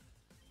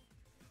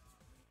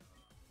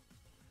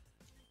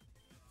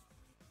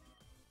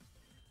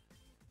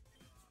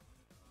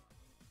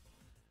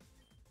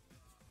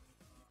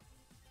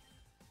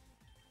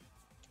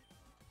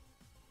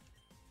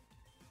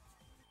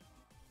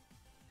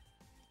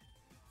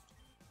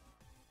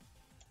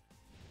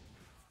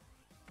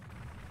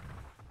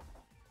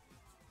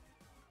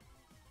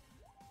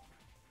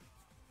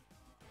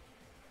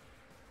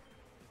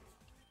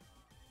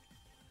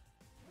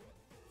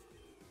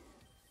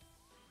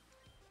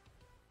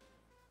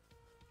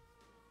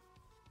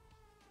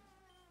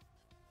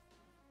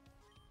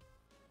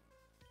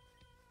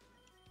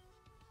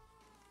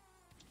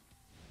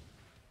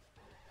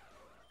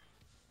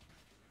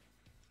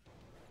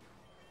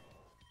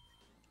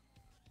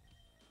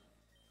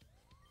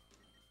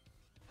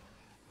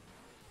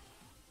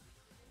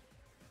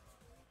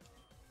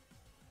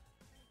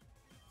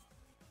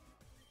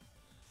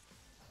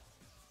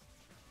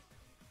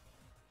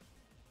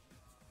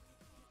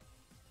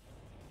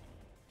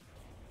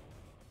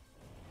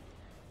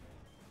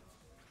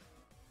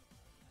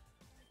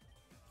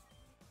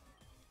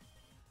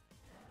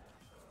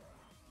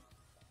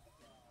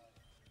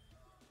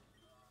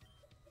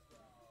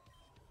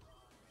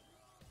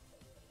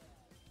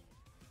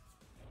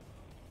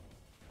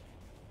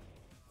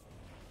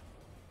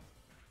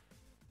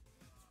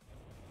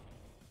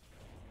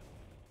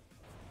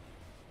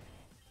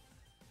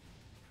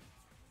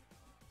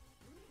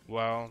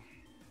 Wow.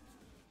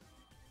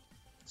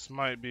 This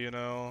might be an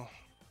L.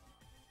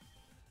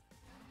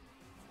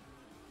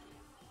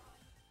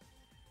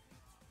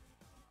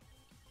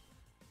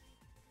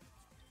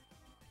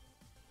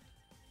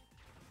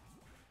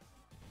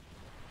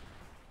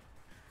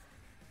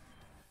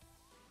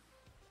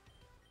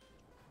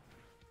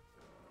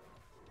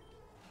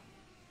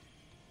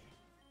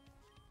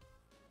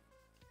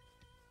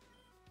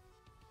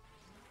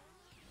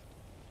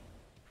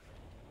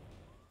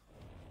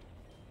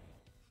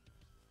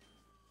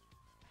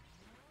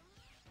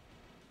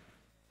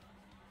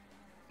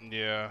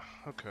 Yeah,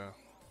 okay.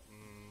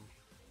 Mm,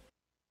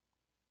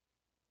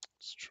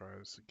 let's try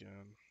this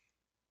again.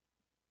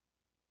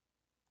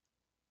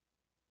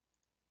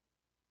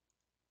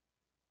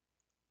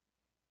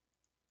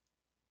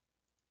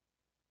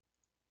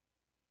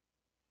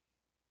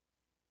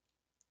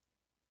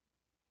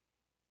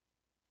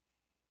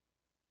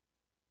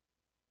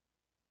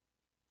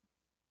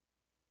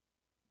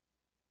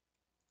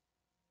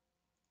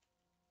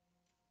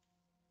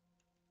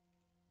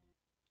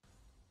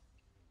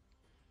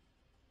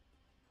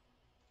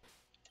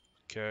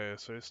 Okay,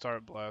 so you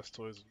start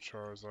Blastoise and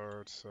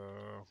Charizard, so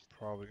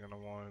probably gonna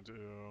want to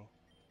do.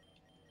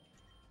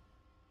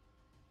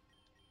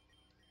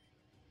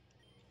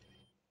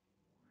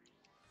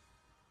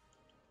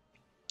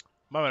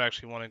 Might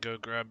actually want to go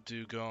grab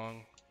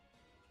Dugong.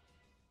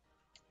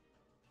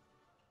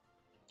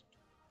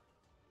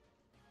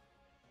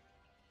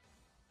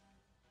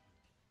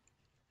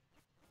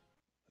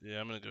 Yeah,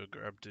 I'm gonna go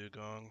grab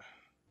Dugong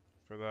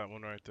for that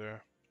one right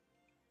there.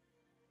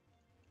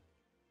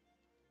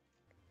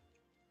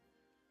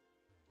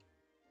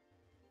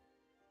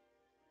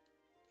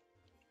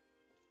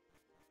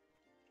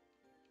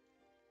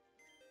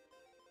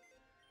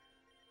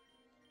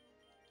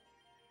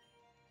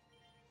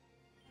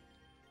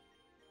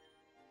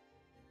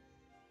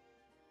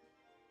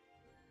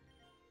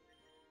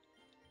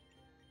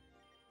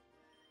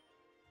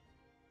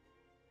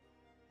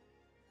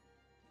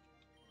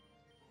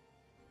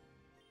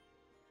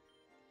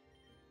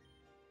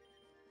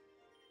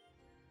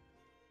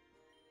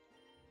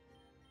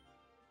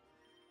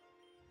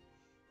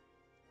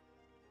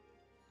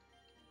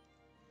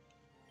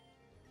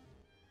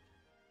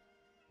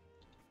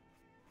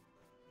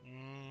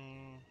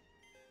 Mm,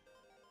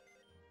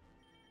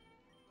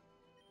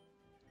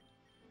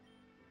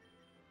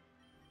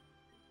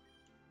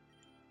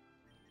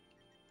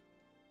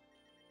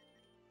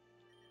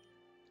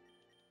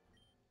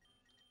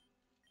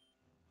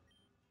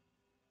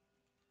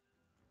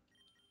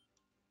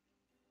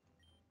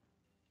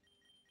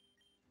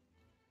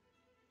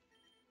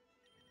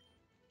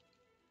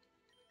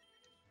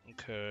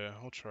 okay,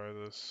 I'll try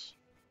this.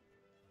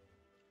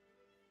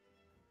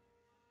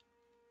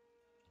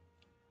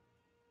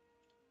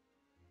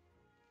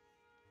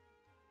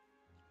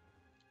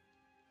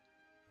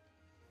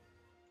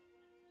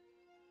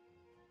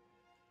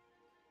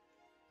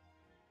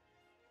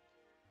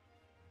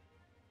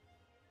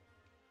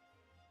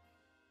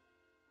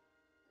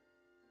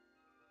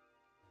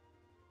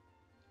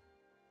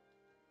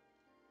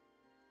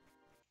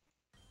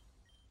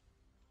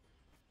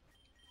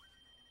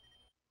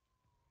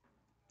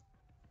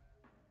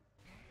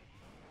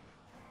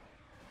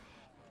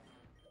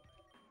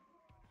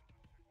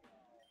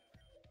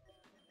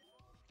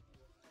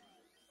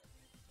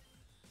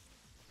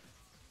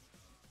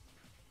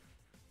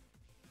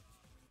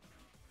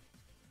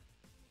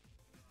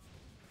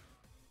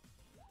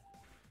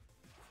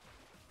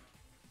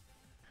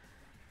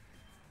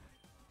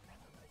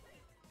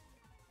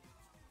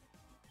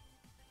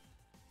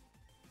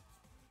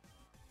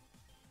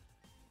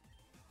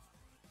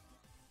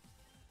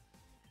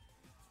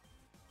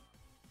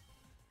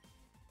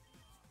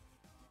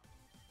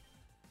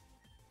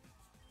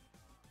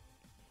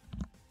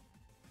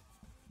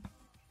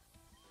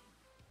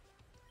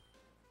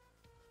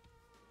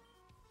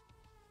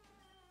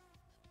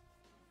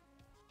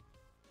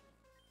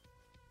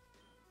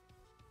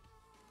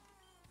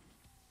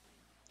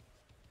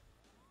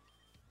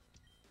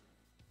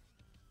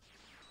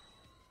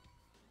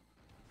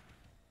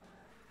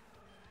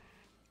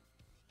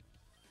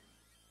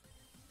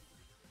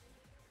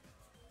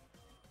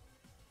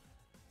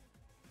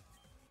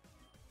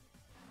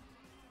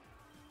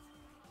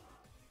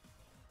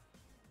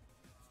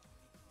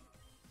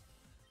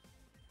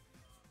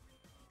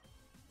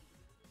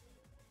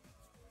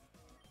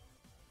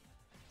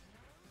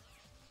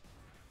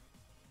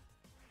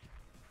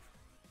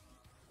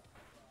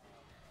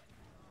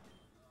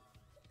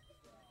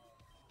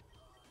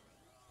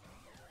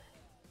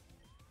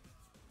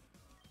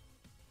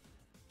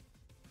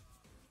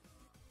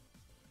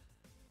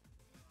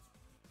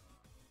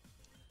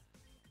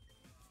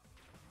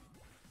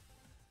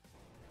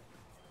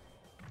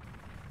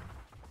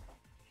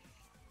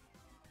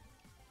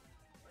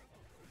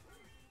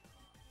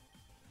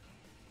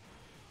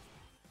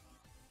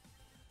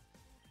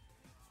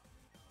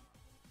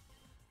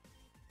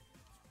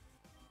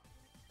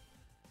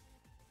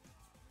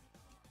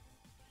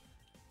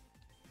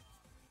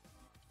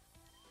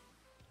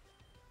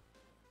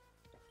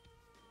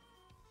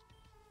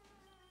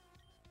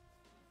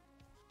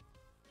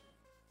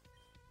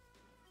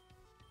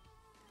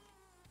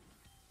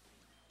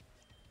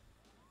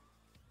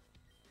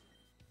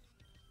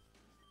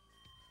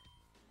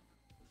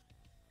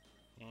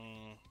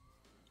 Mm,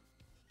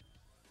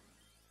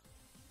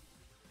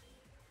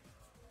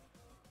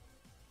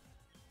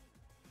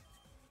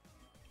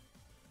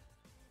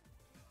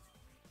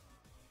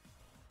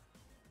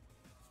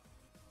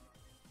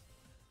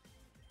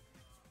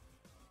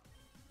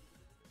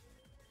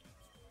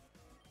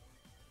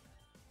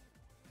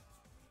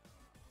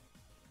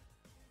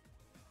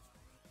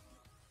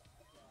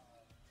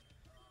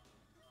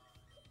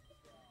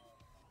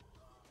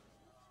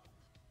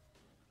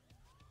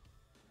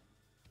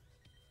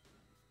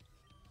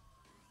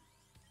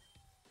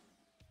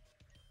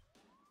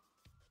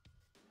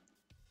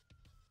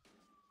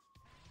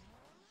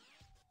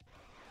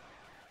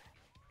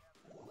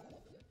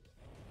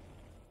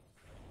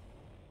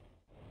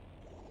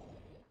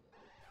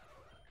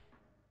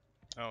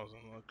 that was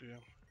unlucky.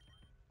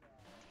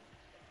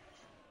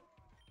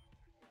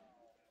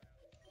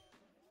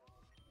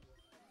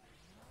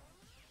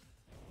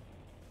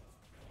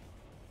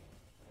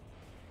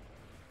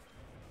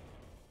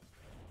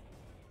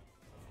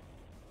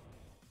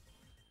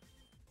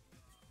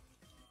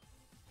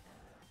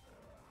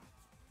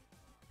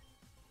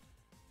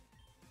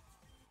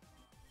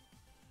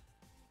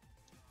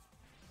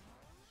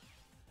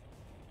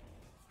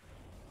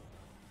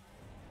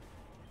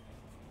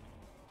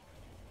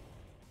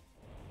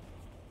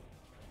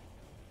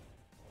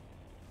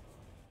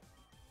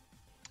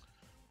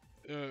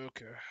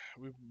 Okay,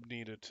 we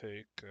need to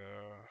take.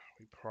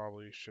 We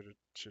probably should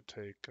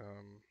take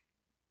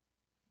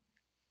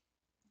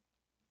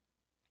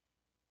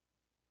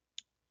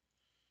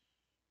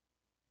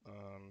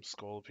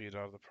Scolipede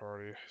out of the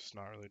party. It's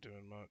not really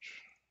doing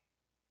much.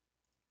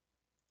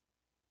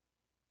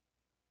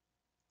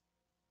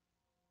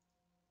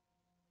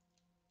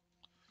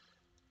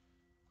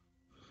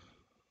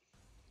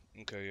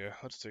 Okay, yeah,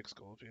 let's take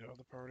Scolipede out of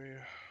the party.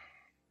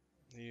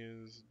 He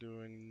is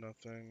doing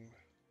nothing.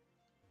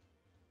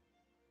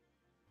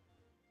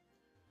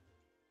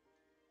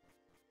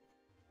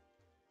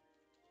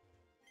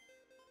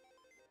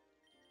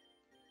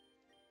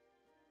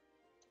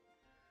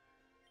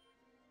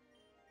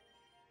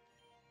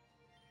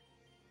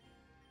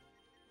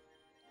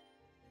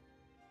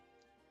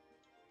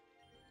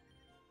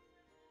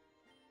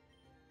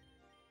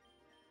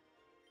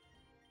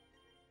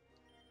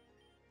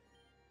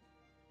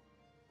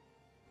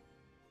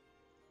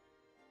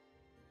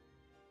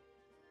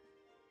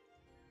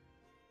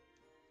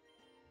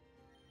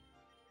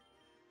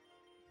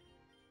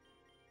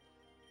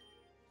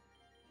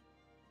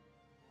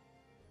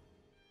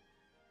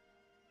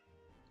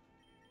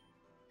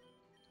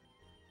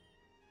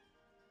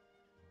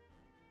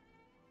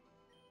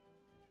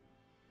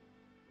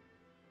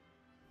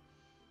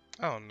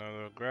 I don't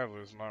know, the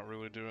Graveler's not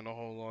really doing a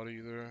whole lot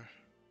either.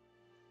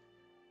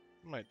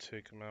 Might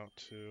take him out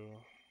too.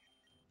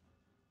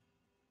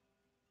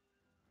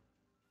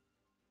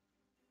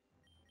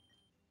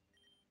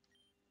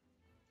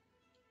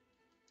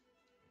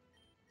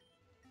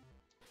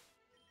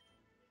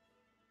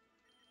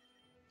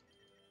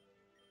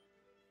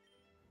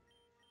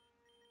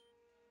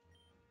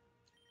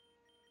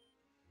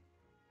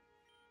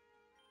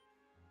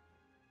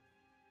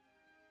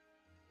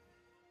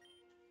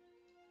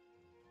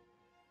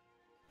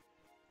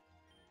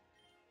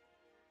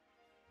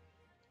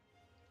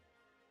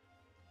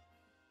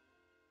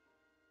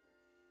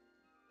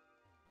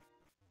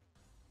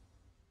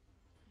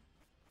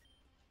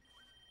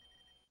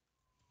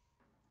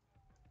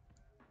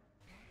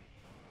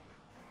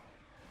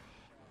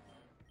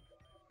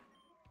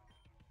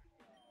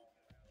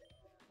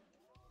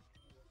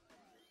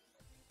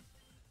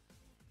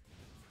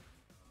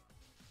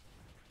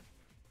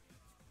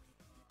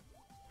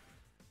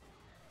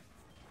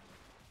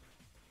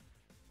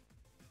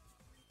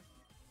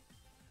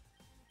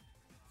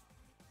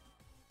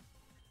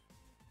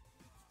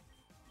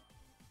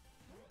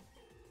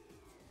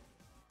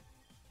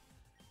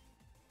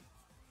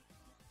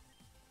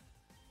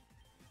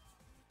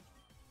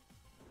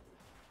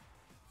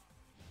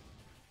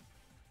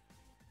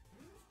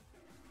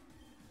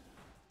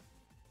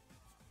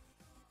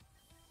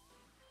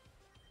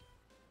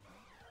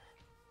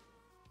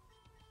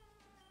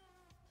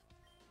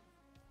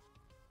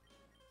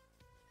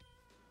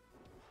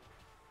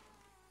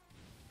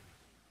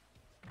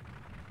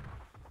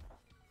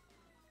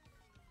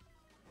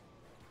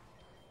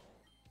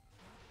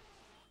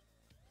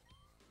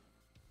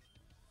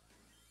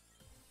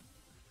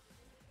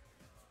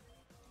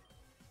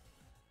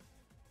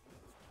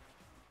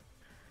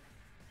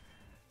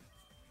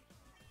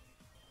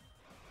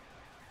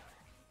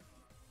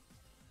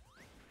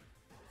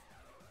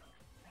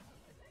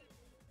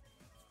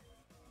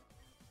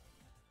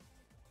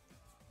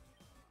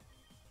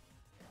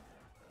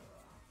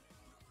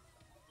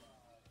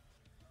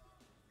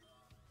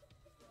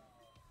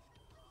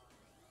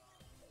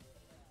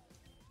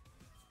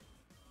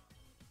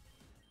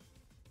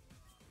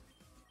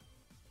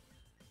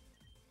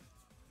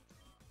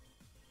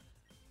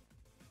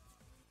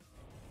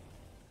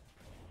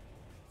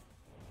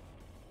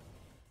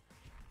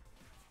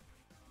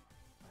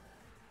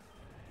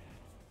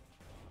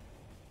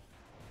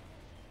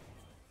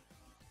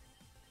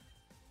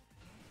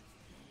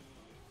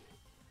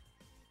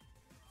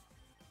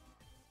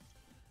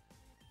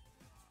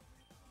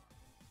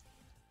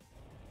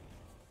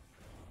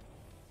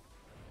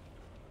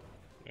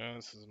 Yeah,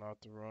 this is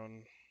not the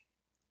run.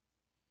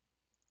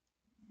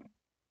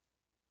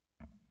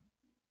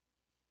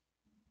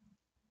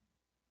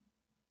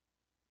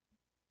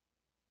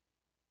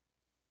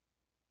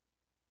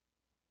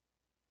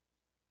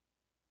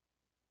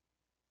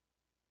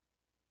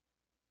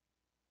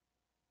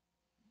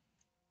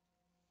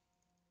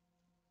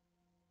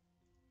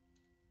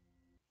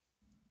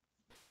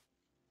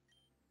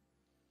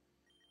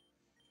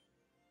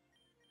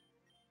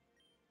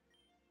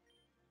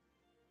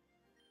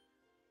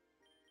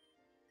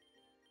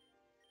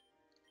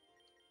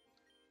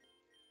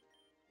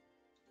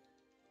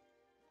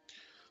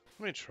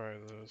 Let me try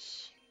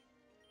this.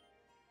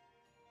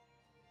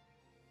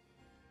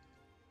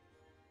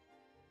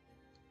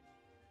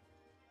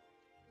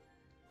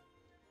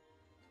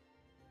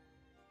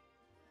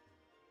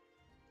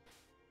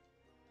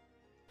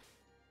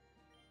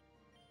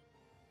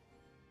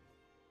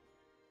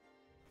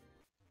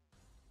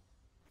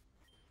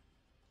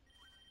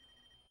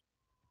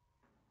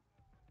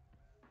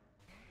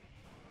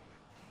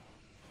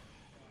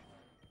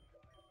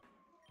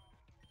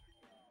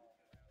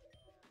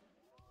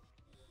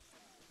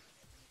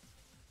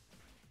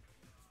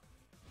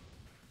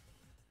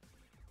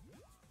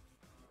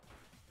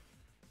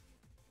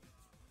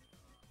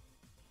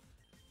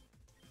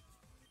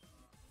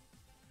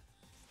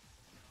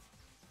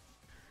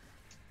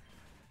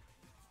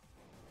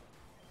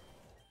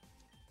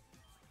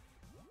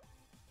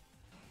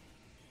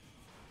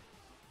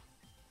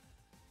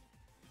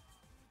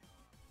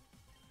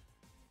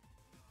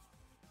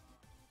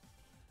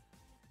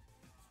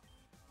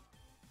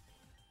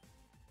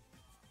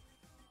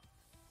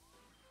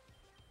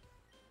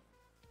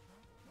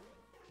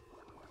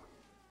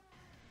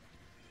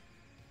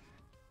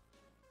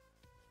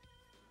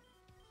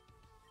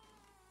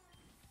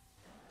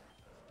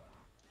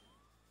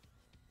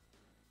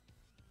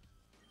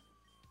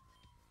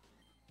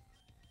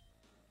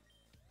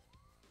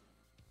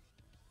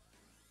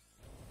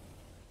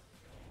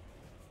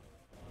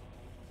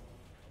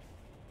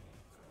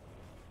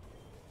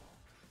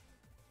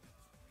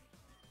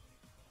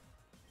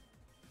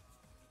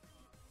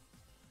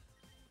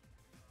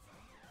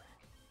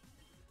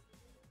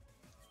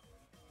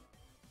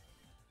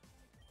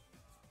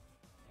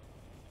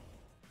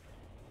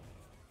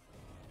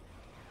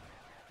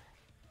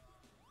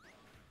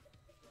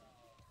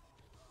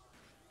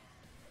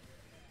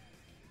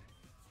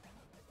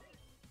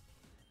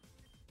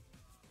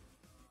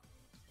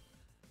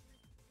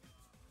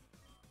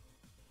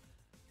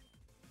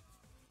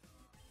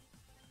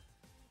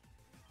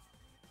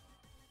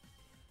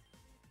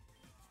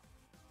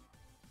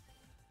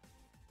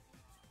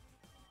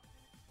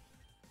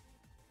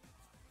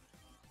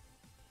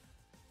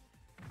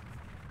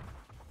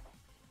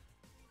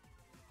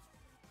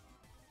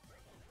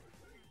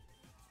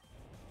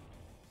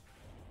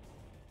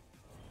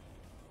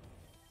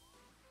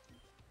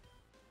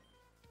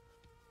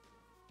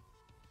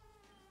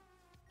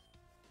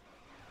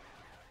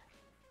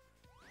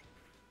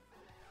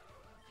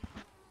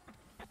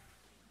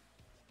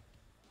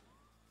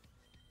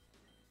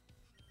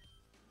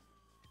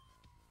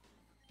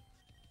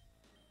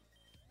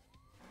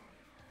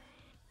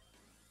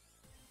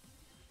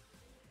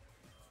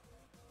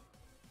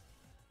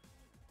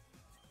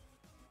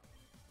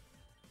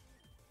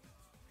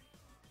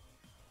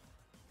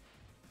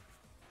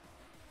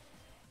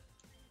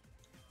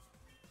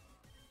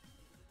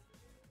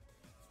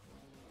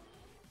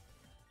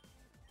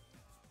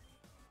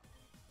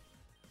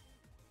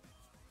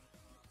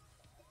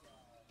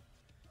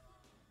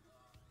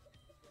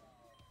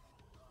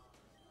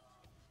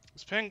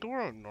 Is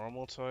Pangoro a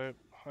normal type?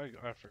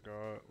 I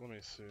forgot. Let me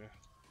see.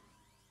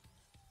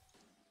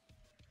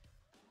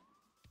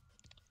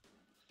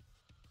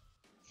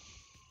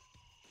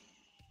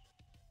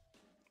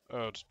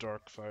 Oh, it's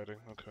dark fighting.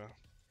 Okay.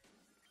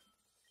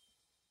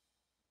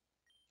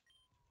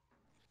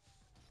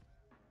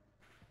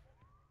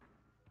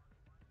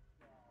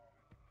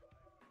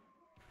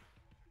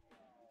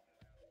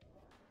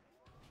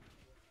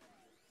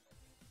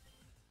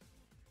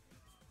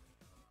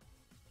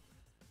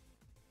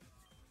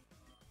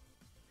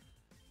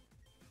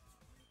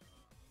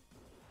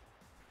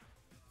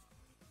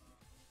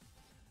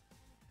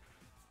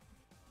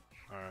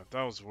 Alright,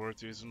 that was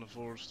worth using the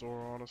full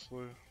restore,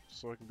 honestly,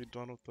 so I can be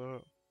done with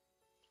that.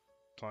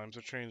 Times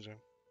are changing.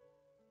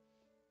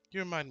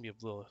 You remind me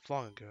of Lilith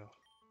long ago.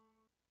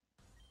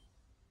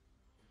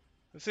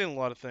 I've seen a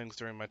lot of things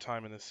during my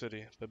time in the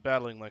city, but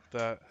battling like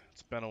that,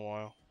 it's been a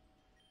while.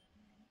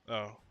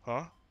 Oh,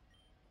 huh?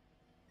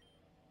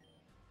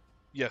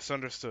 Yes,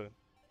 understood.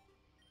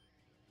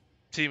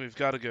 Team, we've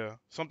gotta go.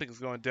 Something's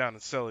going down in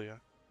Cellia.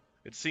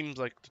 It seems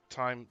like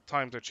the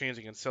times are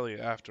changing in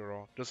Cellia after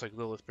all, just like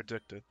Lilith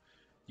predicted.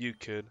 You,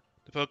 kid.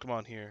 The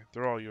Pokemon here,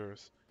 they're all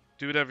yours.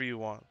 Do whatever you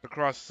want, but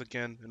cross us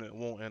again and it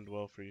won't end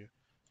well for you.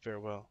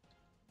 Farewell.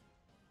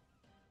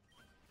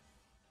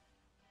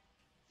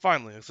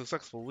 Finally, a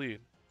successful lead.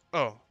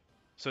 Oh,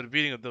 so the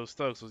beating of those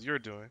thugs was your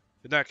doing.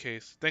 In that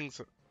case,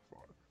 thanks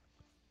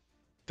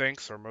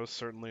are most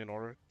certainly in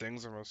order.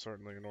 Things are most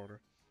certainly in order.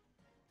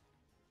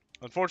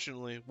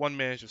 Unfortunately, one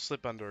managed to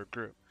slip under a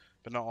grip,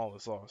 but not all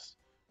is lost.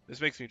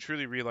 This makes me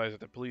truly realize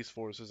that the police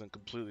force isn't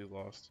completely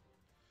lost.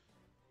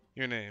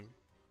 Your name.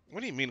 What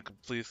do you mean the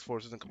police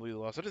force isn't completely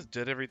lost? I just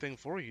did everything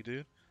for you,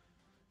 dude.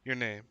 Your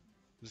name.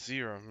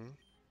 Zero,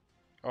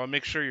 I'll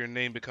make sure your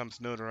name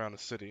becomes known around the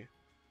city.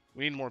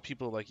 We need more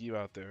people like you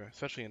out there,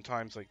 especially in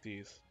times like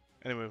these.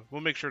 Anyway,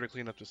 we'll make sure to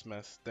clean up this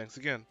mess. Thanks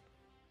again.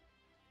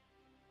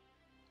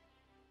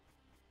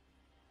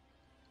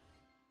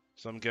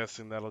 So I'm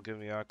guessing that'll give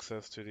me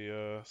access to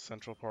the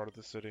central part of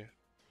the city.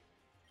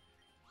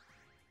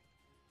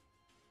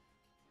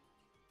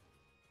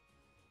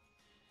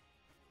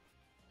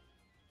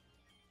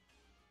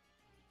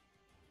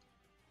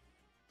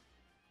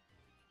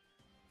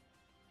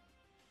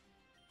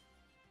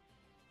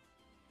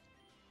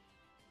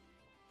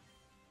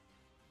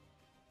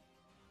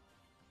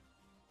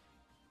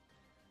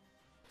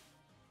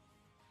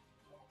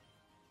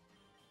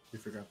 You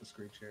forgot the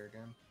screech chair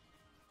again.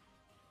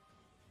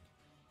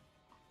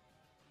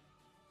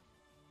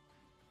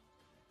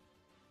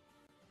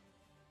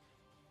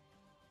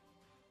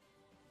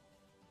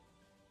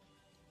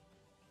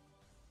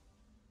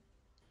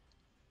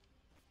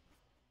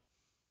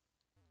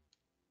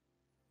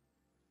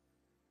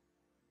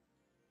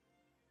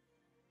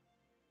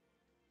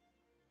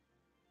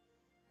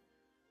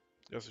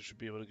 Guess we should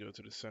be able to go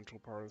to the central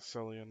part of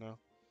Cellia now.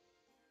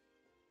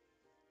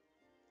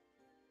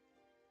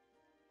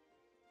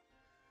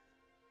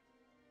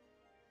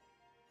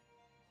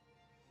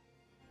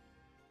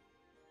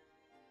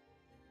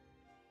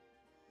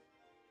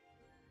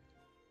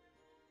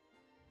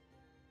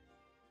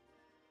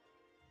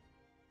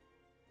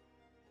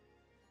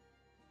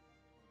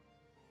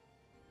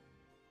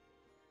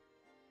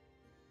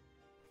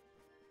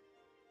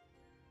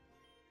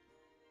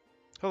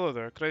 Hello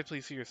there, could I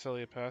please see your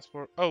Cellia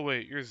passport? Oh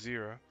wait, you're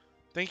Zero.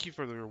 Thank you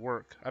for your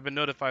work. I've been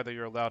notified that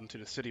you're allowed into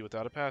the city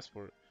without a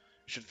passport.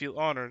 You should feel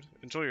honored.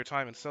 Enjoy your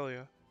time in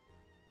Cellia.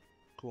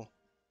 Cool.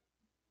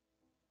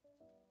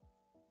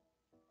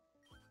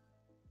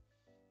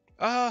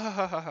 Ah ha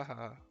ha ha ha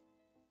ha.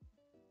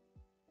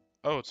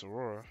 Oh, it's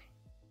Aurora.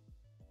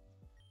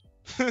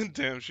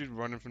 Damn, she's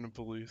running from the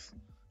police.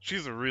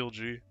 She's a real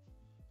G.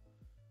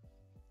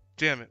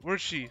 Damn it,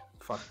 where's she?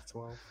 Fuck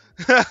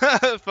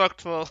 12. Fuck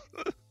 12.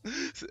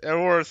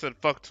 Aurora said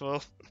fuck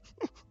 12.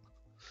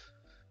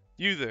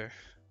 You there.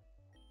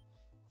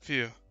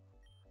 Phew.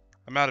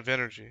 I'm out of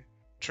energy.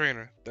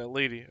 Trainer, that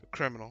lady, a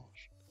criminal.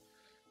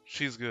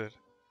 She's good.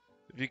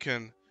 If you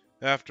can,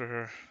 after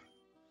her.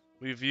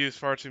 We've used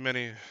far too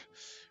many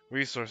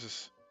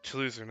resources to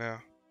lose her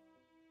now.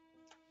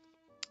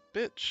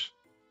 Bitch.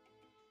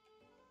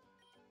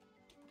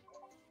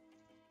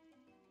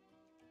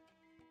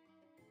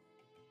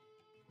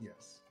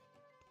 Yes.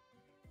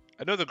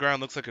 I know the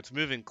ground looks like it's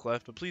moving,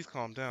 Clef, but please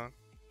calm down.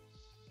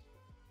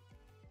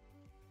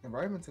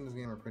 Environments in this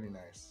game are pretty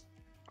nice.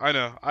 I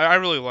know. I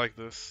really like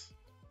this.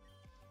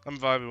 I'm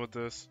vibing with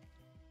this.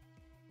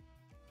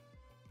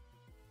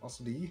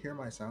 Also, do you hear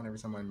my sound every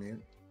time I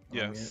mute?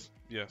 Yes.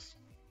 Yes.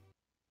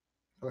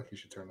 I feel like you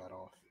should turn that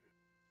off.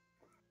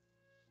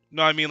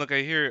 No, I mean like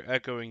I hear it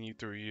echoing you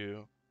through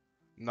you.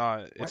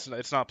 What?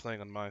 It's not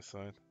playing on my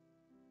side.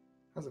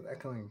 How's it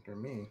echoing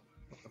through me?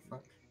 What the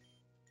fuck?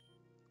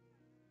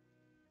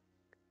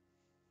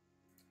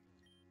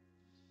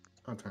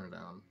 I'll turn it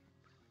down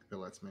if it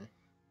lets me.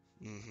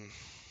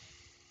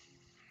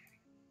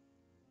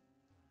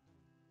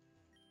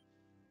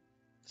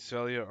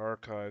 Cellia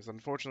Archives.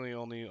 Unfortunately,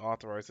 only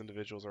authorized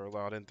individuals are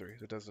allowed entry.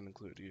 That doesn't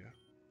include you.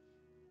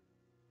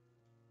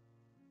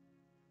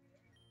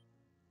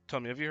 Tell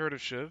me, have you heard of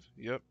Shiv?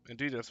 Yep,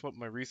 indeed, that's what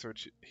my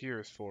research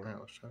here is for. Alright,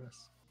 let's try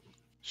this.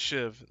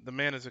 Shiv, the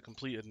man is a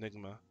complete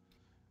enigma.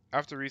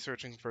 After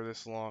researching for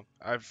this long,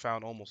 I've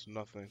found almost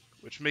nothing,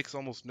 which makes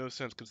almost no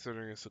sense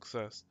considering his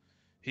success.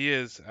 He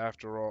is,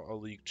 after all, a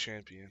league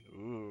champion.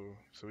 Ooh,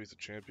 so he's a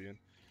champion.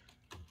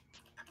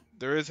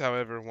 There is,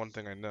 however, one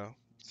thing I know.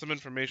 Some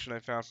information I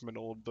found from an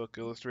old book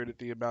illustrated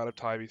the amount of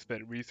time he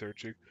spent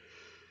researching.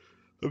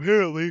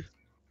 Apparently,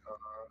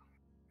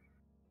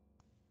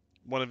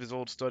 one of his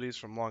old studies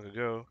from long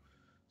ago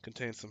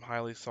contains some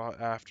highly sought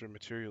after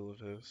material of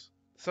his.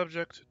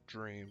 Subject: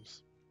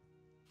 dreams.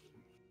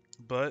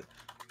 But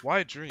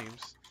why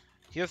dreams?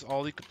 He has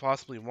all he could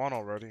possibly want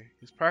already.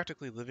 He's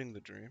practically living the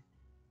dream.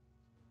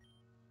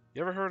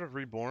 You ever heard of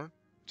Reborn?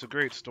 It's a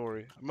great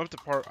story. I'm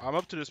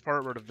up to this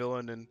part where the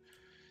villain and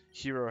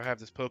hero have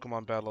this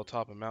Pokemon battle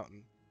atop a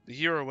mountain. The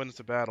hero wins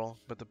the battle,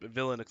 but the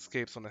villain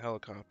escapes on a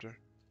helicopter.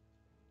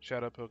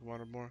 Shadow Pokemon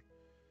Reborn.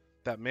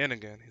 That man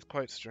again, he's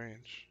quite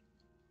strange.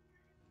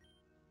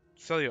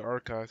 Cellia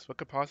Archives, what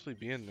could possibly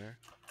be in there?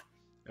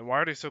 And why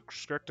are they so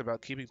strict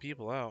about keeping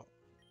people out?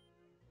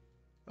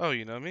 Oh,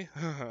 you know me?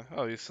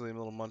 Oh, you silly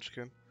little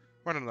munchkin.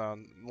 Run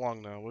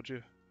along now, would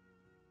you?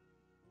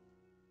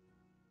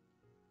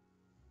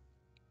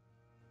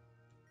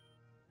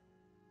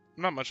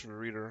 I'm not much of a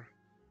reader,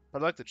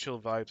 but I like the chill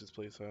vibes this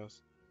place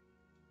has.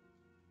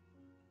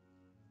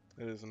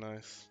 It is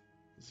nice.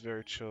 It's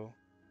very chill.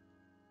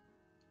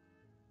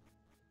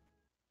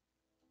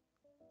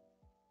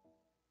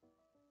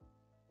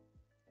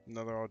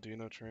 Another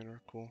Audino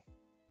trainer, cool.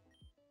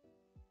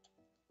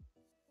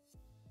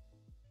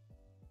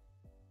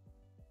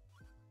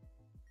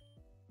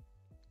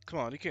 Come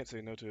on, you can't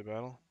say no to a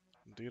battle.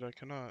 Indeed, I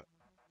cannot.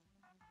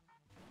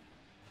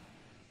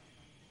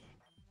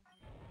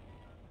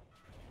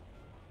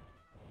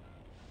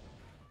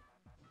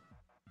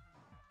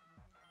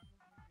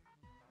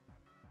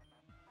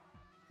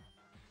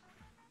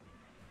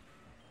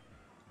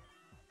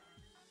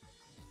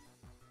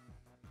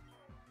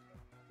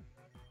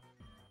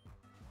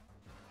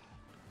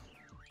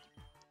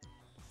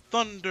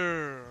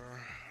 Thunder!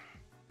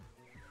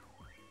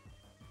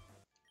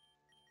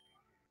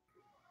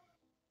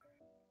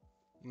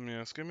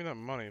 Yes, give me that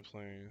money,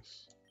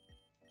 please.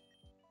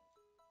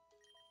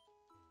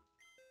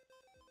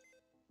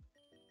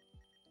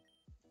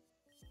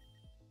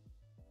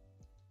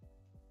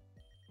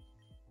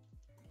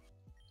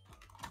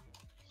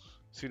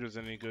 See if there's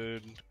any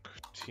good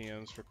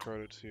TMs for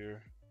credits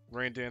here.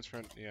 Rain Dance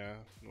Front, yeah,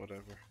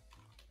 whatever.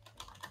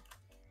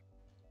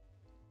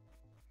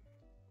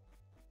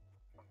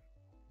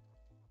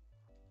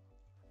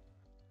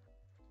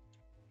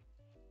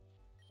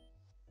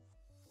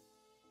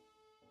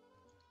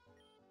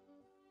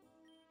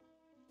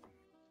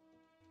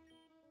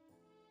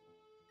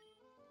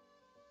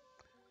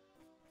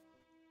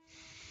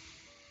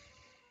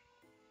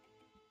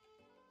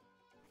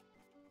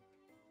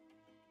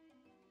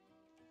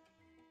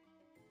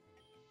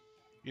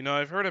 You know,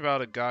 I've heard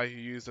about a guy who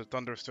used a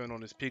Thunderstone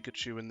on his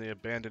Pikachu in the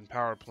abandoned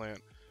power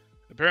plant.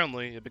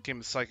 Apparently, it became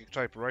a psychic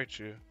type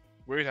Raichu.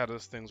 Weird how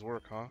those things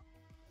work, huh?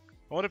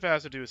 I wonder if it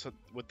has to do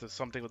with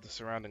something with the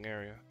surrounding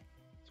area.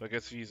 So I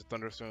guess if you use a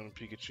Thunderstone and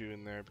Pikachu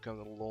in there, it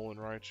becomes a Alolan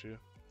Raichu.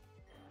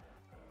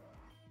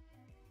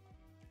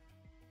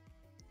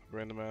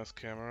 Random ass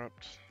camera up.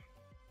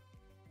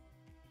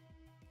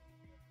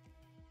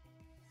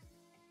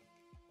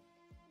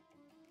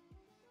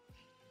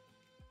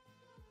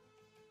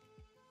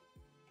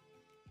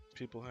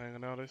 People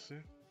hanging out, I see.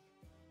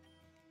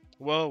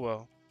 Well,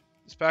 well.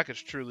 This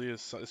package truly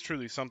is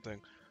truly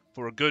something.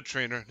 For a good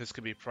trainer, this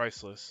could be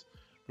priceless.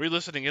 Were you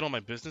listening in on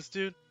my business,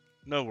 dude?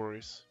 No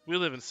worries. We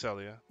live in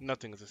Cellia.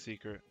 Nothing is a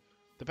secret.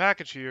 The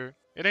package here,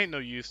 it ain't no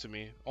use to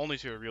me, only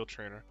to a real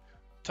trainer.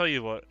 Tell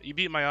you what, you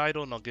beat my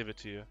idol and I'll give it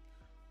to you.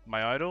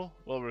 My idol?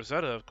 Well,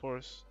 Rosetta, of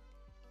course.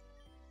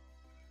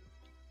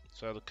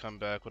 So I'll come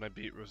back when I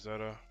beat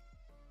Rosetta.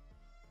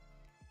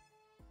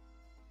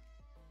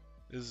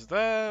 Is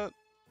that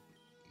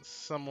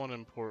someone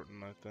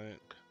important, I think?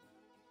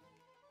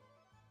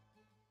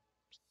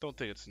 Don't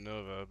think it's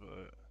Nova,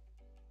 but...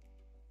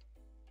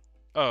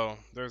 Oh,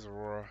 there's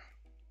Aurora.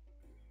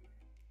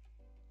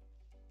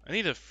 I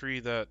need to free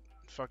that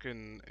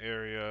fucking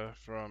area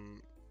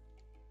from...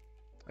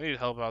 I need to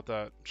help out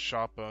that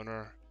shop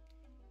owner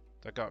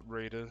that got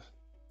raided.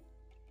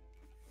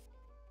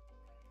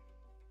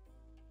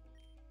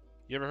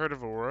 You ever heard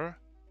of Aurora?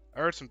 I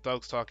heard some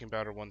thugs talking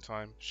about her one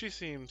time. She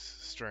seems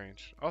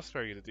strange. I'll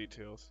spare you the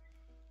details.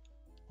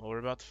 Well, we're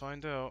about to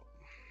find out.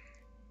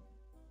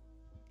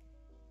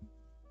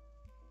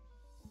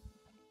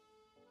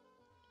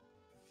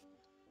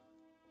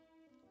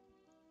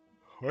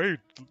 Why are you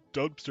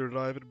dumpster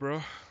diving,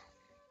 bro?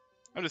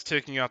 I'm just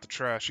taking out the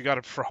trash. You got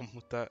a problem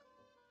with that?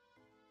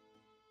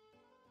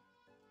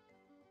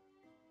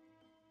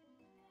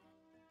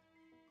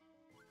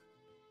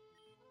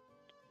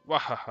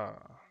 Wahaha.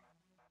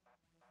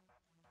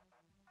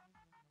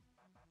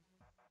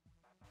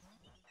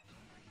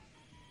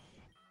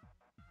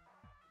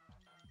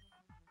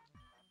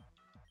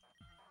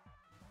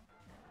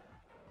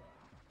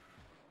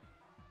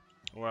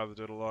 Wow, they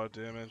did a lot of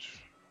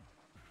damage.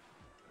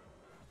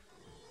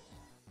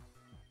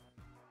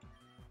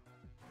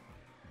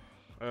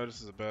 Oh,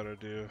 this is a bad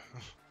idea.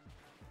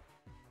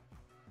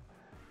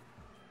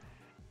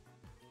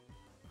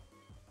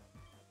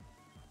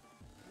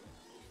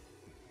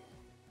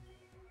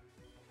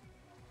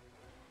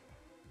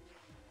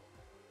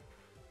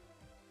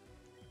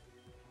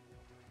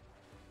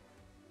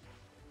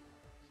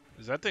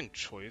 Is that thing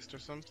choiced or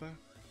something?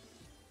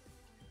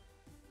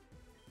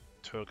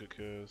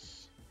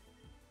 Togekiss.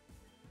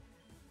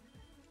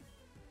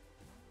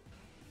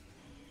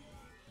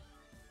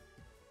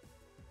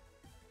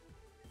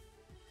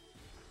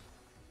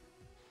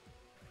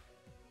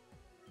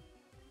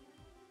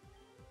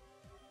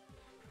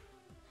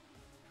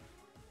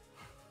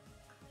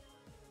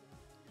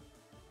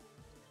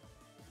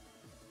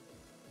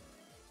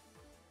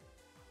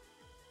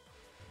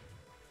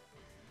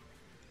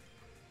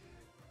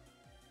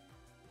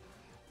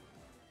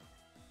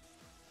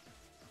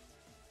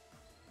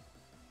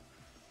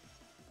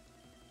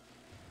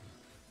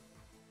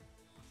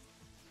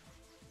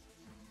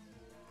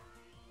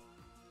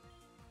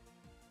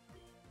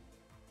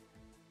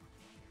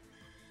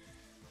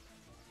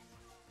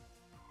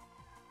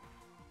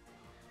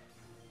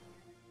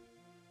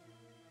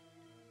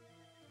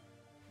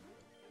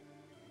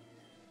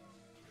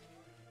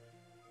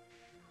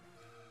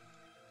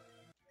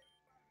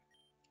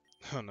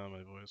 Oh no,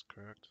 my voice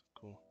cracked.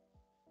 Cool.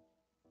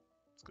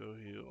 Let's go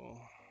heal.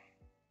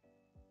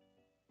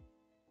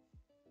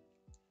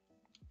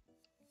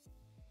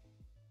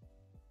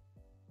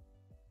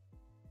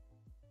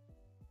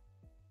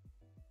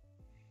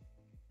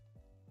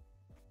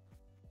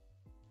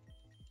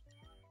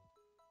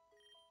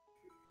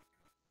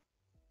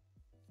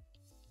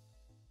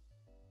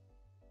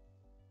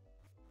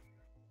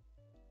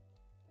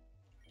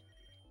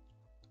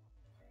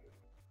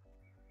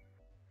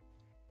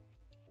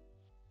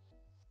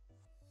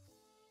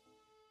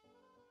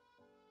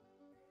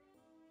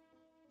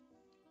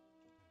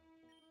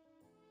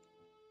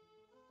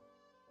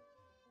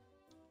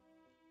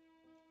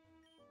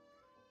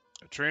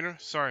 A trainer?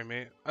 Sorry,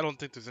 mate. I don't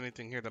think there's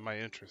anything here that might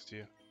interest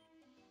you.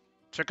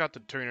 Check out the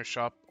trainer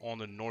shop on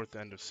the north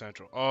end of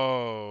Central.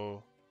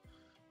 Oh.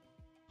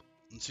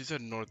 She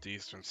said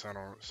northeastern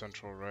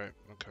Central, right?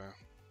 Okay.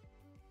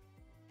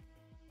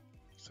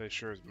 Say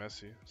sure is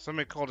messy. Some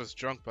may call this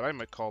junk, but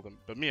I call them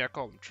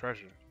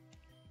treasure.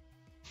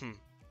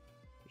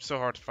 It's so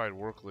hard to find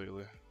work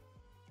lately.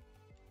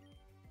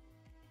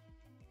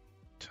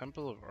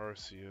 Temple of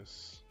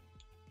Arceus.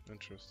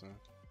 Interesting.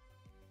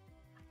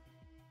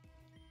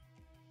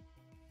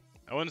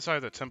 I went inside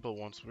the temple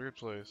once. Weird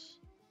place.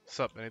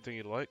 Sup, anything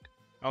you'd like?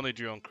 I'll need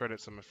your own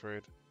credits, I'm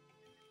afraid.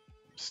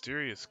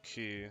 Mysterious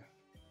key.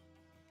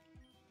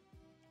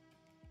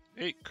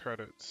 8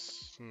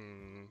 credits.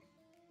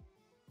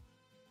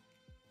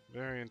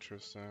 Very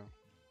interesting.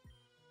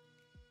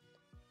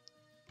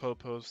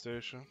 Popo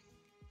Station.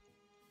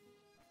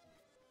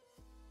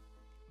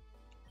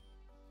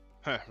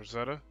 Heh,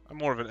 Rosetta? I'm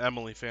more of an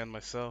Emily fan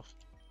myself.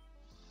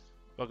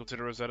 Welcome to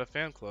the Rosetta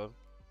fan club.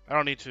 I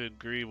don't need to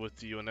agree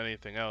with you on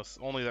anything else,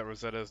 only that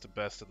Rosetta is the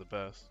best of the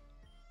best.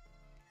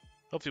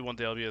 Hopefully one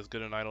day I'll be as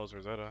good an idol as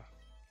Rosetta.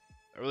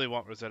 I really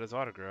want Rosetta's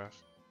autograph.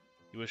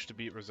 You wish to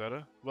beat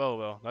Rosetta?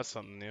 Well, that's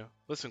something new.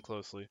 Listen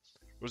closely.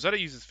 Rosetta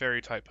uses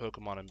fairy-type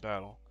Pokemon in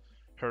battle.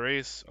 Her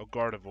ace, a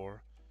Gardevoir.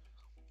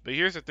 But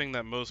here's the thing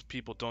that most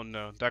people don't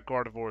know. That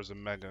Gardevoir is a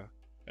Mega.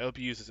 I hope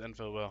you use this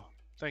info well.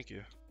 Thank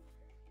you.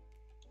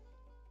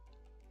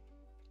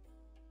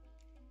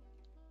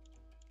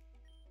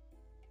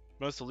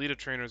 Most elite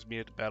trainers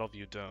meet at the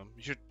Battleview Dome.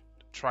 You should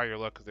try your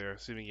luck there,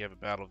 assuming you have a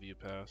Battleview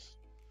pass.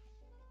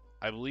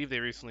 I believe they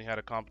recently had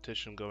a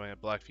competition going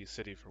at Blackview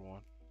City for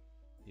one.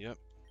 Yep.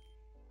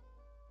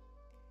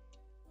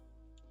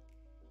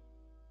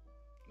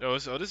 Oh,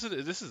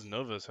 this is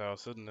Nova's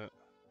house, isn't it?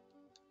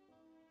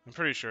 I'm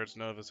pretty sure it's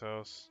Nova's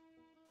house.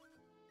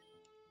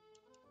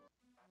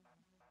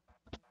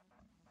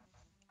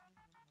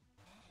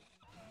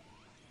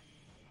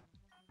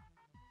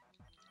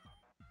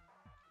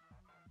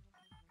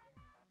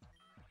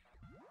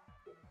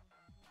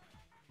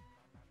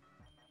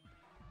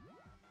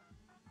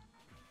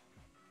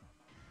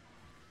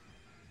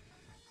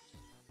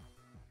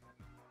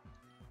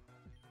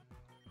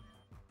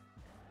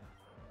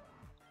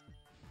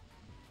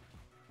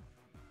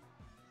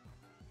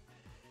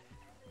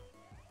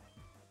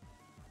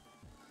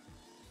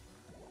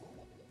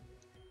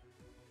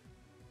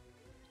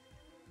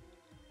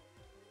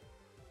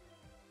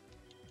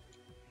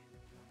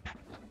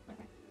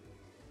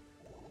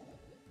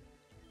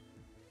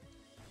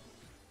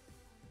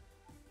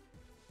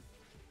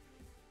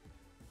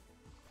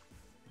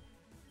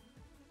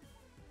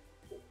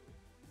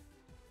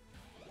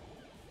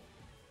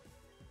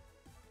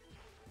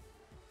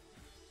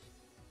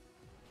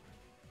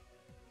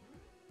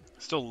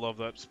 Still love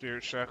that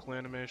Spirit Shackle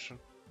animation.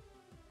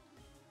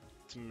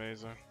 It's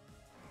amazing.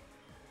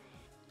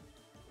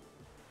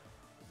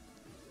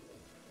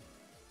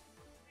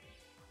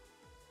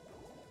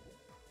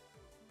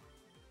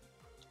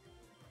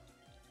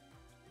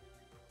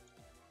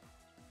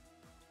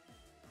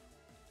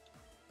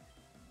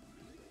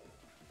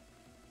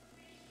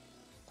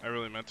 I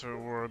really meant to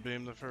Aurora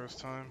Beam the first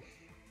time.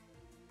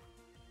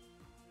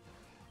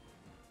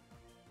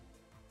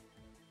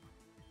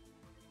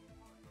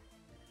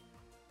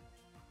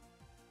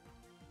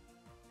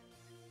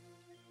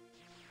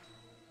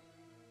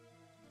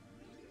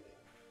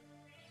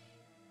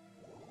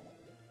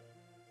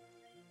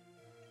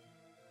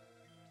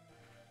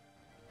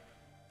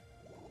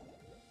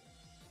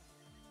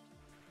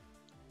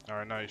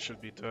 Alright, now you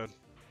should be dead.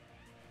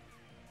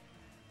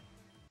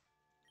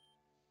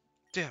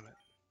 Damn it.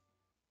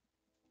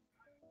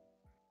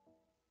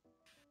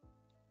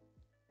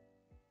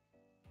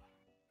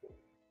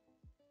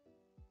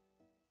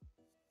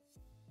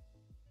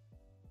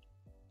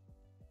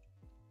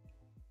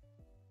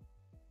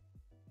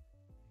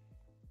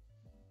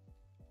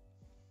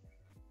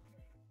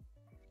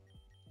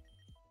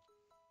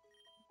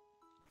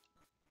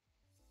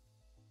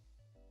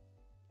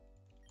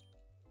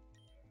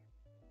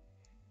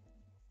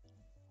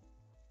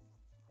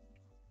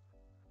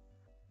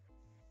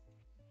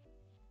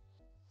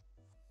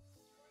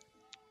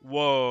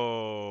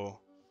 Whoa.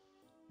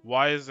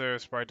 Why is there a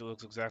sprite that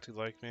looks exactly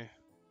like me? I'm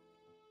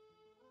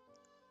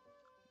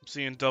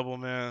seeing double,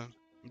 man.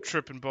 I'm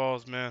tripping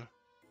balls, man.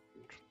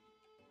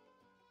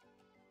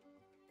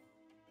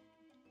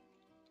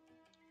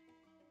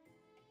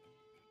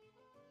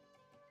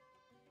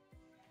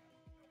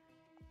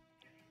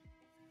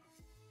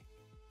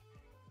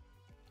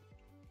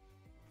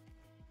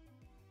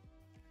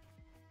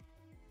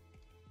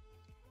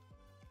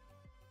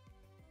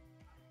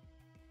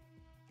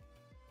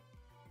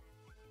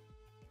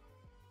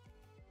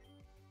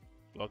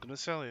 Welcome to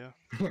Cellia.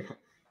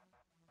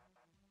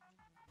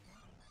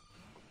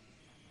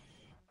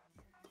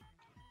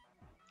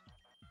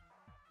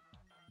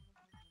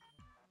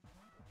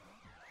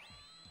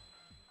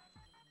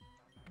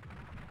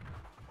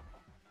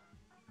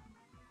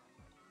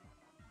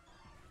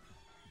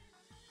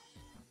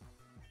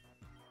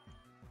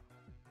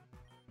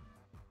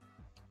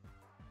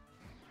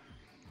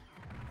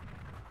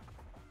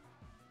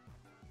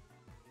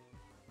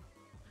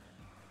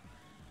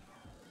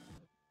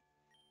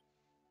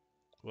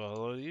 Well,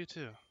 hello to you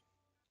too.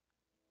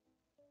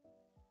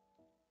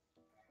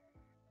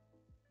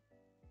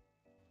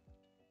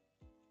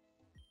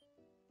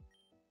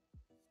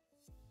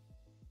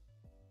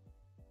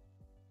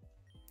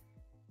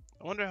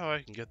 I wonder how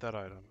I can get that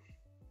item.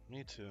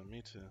 Me too,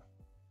 me too.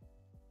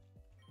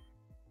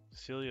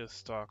 Cellia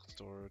stock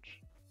storage.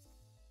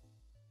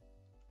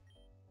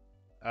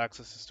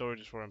 Access to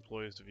storage is for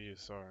employees to view,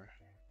 sorry.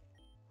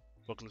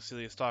 Welcome to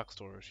Cellia stock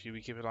storage. Here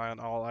we keep an eye on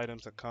all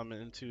items that come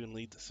into and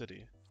leave the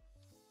city.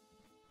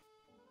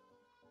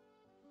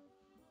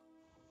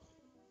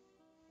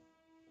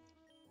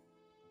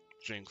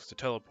 Jinx, the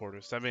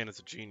teleporters. That man is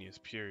a genius,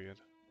 period.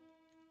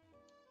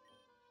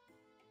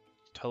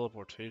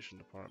 Teleportation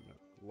department.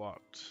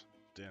 Locked.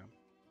 Damn.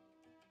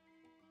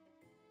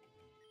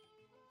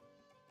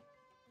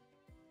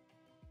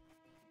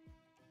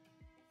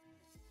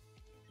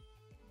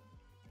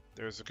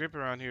 There's a group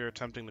around here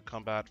attempting to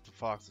combat the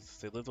foxes.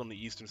 They lived on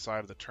the eastern side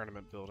of the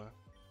tournament building.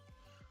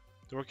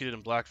 The work you did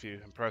in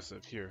Blackview,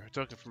 impressive. Here, a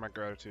token for my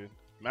gratitude.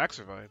 Max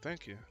survived,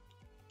 thank you.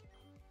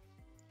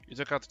 You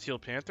took out the Teal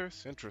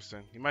Panthers?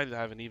 Interesting. You might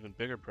have an even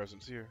bigger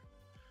presence here.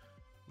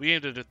 We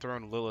aimed to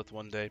dethrone Lilith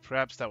one day.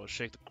 Perhaps that would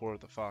shake the core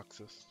of the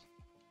foxes.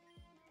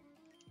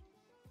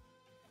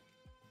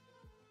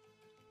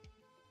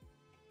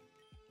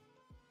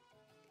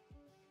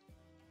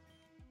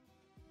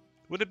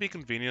 Would it be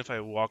convenient if I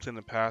walked in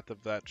the path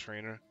of that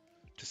trainer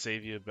to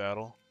save you a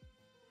battle?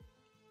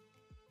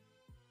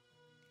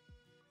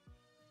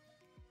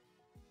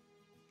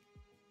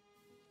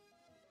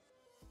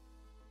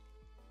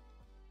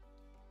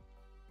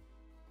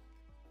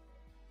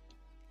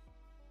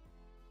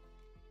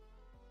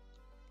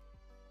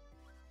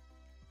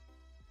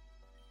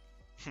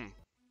 Hmm.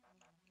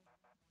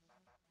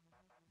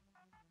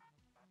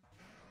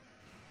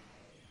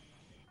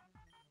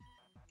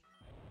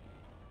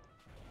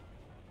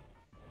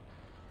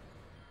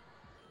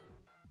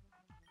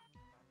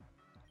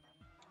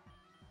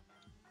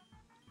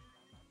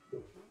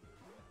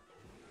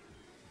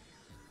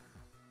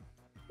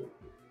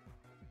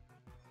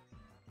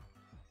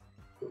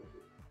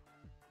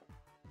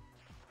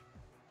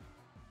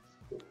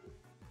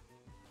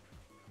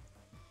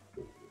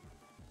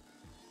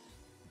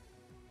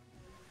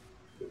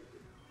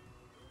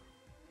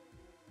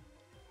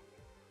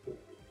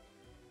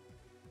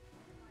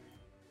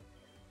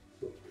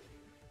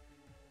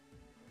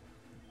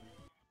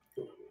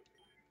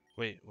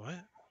 Wait, what?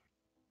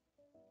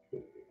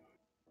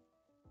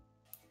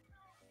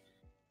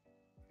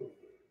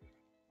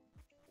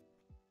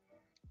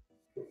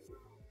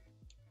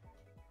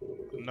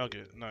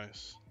 Nugget,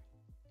 nice.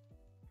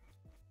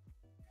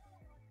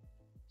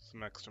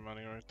 Some extra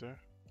money right there.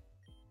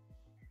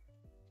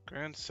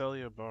 Grand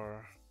Cellia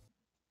Bar.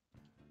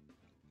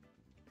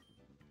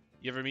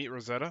 You ever meet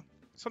Rosetta?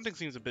 Something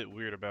seems a bit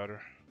weird about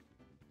her.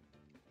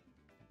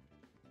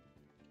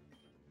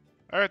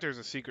 I heard there's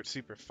a secret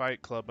super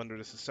fight club under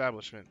this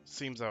establishment.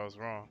 Seems I was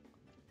wrong.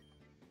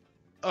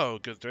 Oh,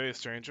 good day,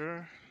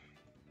 stranger.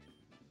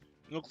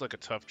 You look like a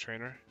tough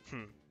trainer.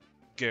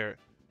 Garrett.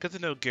 Good to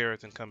know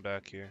Garrett and come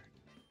back here.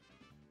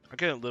 I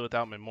couldn't live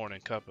without my morning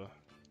cuppa.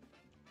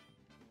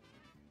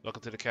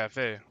 Welcome to the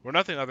cafe. We're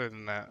nothing other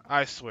than that,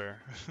 I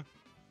swear.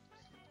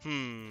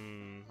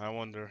 I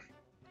wonder.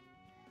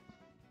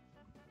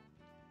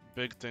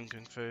 Big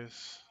thinking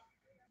face.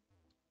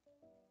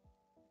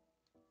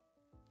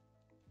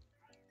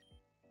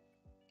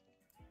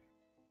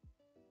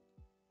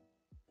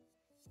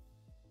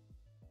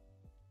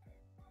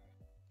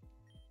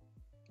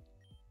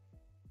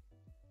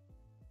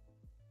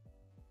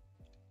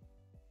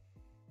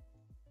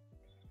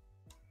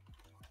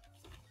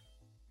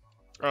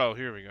 Oh,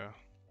 here we go.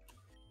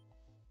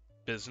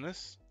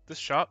 Business? This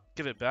shop?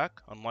 Give it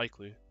back?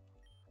 Unlikely.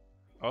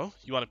 Oh,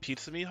 you want a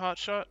pizza me,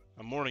 hotshot?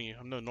 I'm warning you,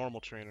 I'm no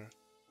normal trainer.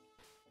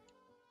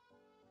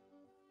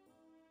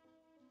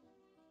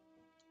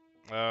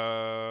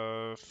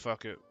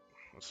 Fuck it.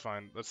 That's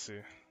fine. Let's see.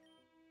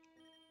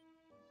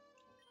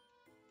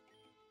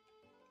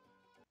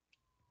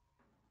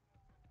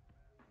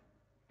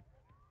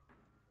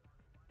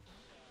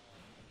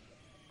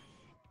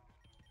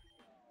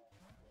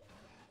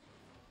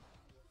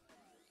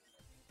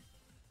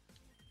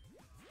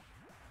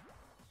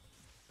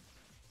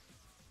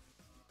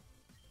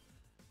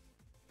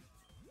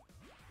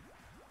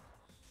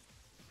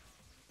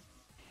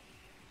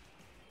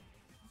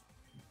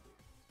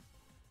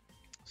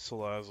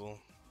 Salazzle.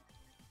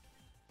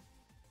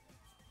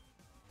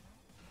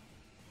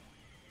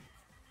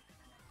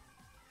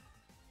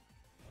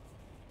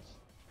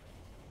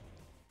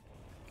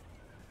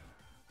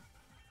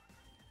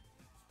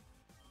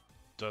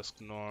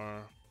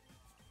 Dusknoir.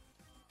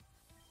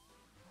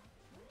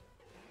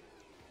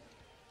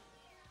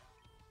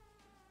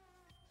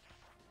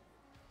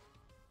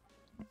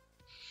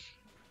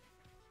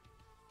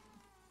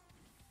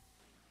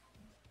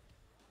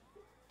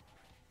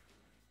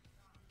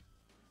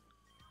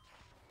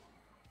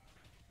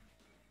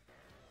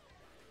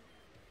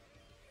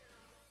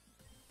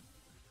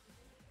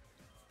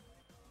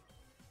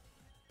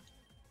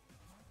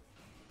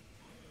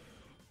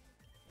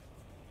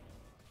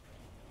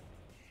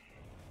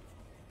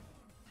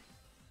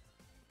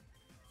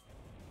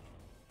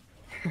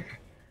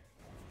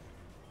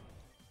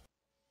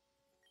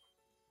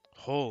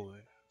 Holy.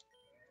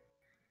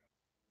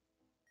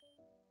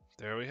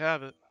 There we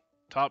have it.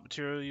 Top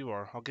material you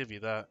are, I'll give you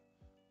that.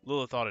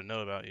 Little thought I'd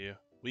know about you.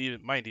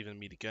 Might even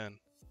meet again.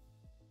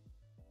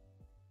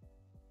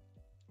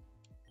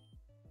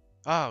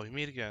 Ah, we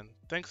meet again.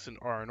 Thanks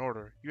are in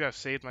order. You have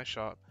saved my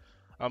shop.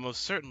 I'll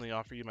most certainly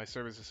offer you my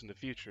services in the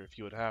future if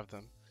you would have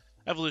them.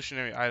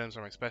 Evolutionary items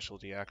are my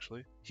specialty,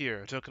 actually.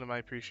 Here, a token of my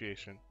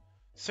appreciation.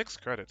 6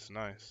 credits,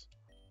 nice.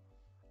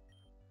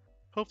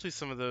 Hopefully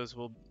some of those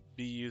will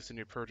be used in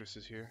your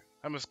purchases here.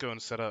 I must go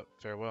and set up.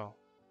 Farewell.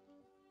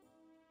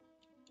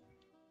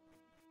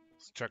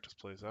 Let's check this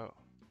place out.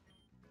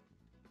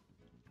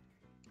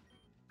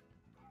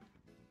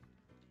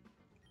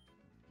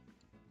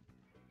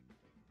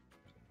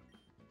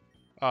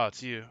 Ah,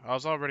 it's you. I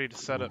was all ready to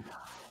set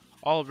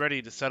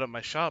up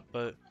my shop,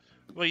 but,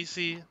 well, you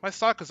see, my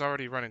stock has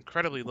already run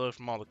incredibly low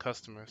from all the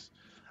customers.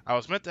 I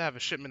was meant to have a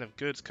shipment of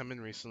goods come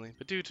in recently,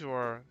 but due to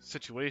our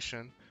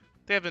situation,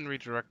 they have been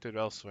redirected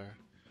elsewhere.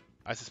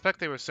 I suspect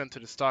they were sent to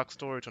the stock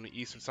storage on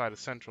the eastern side of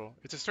Central.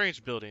 It's a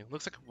strange building,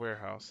 looks like a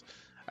warehouse.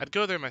 I'd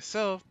go there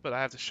myself, but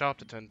I have the shop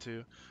to tend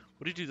to.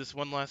 Would you do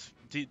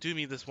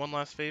me this one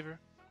last favor?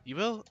 You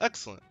will?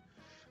 Excellent.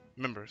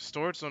 Remember,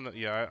 storage on the,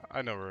 yeah,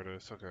 I know where it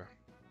is. Okay.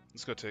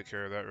 Let's go take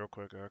care of that real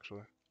quick,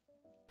 actually.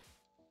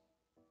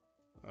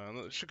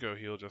 Let's should go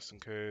heal just in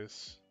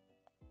case.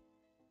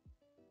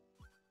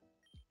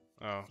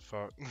 Oh,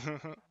 fuck.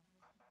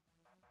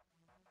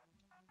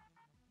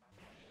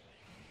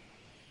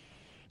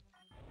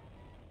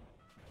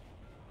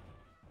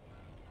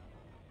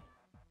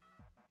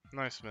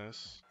 Nice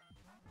miss.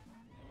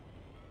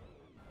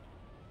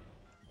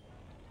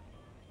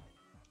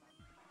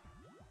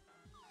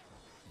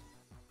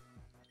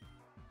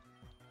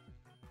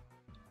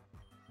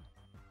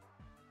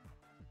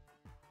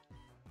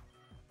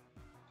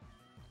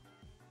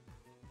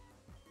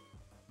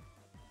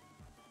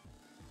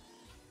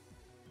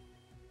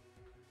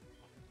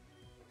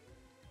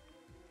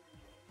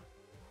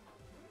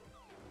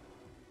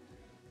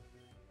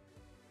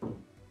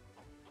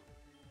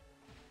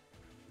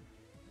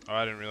 Oh,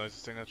 I didn't realize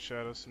this thing had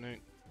Shadow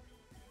Sneak.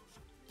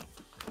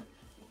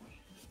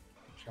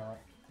 Shot.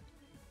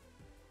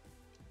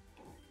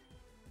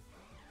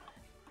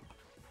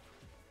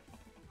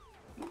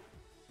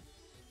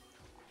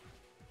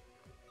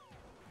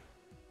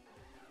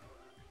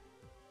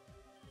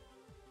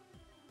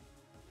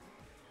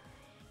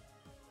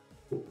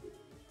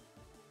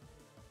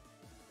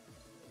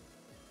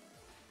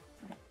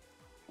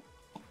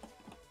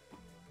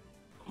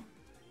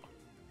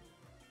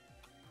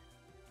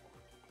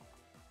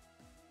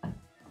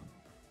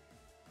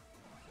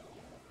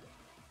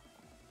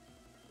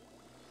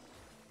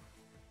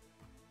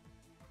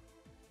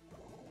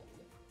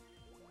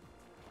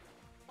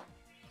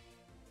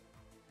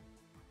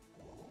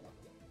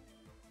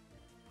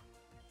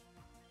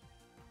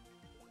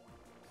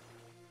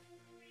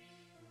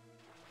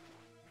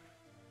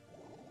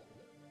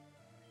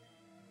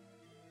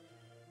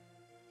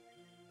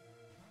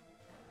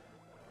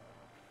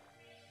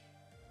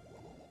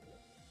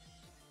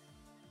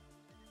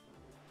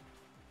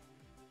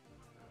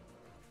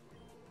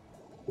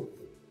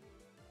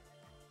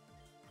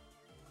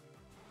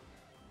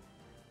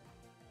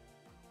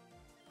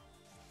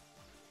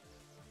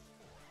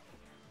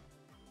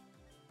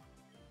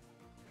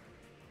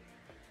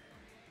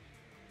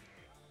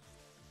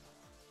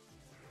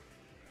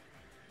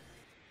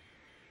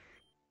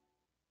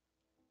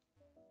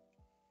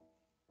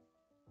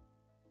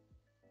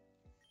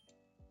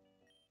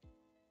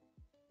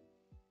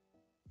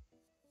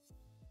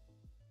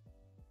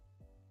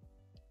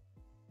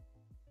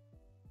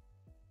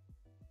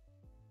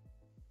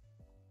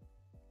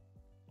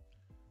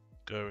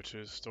 Go to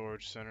the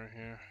storage center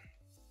here.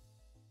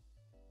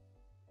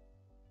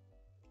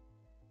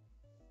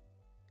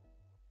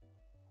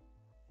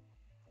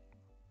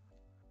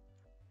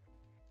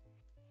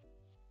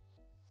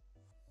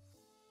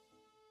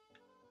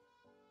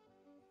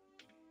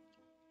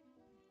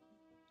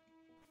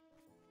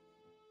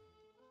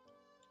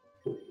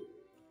 Oh,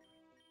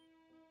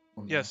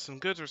 no. Yes, some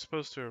goods were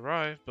supposed to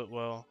arrive, but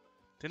well,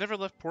 they never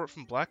left port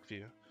from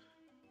Blackview.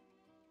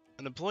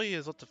 An employee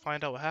has left to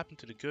find out what happened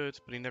to the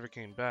goods, but he never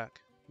came back.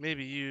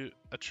 Maybe you,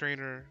 a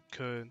trainer,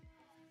 could...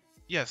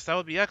 Yes, that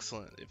would be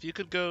excellent. If you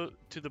could go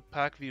to the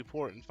Blackview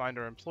port and find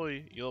our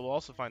employee, you'll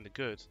also find the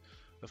goods.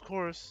 Of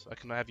course, I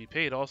can have you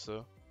paid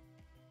also.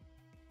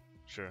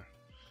 Sure.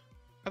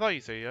 I thought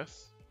you'd say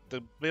yes.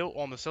 The boat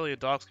on the Cellia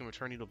docks can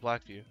return you to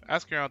Blackview.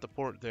 Ask around at the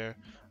port there.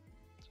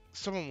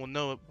 Someone will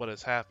know what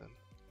has happened.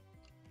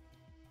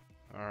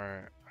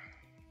 Alright.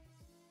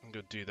 I'm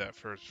gonna do that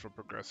first for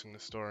progressing the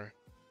story.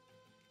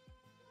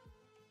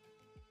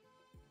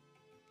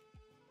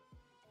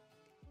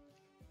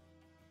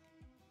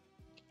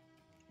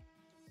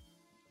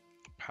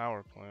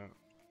 Power plant.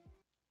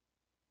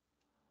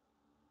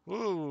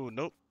 Ooh,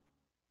 nope.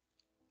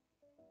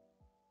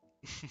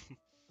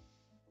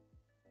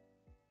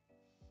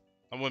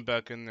 I went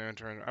back in there and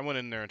turned. I went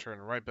in there and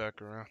turned right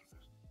back around.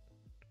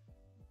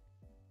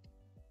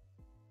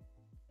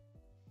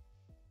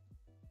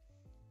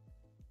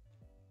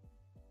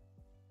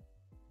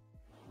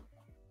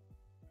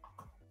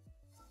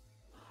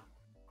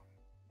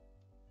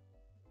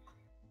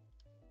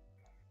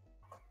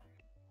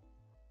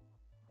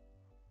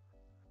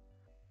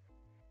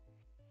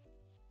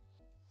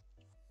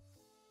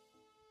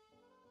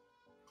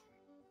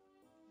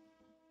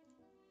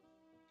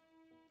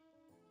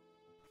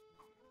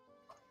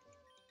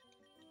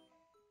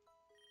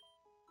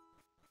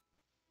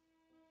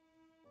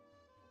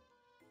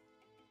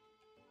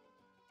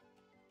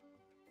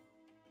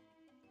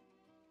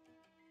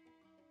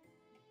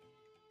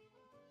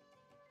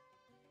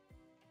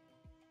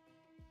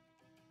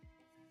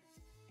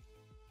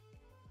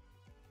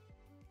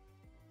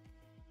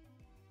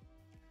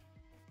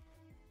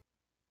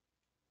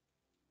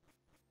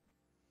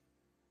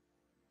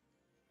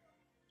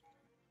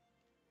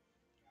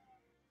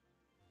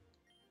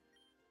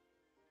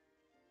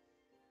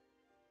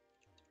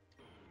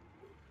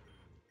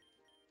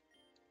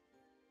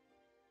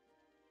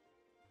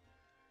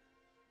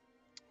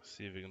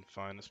 See if we can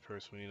find this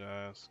person we need to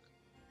ask.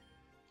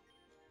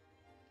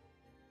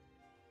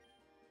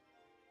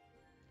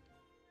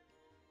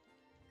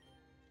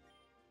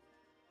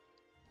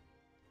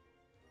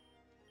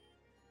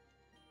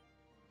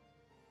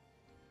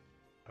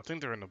 I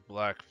think they're in the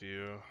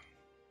Blackview.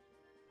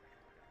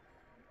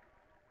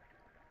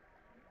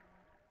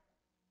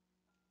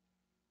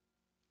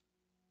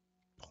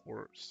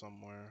 Port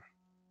somewhere.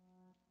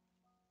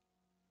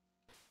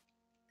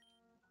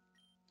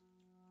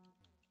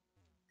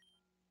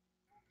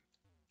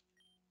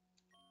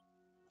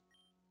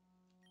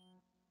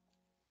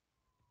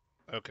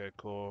 Okay,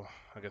 cool.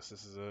 I guess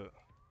this is it.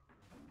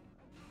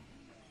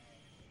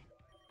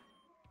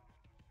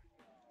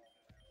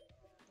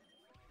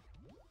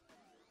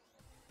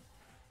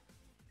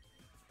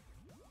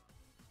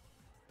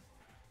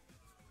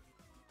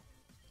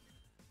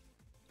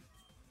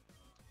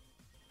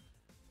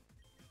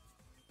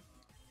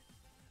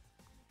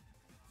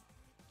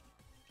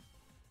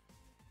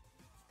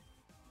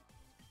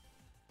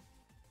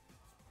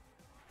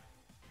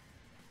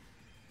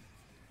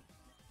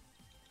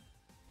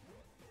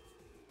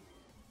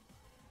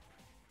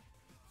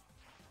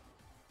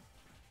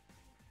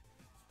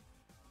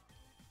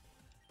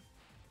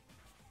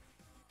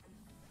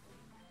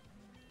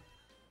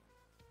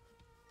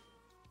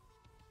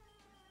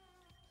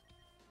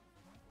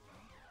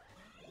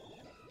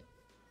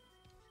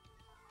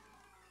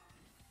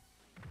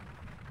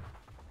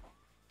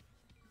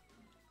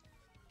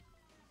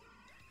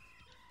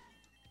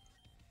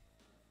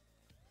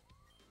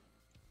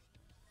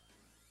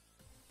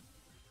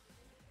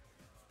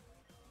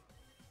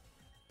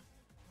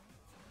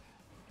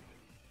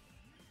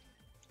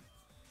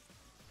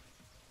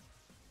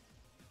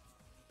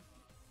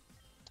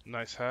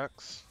 Nice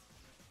hacks.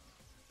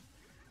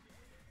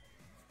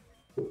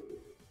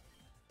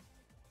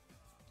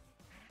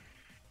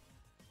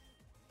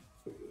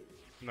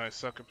 Nice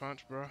sucker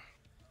punch, bro.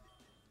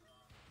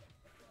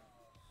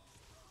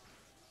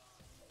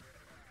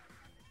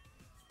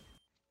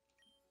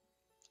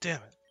 Damn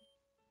it.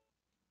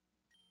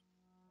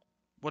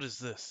 What is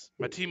this?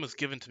 My team was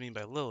given to me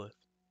by Lilith.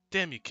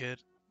 Damn you, kid.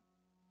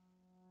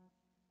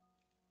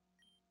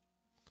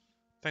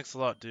 Thanks a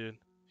lot, dude.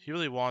 He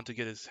really wanted to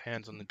get his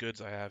hands on the goods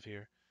I have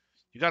here.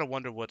 You gotta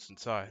wonder what's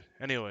inside.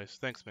 Anyways,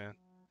 thanks, man.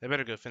 I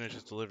better go finish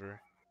this delivery.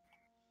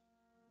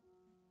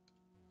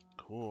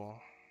 Cool.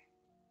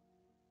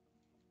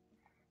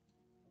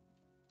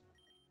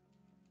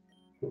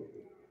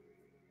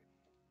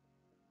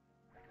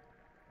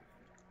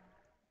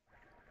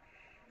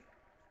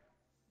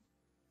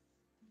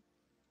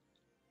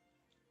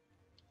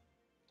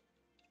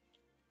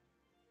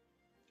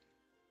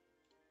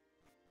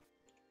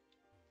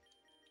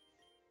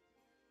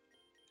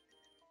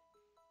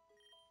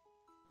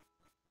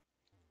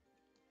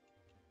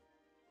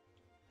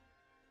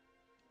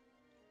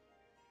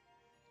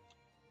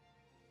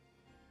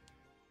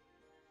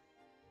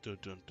 Dun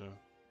dun dun.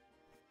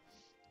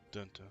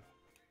 Dun dun.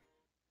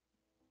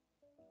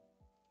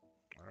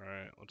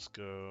 Alright, let's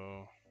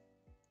go.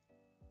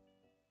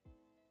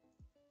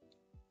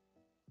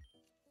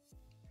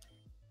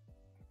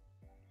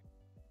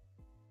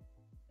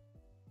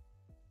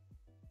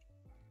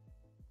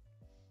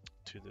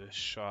 To this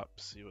shop,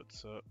 see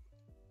what's up.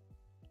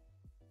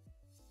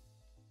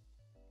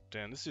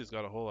 Damn, this dude's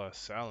got a whole lot of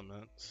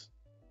salamence.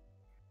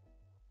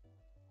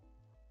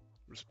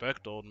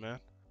 Respect, old man.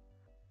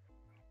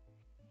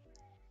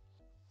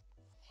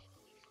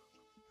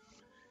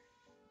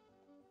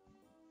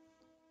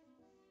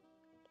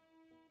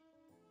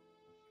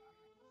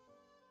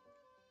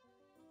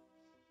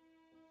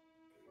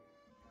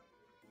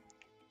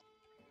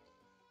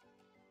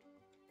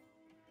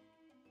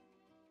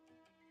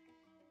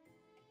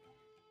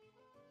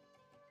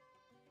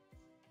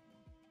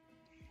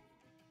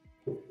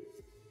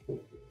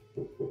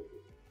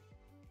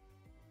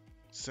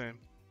 Same.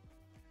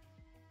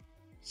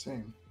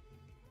 Same.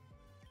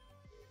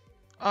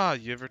 Ah,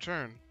 you've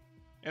returned.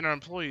 And our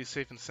employee is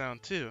safe and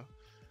sound too.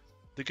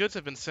 The goods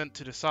have been sent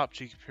to the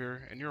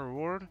shopkeeper, and your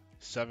reward?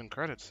 7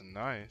 credits.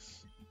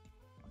 Nice.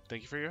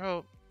 Thank you for your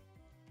help.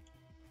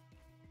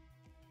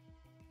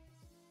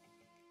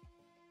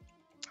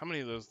 How many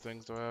of those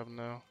things do I have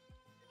now?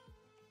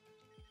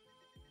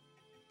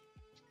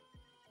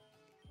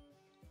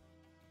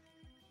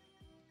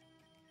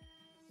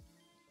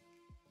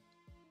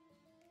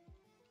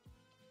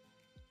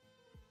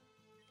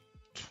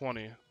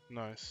 $20.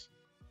 Nice.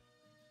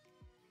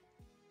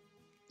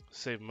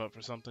 Save them up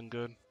for something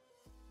good.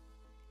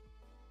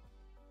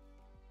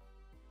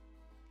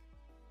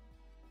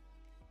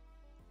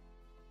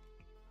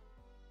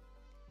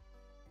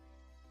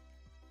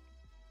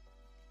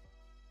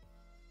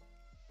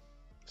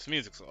 This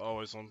music's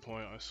always on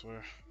point, I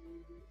swear.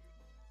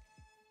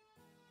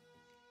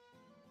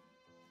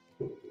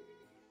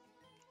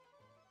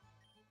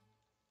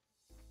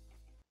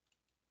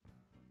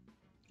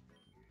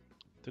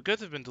 The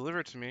goods have been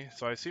delivered to me,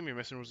 so I assume your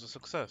mission was a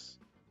success.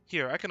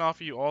 Here, I can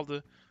offer you all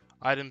the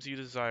items you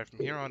desire from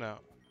here on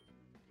out.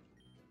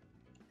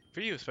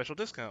 For you, a special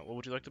discount. What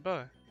would you like to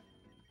buy?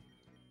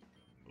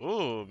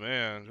 Ooh,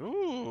 man.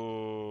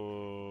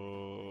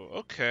 Ooh.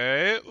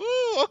 Okay.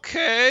 Ooh,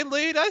 okay,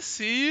 lady. I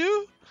see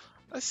you.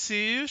 I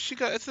see you. She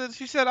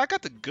said I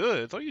got the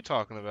goods. What are you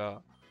talking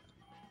about?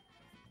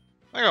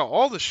 I got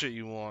all the shit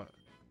you want.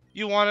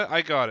 You want it?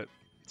 I got it.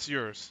 It's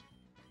yours.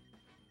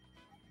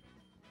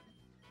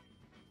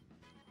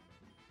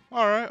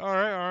 Alright,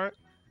 alright,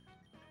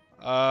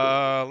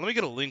 alright. Let me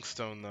get a link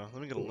stone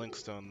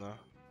though.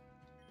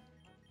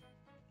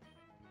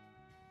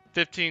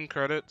 15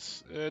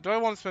 credits. Do I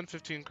want to spend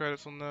 15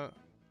 credits on that?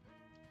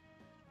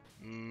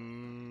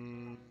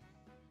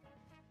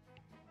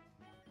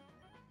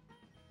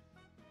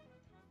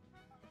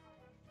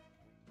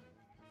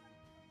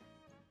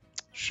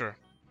 Sure.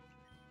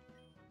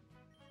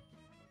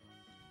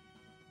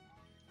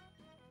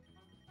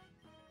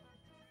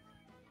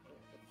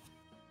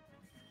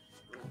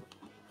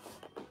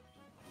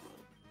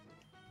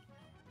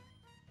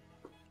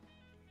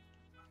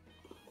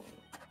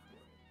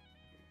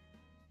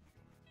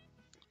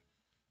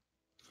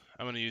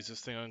 I'm gonna use this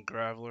thing on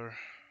Graveler.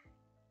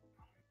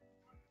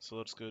 So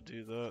let's go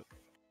do that.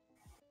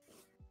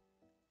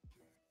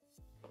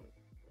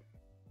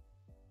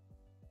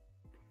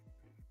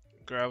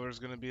 Graveler's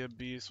gonna be a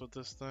beast with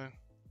this thing.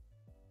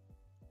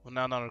 Well,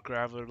 now not a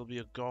Graveler, it'll be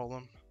a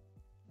Golem.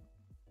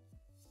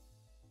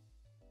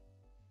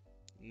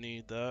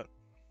 Need that.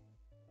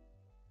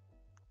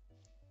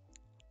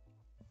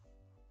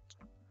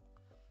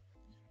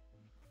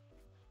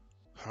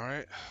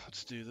 Alright,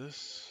 let's do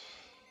this.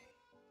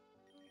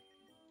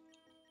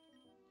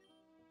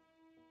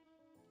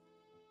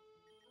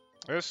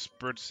 I guess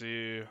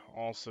Spritzy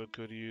also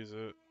could use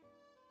it,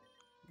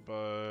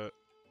 but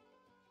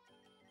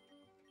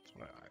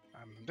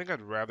I think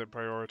I'd rather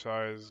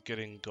prioritize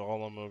getting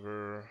Golem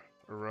over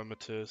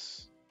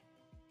Aromatis.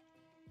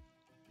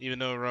 Even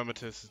though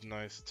Aromatis is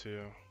nice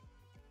too.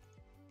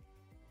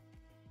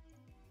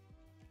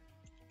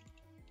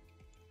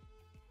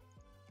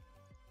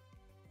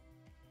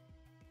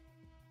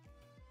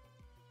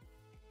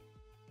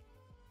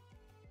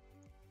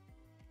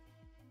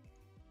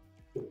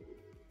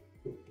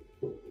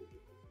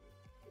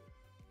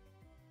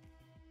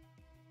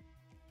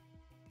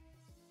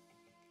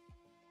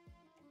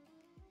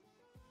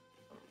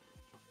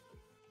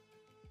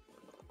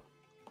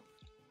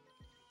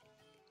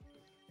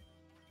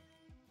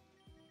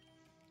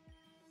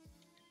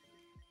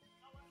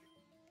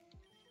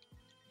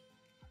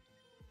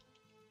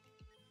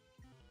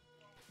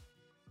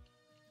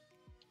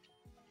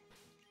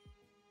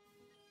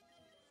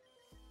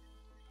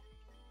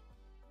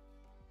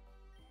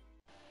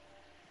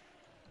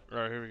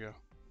 Alright, here we go.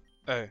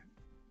 Hey,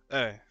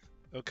 hey,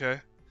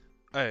 okay,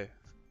 hey,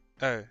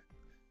 hey.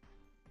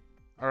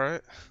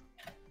 Alright.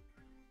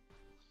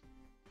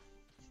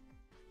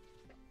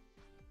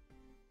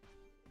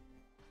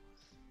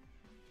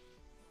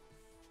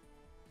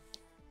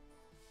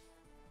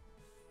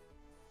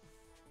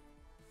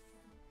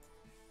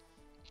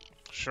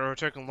 Sure,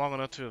 taking long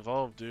enough to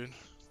evolve, dude.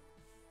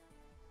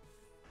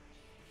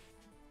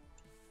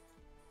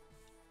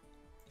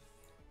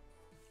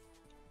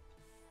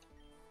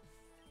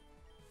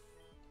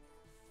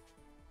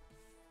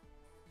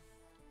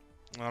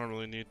 I don't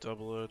really need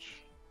double edge.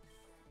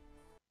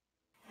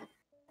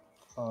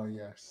 Oh,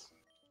 yes.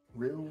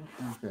 Real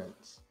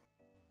defense.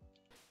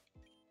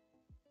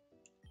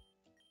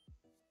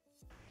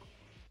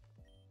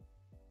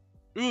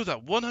 Ooh,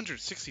 that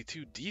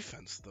 162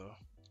 defense, though.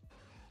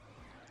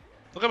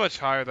 Look how much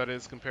higher that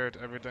is compared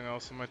to everything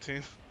else on my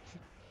team.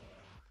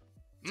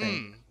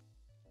 Tank.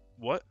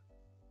 What?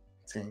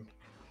 Tank.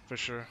 For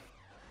sure.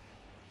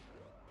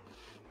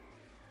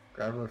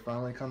 Graveler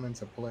finally come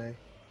into play.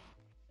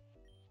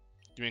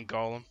 You mean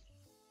Golem?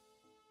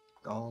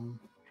 Golem.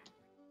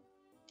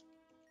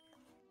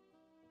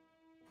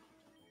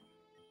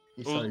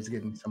 He Ooh. started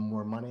getting some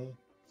more money.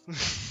 A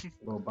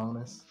little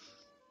bonus.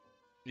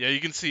 Yeah, you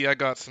can see I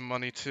got some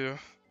money too.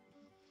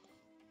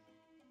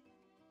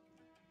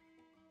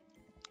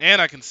 And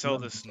I can sell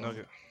this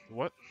nugget.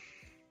 What?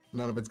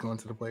 None of it's going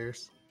to the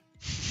players.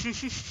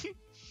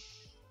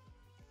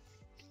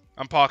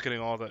 I'm pocketing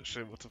all that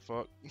shit, what the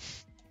fuck?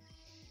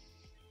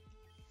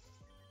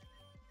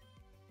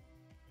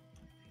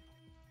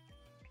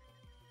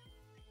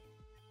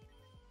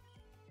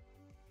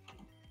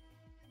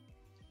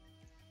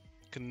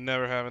 Can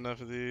never have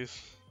enough of these.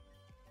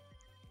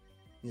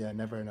 Yeah,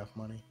 never enough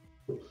money.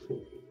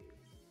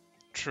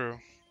 True.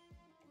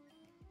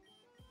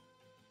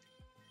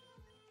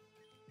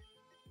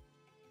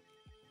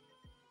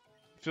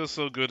 Feels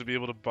so good to be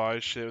able to buy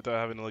shit without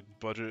having to like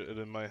budget it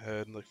in my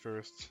head like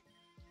first.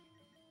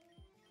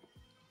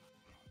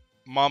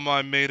 Mama,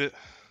 I made it.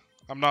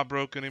 I'm not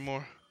broke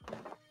anymore.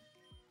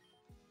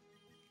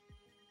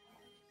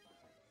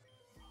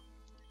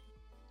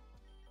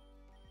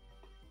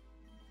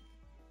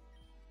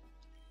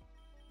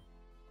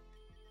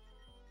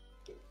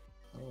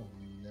 Oh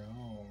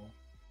no.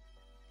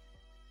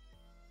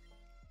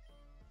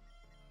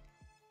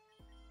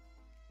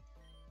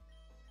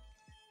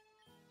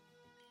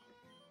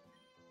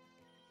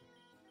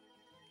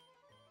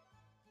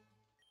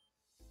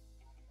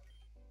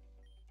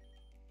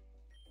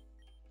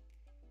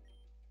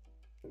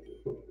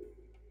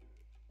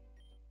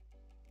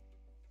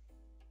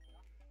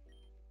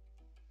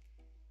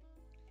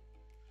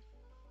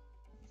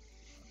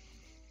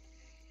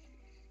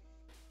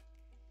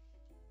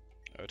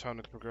 Alright,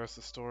 time to progress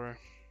the story.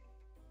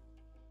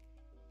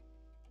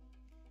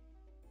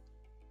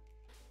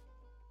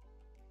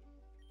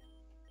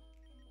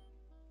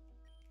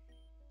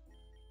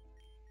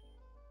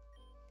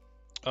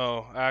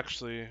 Oh,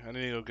 actually, I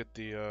need to go get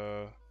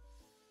the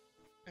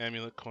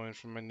amulet coin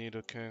from my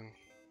Nido King.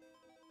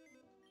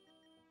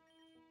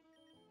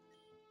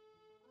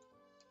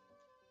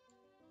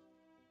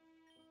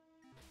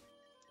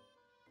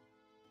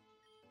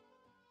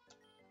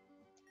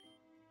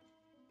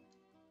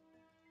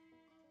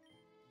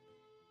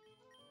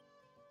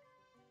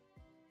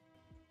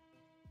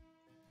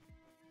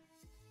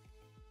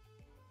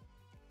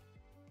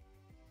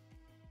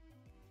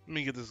 Let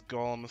me get this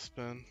golem a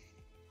spin.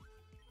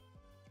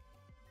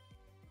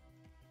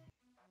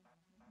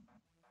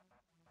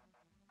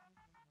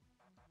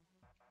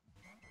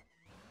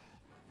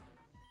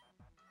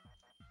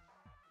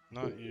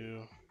 Not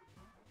you.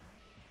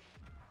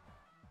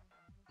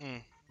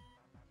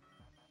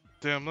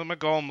 Damn, look, my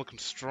golem looking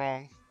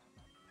strong.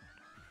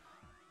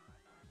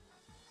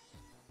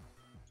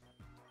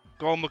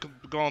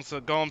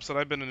 Golem said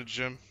I've been in the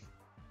gym.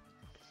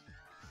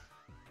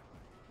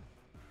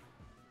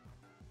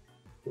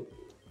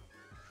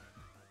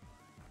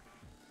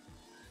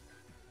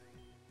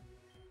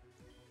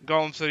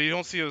 Golem said you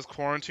don't see his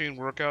quarantine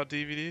workout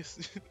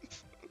DVDs.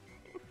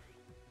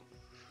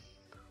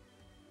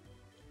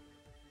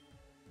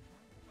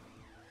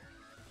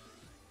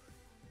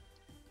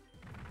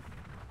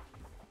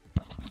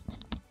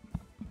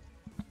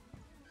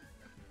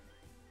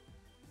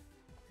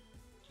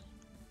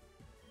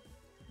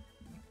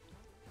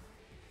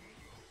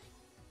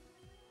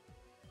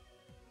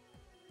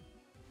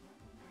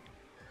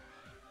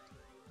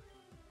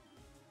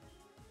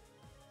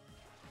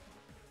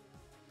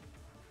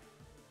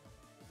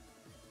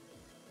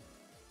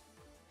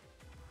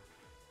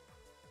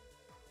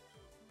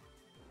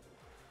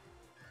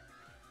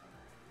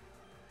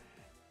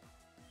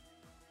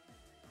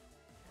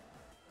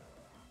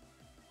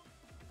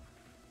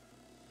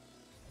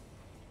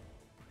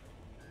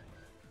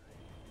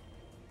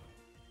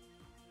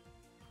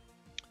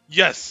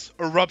 Yes,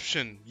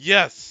 eruption.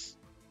 Yes.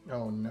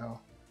 Oh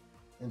no.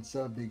 And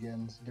so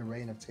begins the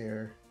reign of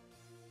terror.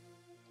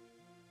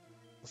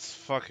 Let's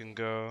fucking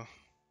go.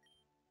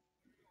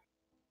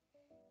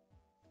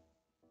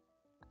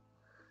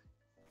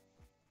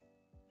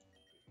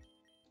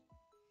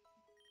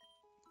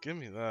 Give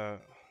me that.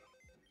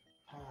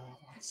 Oh,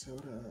 want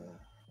soda.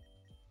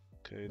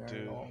 Okay, Not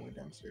dude. all the way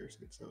downstairs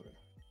get soda.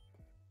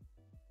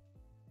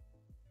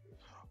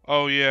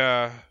 Oh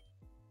yeah.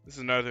 This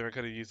is another thing I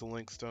could have used the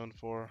link stone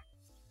for.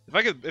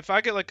 if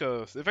I get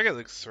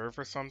like surf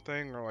or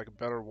something or like a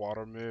better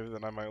water move,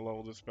 then I might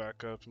level this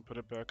back up and put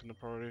it back in the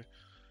party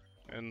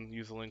and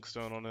use a link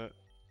stone on it.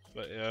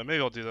 But yeah,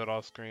 maybe I'll do that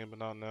off screen, but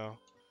not now.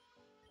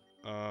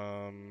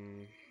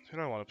 Who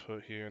do I want to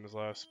put here in this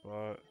last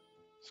spot?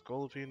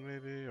 Scolopine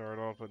maybe, or I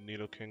don't want to put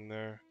Needle King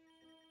there.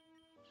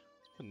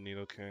 Let's put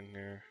Needle King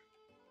here.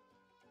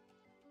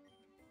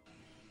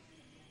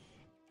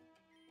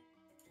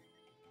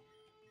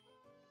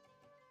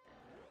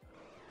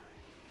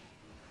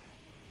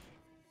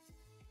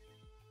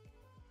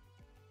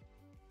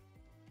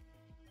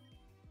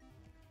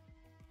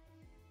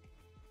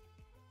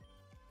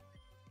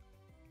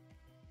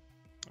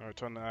 Alright,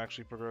 time to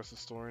actually progress the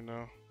story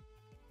now.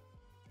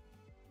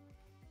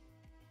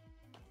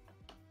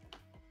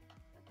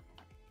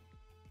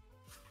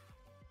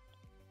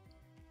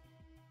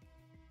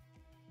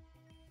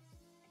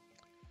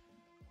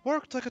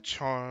 Worked like a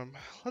charm.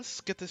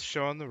 Let's get this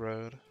show on the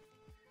road.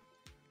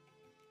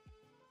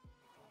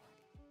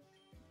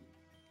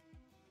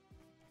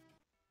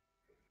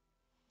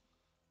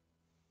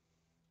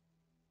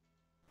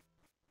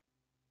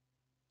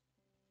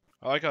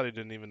 I like how they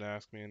didn't even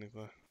ask me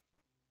anything.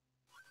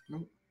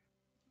 Nope.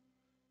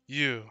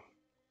 You.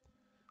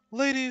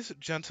 Ladies,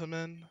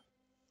 gentlemen,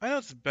 I know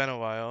it's been a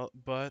while,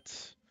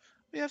 but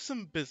we have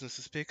some business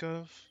to speak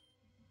of.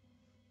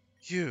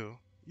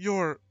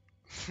 You're...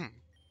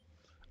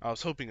 I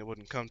was hoping it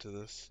wouldn't come to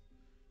this.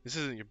 This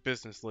isn't your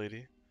business,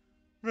 lady.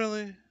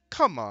 Really?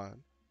 Come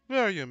on.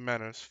 Where are your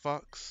manners,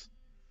 Fox?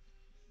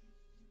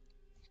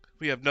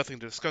 We have nothing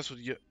to discuss with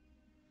you.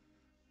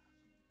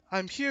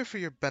 I'm here for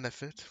your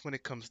benefit when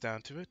it comes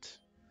down to it.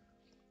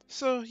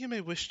 So you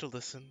may wish to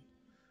listen.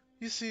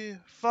 You see,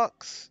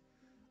 Fox,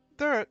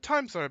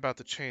 times are about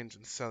to change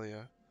in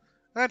Cellia.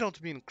 And I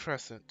don't mean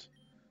Crescent.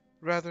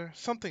 Rather,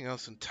 something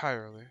else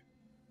entirely.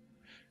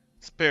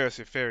 Spare us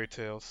your fairy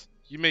tales.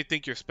 You may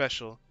think you're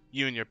special,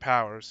 you and your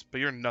powers,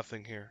 but you're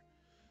nothing here.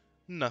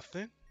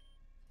 Nothing?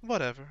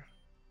 Whatever.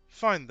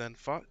 Fine then,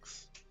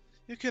 Fox.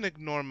 You can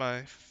ignore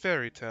my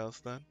fairy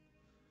tales then.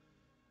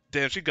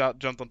 Damn, she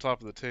jumped on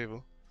top of the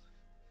table.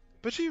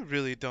 But you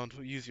really don't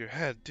use your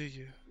head, do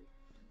you?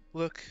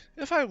 Look,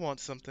 if I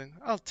want something,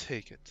 I'll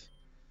take it.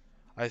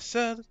 I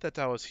said that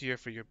I was here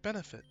for your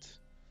benefit.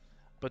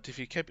 But if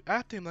you kept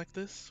acting like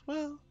this,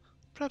 well,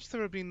 perhaps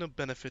there would be no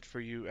benefit for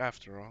you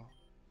after all.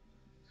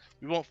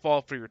 We won't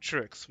fall for your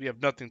tricks. We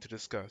have nothing to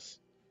discuss.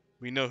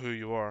 We know who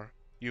you are,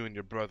 you and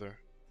your brother.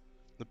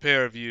 The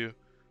pair of you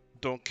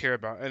don't care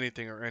about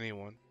anything or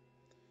anyone.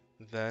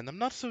 Then I'm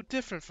not so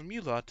different from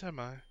you lot, am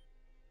I?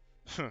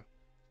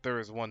 There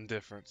is one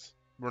difference.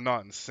 We're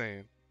not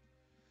insane.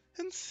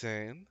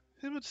 Insane?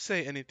 Who would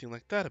say anything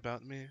like that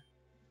about me?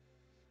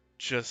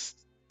 Just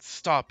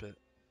stop it.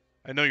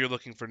 I know you're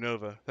looking for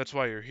Nova. That's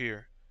why you're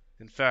here.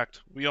 In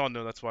fact, we all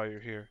know that's why you're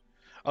here.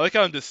 I like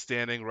how I'm just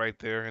standing right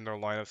there in their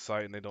line of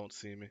sight and they don't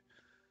see me.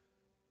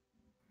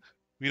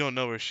 We don't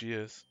know where she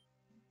is.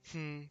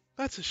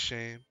 That's a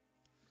shame.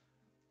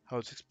 I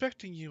was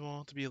expecting you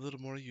all to be a little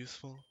more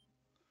useful.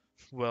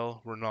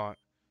 Well, we're not.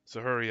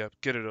 So hurry up,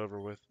 get it over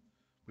with.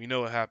 We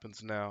know what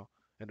happens now,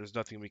 and there's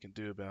nothing we can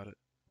do about it.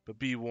 But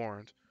be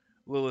warned,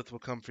 Lilith will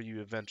come for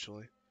you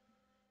eventually.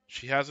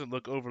 She hasn't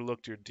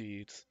overlooked your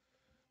deeds.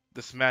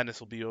 This madness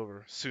will be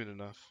over soon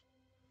enough.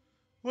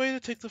 Way to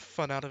take the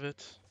fun out of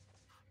it.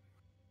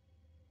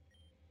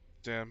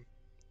 Damn.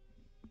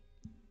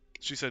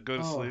 She said go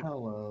to Oh, sleep.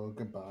 hello.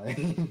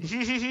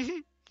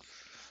 Goodbye.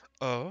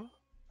 Oh,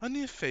 a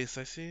new face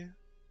I see.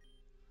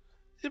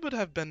 It would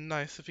have been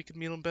nice if we could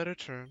meet on better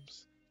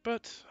terms.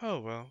 But, oh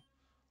well.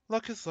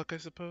 Luck is luck, I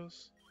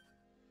suppose.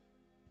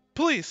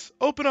 Police,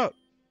 open up!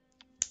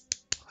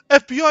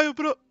 FBI,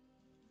 open up!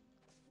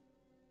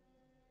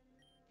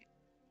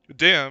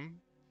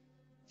 Damn.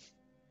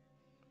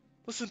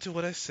 Listen to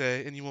what I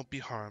say and you won't be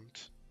harmed.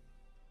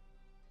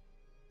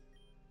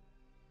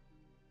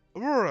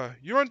 Aurora,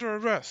 you're under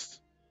arrest.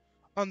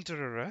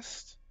 Under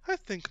arrest? I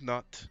think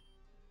not.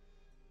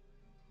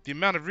 The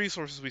amount of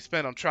resources we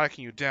spent on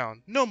tracking you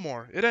down. No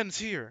more. It ends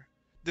here.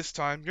 This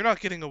time, you're not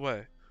getting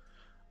away.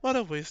 What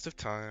a waste of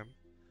time.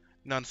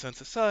 Nonsense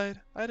aside,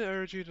 I'd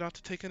urge you not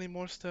to take any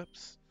more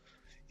steps.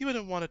 You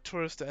wouldn't want a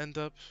tourist to end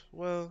up,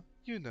 well,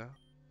 you know.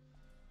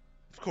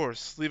 Of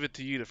course, leave it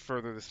to you to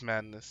further this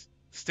madness.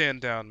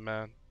 Stand down,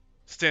 man.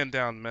 Stand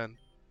down, men.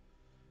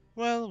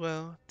 Well,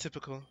 well,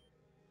 typical.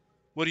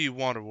 What do you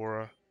want,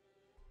 Aurora?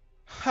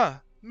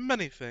 Ha!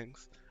 Many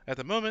things. At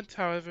the moment,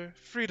 however,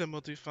 freedom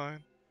will do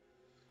fine.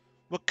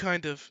 What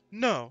kind of...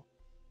 No!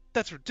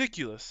 That's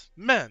ridiculous!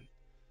 Men!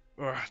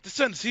 This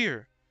ends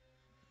here!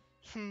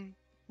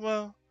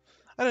 Well,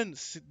 I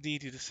didn't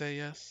need you to say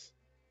yes.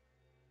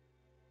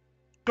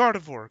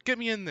 Gardevoir, get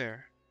me in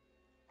there!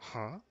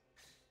 Huh?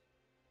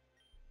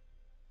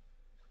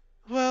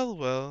 Well,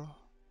 well.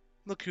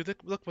 Look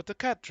what the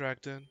cat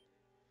dragged in.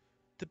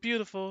 The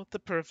beautiful, the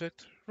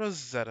perfect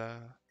Rosetta.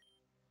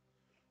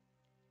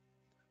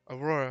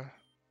 Aurora,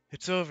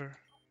 it's over.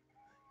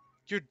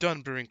 You're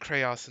done brewing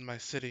chaos in my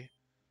city.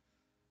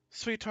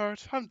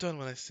 Sweetheart, I'm done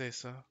when I say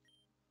so.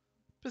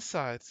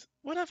 Besides,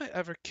 When have I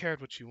ever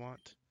cared what you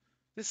want?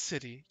 This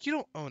city, you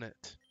don't own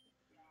it.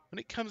 When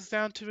it comes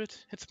down to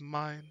it, it's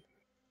mine.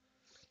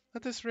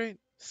 At this rate,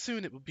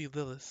 soon it will be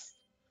Lilith's.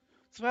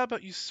 So how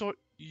about you sort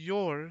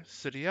your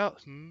city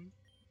out, hmm?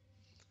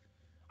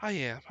 I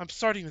am. I'm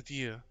starting with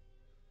you.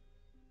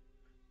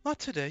 Not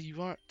today,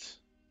 you aren't.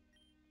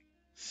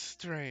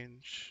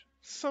 Strange.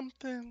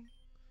 Something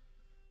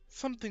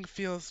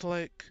feels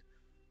like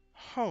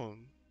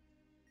home.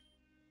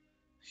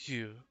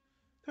 You.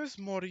 There's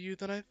more to you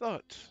than I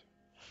thought.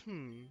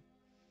 Hmm.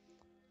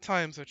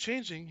 Times are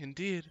changing,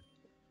 indeed.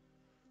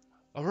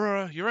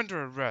 Aurora, you're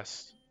under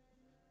arrest.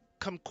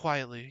 Come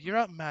quietly. You're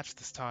outmatched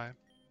this time.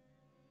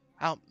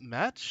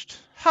 Outmatched?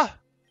 Ha!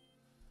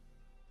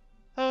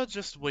 Oh,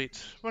 just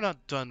wait. We're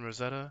not done,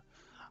 Rosetta.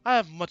 I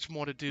have much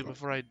more to do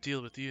before I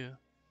deal with you.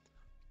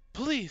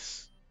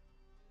 Police!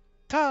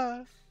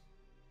 Ta!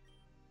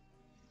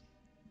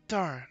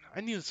 Darn,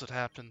 I knew this would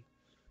happen.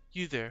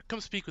 You there,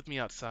 come speak with me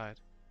outside.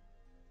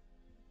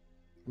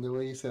 The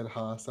way you said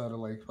 "ha" sounded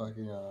like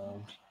fucking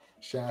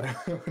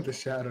Shadow, the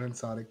Shadow and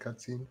Sonic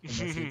cutscene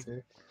from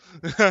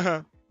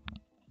SAT.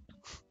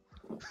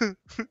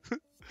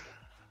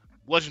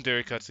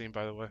 Legendary cutscene,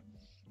 by the way.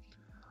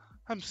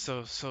 I'm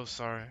so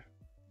sorry.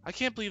 I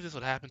can't believe this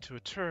would happen to a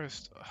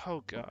tourist.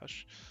 Oh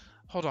gosh.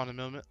 Hold on a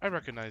moment, I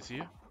recognize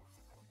you.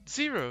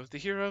 Zero, the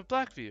hero of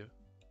Blackview.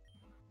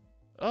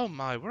 Oh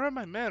my, where are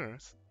my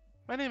manners?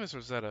 My name is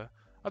Rosetta.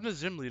 I'm the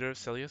gym leader of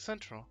Cellia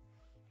Central.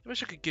 I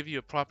wish I could give you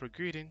a proper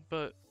greeting,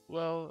 but,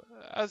 well,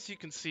 as you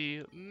can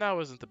see, now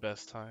isn't the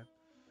best time.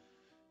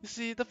 You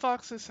see, the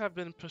Foxes have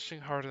been pushing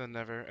harder than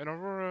ever, and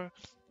Aurora,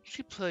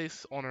 she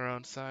plays on her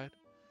own side.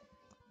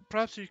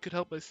 Perhaps you could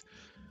help us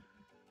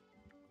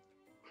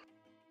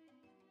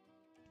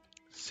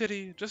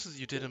city just as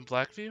you did in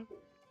Blackview?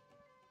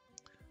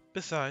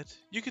 Besides,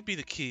 you could be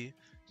the key,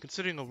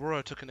 considering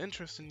Aurora took an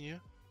interest in you.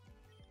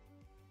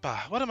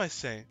 Bah, what am I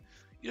saying?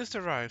 You just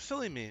arrived,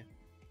 silly me.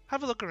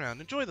 Have a look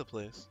around, enjoy the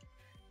place.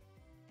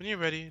 When you're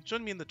ready,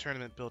 join me in the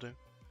tournament building.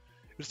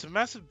 It's a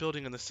massive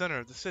building in the center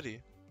of the city.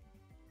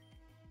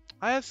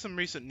 I have some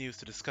recent news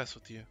to discuss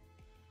with you.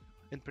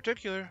 In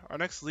particular, our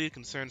next lead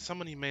concerns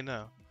someone you may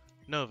know,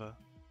 Nova.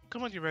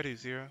 Come when you're ready,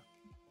 Zero.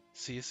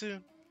 See you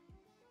soon.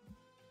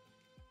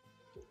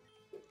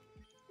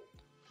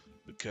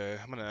 Okay,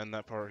 I'm gonna end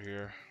that part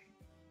here.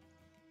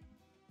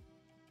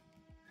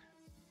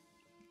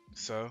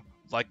 So,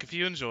 like if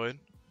you enjoyed,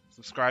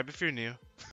 subscribe if you're new.